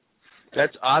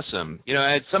 That's awesome.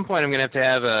 At some point I'm going to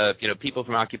have people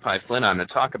from Occupy Flint on to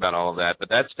talk about all of that, but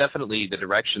that's definitely the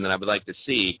direction that I would like to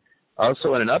see.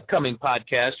 Also, in an upcoming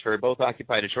podcast for both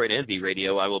Occupy Detroit and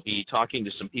V-Radio, I will be talking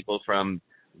to some people from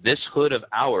This Hood of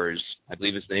Ours, I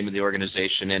believe is the name of the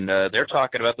organization, and they're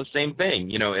talking about the same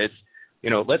thing.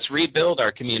 Let's rebuild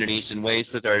our communities in ways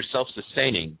that are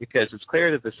self-sustaining, because it's clear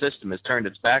that the system has turned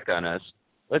its back on us.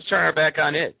 Let's turn our back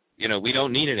on it. We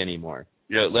don't need it anymore.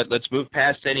 Let's move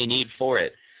past any need for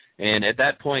it. And at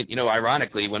that point,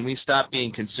 ironically, when we stop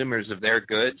being consumers of their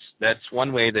goods, that's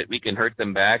one way that we can hurt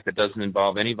them back that doesn't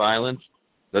involve any violence,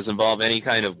 doesn't involve any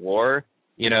kind of war,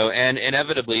 and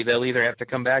inevitably they'll either have to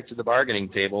come back to the bargaining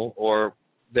table or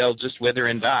they'll just wither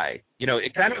and die.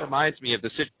 It kind of reminds me of the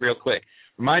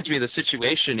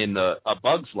situation in A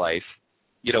Bug's Life,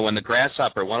 when the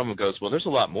grasshopper, one of them goes, well, there's a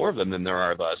lot more of them than there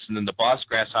are of us. And then the boss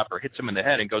grasshopper hits him in the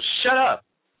head and goes, shut up.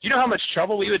 Do you know how much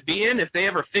trouble we would be in if they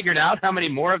ever figured out how many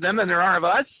more of them than there are of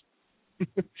us?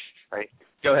 Right.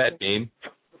 Go ahead, Dean.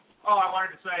 Oh, I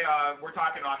wanted to say we're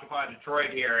talking Occupy Detroit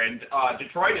here, and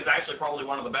Detroit is actually probably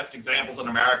one of the best examples in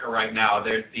America right now.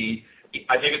 There's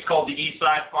I think it's called the East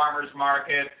Side Farmers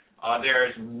Market.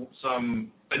 There's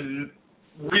some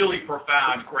really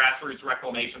profound grassroots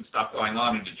reclamation stuff going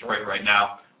on in Detroit right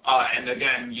now. And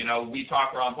again, we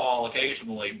talk Ron Paul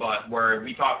occasionally, but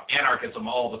we talk anarchism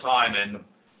all the time and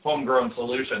homegrown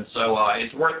solutions. So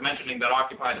it's worth mentioning that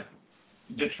Occupy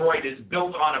Detroit is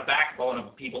built on a backbone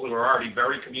of people who are already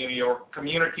very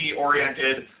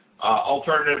community-oriented,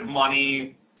 alternative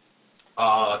money,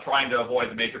 trying to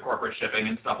avoid the major corporate shipping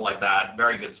and stuff like that.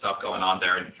 Very good stuff going on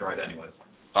there in Detroit anyways.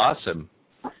 Awesome.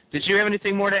 Did you have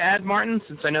anything more to add, Martin,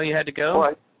 since I know you had to go?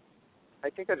 Well, I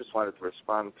think I just wanted to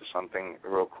respond to something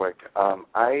real quick.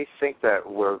 I think that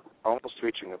we're almost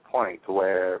reaching a point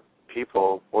where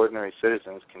people, ordinary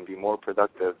citizens, can be more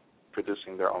productive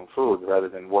producing their own food rather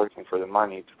than working for the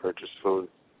money to purchase food.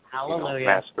 Hallelujah.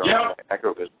 Mass-grown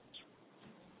agribusiness.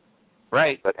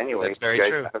 Right. But anyway, that's very guys,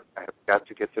 true. I've got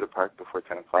to get to the park before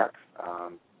 10 o'clock.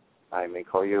 I may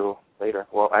call you later.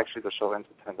 Well, actually, the show ends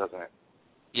at 10, doesn't it?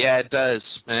 Yeah, it does.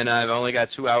 And I've only got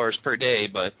 2 hours per day,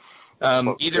 but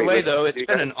either way, though, it's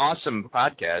been an awesome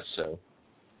podcast. So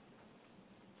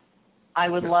I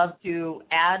would love to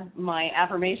add my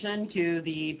affirmation to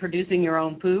the producing your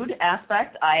own food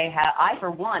aspect. I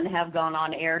for one, have gone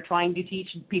on air trying to teach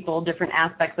people different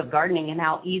aspects of gardening and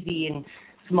how easy and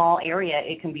small area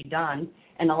it can be done.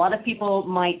 And a lot of people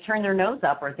might turn their nose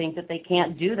up or think that they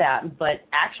can't do that, but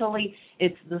actually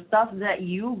it's the stuff that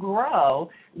you grow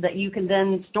that you can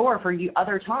then store for you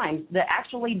other times that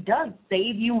actually does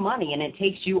save you money, and it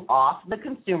takes you off the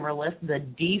consumer list, the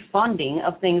defunding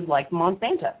of things like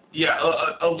Monsanto. Yeah,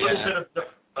 a little bit of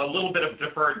a little bit of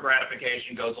deferred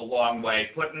gratification goes a long way.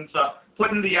 Put in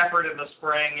the effort in the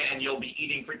spring, and you'll be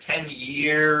eating for 10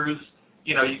 years.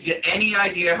 You know, you get any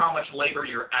idea how much labor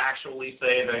you're actually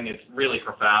saving. It's really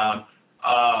profound.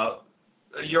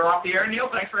 You're off the air, Neil.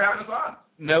 Thanks for having us on.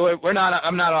 No, we're not.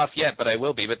 I'm not off yet, but I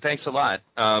will be. But thanks a lot.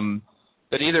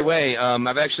 But either way,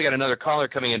 I've actually got another caller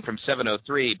coming in from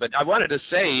 703. But I wanted to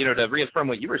say, you know, to reaffirm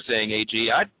what you were saying, AG,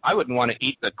 I wouldn't want to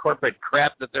eat the corporate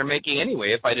crap that they're making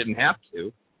anyway if I didn't have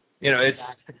to. You know, it's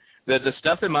the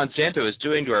stuff that Monsanto is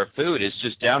doing to our food is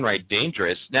just downright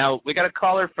dangerous. Now, we got a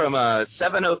caller from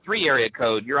 703 area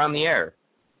code. You're on the air.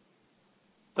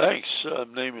 Thanks. My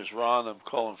name is Ron. I'm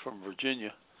calling from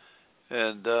Virginia.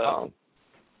 And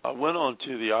I went on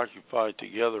to the Occupy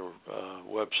Together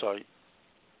website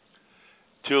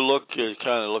to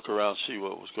kind of look around, see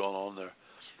what was going on there.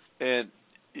 And,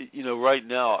 you know, right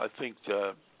now, I think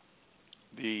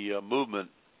the movement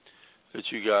that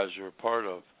you guys are a part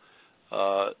of,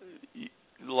 a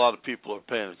lot of people are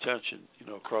paying attention, you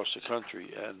know, across the country.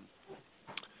 And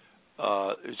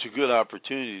it's a good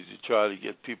opportunity to try to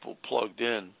get people plugged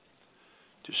in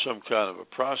to some kind of a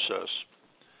process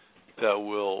that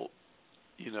will,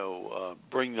 you know,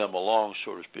 bring them along,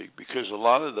 so to speak, because a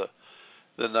lot of the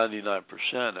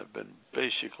 99% have been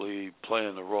basically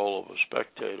playing the role of a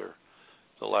spectator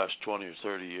the last 20 or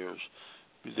 30 years.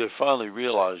 They're finally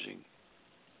realizing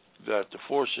that the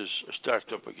forces are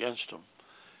stacked up against them,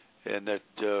 and that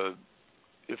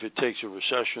if it takes a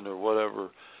recession or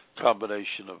whatever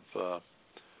combination of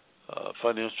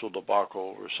financial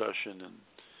debacle, recession,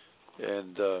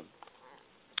 and the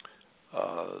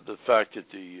fact that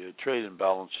the trade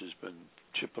imbalance has been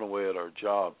chipping away at our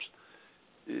jobs,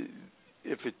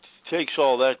 if it takes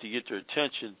all that to get their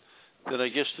attention, then I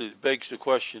guess it begs the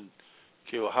question,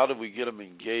 okay, well, how do we get them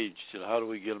engaged, and how do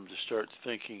we get them to start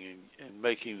thinking and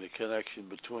making the connection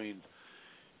between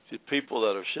the people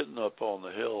that are sitting up on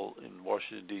the Hill in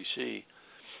Washington, D.C.,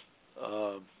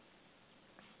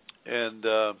 and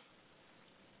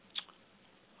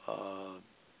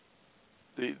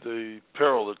the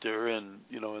peril that they're in,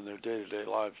 you know, in their day-to-day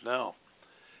lives now.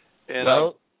 And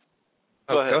well,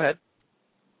 go ahead.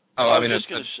 I was mean, just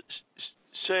going to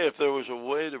say, if there was a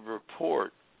way to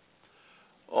report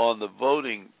on the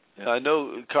voting, and I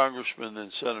know congressmen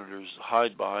and senators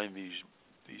hide behind these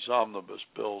omnibus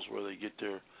bills where they get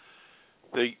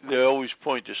they always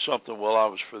point to something, well, I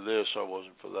was for this, I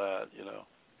wasn't for that, you know.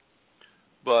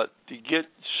 But to get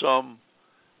some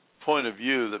point of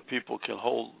view that people can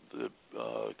hold the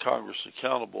Congress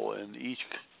accountable, and each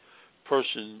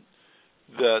person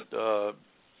that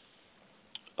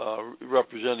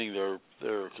representing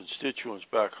their constituents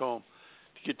back home,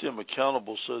 to get them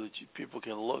accountable so that people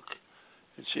can look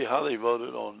and see how they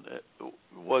voted on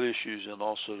what issues, and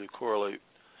also to correlate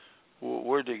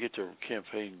where they get their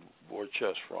campaign war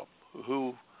chest from,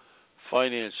 who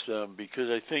financed them, because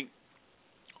I think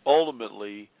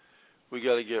ultimately we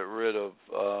got to get rid of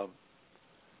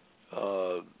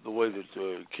the way that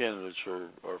the candidates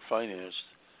are financed,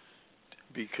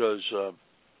 because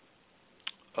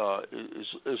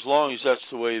as long as that's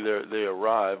the way they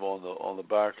arrive on the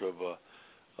back of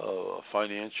a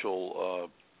financial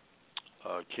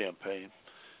campaign,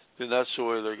 then that's the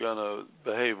way they're going to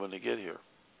behave when they get here.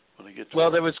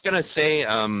 Well, I was going to say,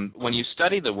 when you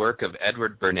study the work of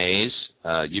Edward Bernays,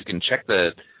 you can check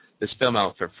this film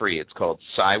out for free. It's called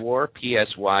Psywar,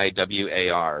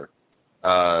 P-S-Y-W-A-R.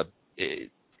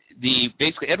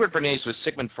 Basically, Edward Bernays was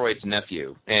Sigmund Freud's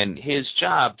nephew, and his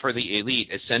job for the elite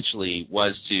essentially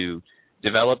was to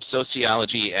develop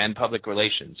sociology and public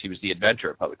relations. He was the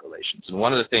inventor of public relations. And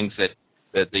one of the things that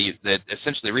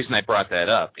essentially the reason I brought that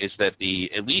up is that the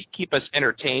elite keep us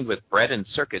entertained with bread and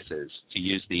circuses, to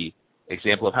use the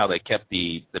example of how they kept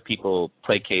the people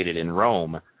placated in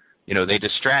Rome. You know, they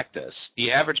distract us.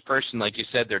 The average person, like you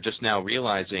said, they're just now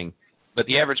realizing, but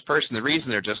the average person, the reason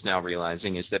they're just now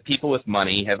realizing is that people with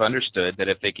money have understood that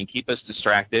if they can keep us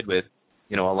distracted with,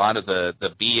 you know, a lot of the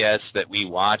BS that we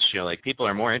watch, you know, like people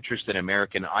are more interested in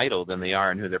American Idol than they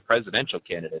are in who their presidential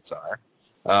candidates are.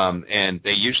 And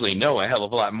they usually know a hell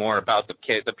of a lot more about the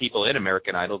people in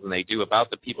American Idol than they do about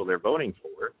the people they're voting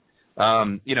for.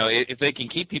 You know, if they can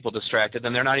keep people distracted,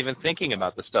 then they're not even thinking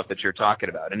about the stuff that you're talking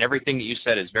about. And everything that you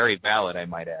said is very valid, I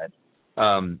might add.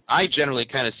 I generally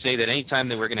kind of say that any time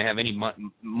that we're going to have any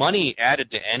money added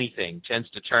to anything tends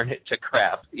to turn it to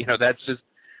crap. You know, that's just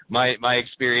my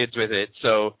experience with it.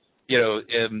 So, you know,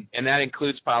 and that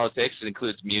includes politics, it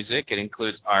includes music, it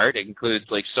includes art, it includes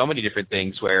like so many different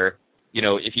things where, you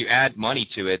know, if you add money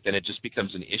to it, then it just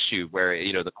becomes an issue where,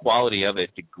 you know, the quality of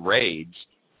it degrades.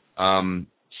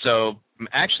 So I'm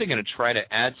actually going to try to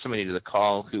add somebody to the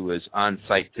call who was on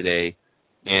site today.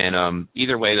 And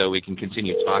either way, though, we can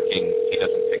continue talking if he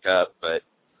doesn't pick up. But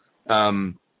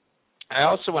I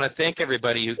also want to thank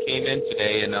everybody who came in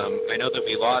today. And I know that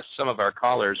we lost some of our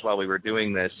callers while we were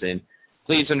doing this. And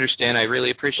please understand, I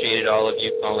really appreciated all of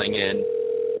you calling in,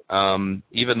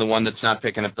 even the one that's not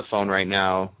picking up the phone right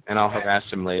now. And I'll harass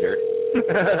him later.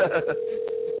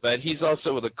 But he's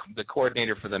also the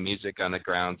coordinator for the music on the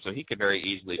ground, so he could very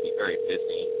easily be very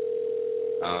busy.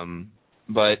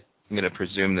 But I'm going to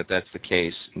presume that that's the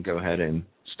case and go ahead and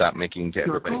stop making to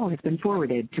everybody. Your call has been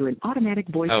forwarded to an automatic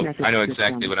voice message. I know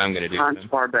exactly what I'm going to do. Hans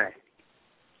Barbet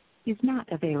is not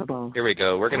available. Here we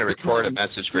go. We're going to record a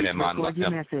message for him on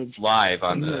live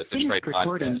on the Detroit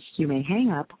podcast. You may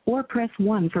hang up or press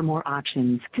 1 for more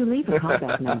options. To leave a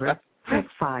callback number, press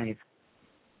 5.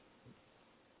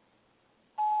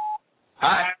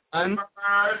 Hi, Hans.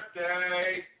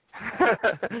 Birthday.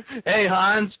 Hey,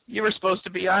 Hans, you were supposed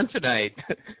to be on tonight.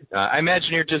 I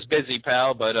imagine you're just busy,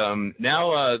 pal, but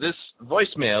now this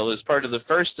voicemail is part of the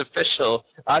first official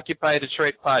Occupy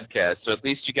Detroit podcast, so at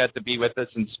least you got to be with us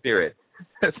in spirit.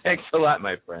 Thanks a lot,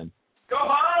 my friend. Go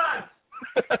on!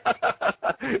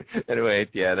 Anyway,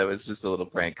 yeah, that was just a little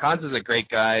prank. Hans is a great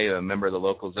guy, a member of the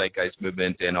local Zeitgeist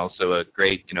movement, and also a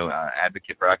great,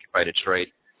 advocate for Occupy Detroit.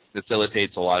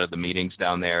 Facilitates a lot of the meetings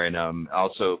down there, and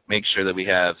also makes sure that we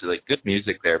have good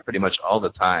music there pretty much all the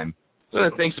time. One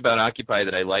of the things about Occupy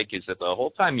that I like is that the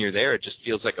whole time you're there, it just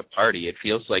feels like a party. It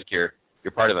feels like you're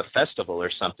part of a festival or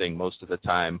something most of the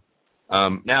time.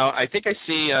 Now, I think I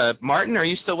see Martin. Are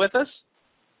you still with us?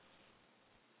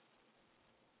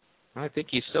 I think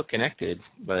he's still connected,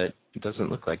 but it doesn't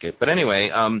look like it. But anyway,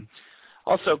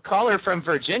 also, caller from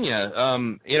Virginia,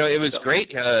 it was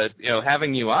great,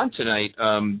 having you on tonight.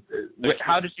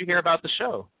 How did you hear about the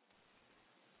show?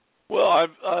 Well,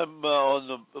 I'm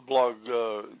on the blog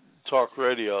Talk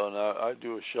Radio, and I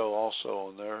do a show also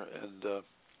on there. And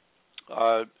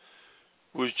I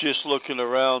was just looking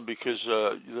around because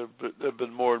there have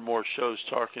been more and more shows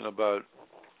talking about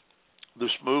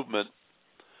this movement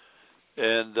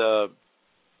and,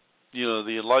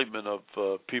 the enlightenment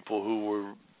of people who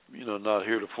were not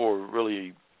heretofore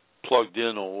really plugged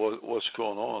in on what's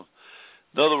going on.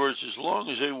 In other words, as long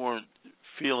as they weren't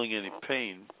feeling any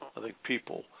pain, I think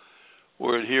people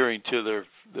were adhering to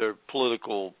their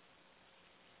political,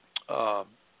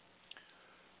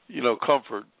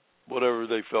 comfort, whatever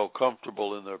they felt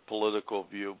comfortable in their political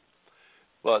view.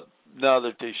 But now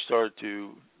that they start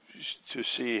to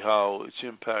see how it's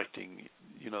impacting,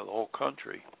 the whole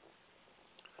country,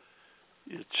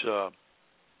 it's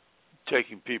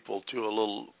taking people to a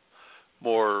little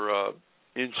more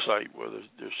insight where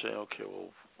they're saying, okay, well,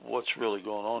 what's really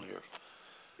going on here?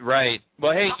 Right.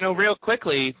 Well, hey, real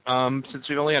quickly, since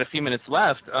we've only got a few minutes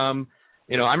left, I'm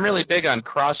really big on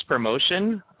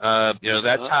cross-promotion.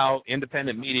 That's how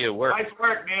independent media works. Nice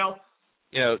work,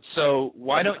 Neil. So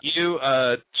why don't you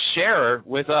share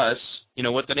with us,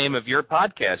 what the name of your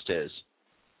podcast is?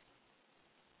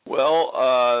 Well,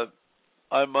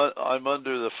 I'm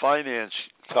under the finance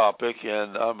topic,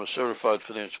 and I'm a certified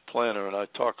financial planner, and I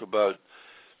talk about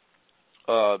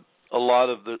a lot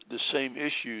of the same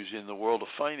issues in the world of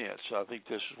finance. I think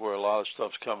this is where a lot of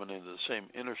stuff's coming into the same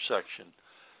intersection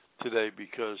today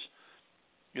because,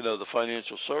 the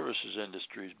financial services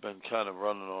industry has been kind of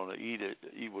running on an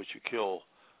eat what you kill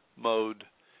mode,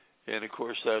 and of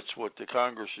course that's what the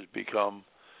Congress has become.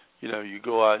 You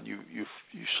go out and you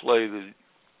slay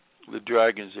the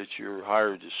dragons that you're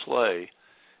hired to slay,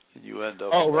 and you end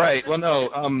up. Oh, right. Well, no.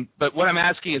 But what I'm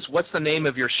asking is, what's the name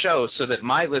of your show so that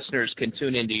my listeners can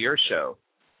tune into your show?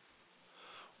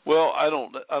 Well, I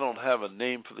don't have a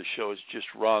name for the show. It's just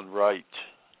Ron Wright.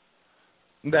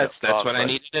 That's Ron what Wright. I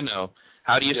needed to know.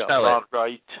 How do you spell Ron it? Ron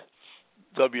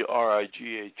Wright,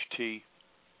 WRIGHT.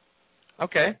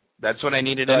 Okay, that's what I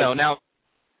needed to know. Now,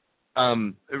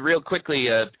 real quickly,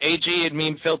 AG and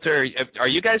Meme Filter, are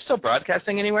you guys still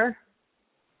broadcasting anywhere?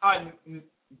 Do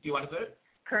you want to say it?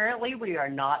 Currently, we are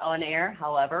not on air.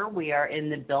 However, we are in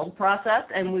the build process,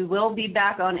 and we will be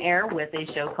back on air with a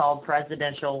show called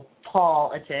Presidential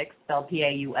Politics, spelled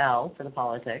P-A-U-L, for the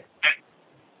politics.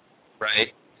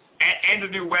 Right. And a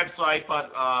new website, but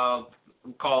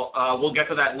we'll get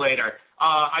to that later.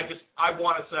 I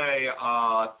want to say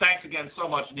thanks again so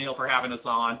much, Neil, for having us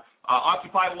on.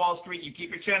 Occupy Wall Street, you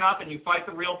keep your chin up and you fight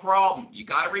the real problem. You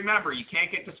got to remember, you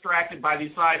can't get distracted by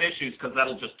these side issues because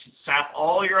that'll just sap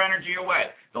all your energy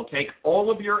away. They'll take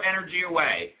all of your energy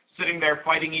away sitting there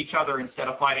fighting each other instead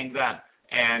of fighting them.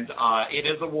 And it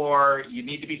is a war. You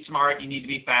need to be smart. You need to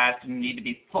be fast. And you need to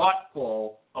be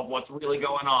thoughtful of what's really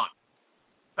going on.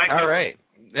 All right.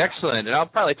 Excellent. And I'll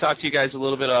probably talk to you guys a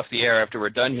little bit off the air after we're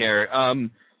done here.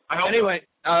 Anyway,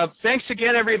 thanks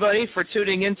again, everybody, for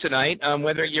tuning in tonight,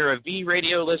 whether you're a V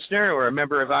Radio listener or a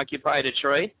member of Occupy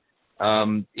Detroit.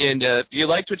 And if you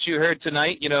liked what you heard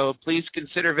tonight, please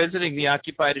consider visiting the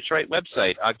Occupy Detroit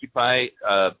website,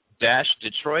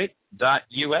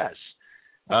 occupy-detroit.us.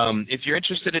 If you're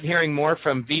interested in hearing more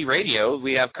from V Radio,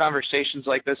 we have conversations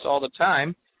like this all the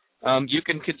time. You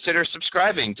can consider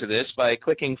subscribing to this by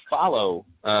clicking follow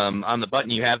on the button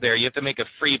you have there. You have to make a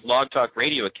free Blog Talk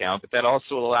Radio account, but that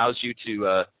also allows you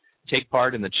to take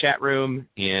part in the chat room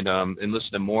and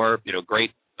listen to more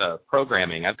great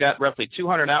programming. I've got roughly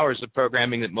 200 hours of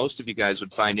programming that most of you guys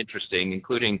would find interesting,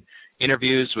 including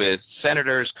interviews with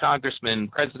senators, congressmen,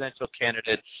 presidential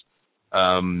candidates,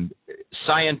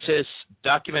 scientists,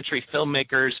 documentary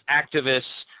filmmakers, activists,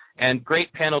 and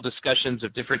great panel discussions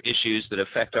of different issues that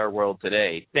affect our world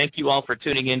today. Thank you all for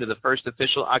tuning in to the first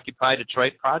official Occupy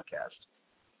Detroit podcast.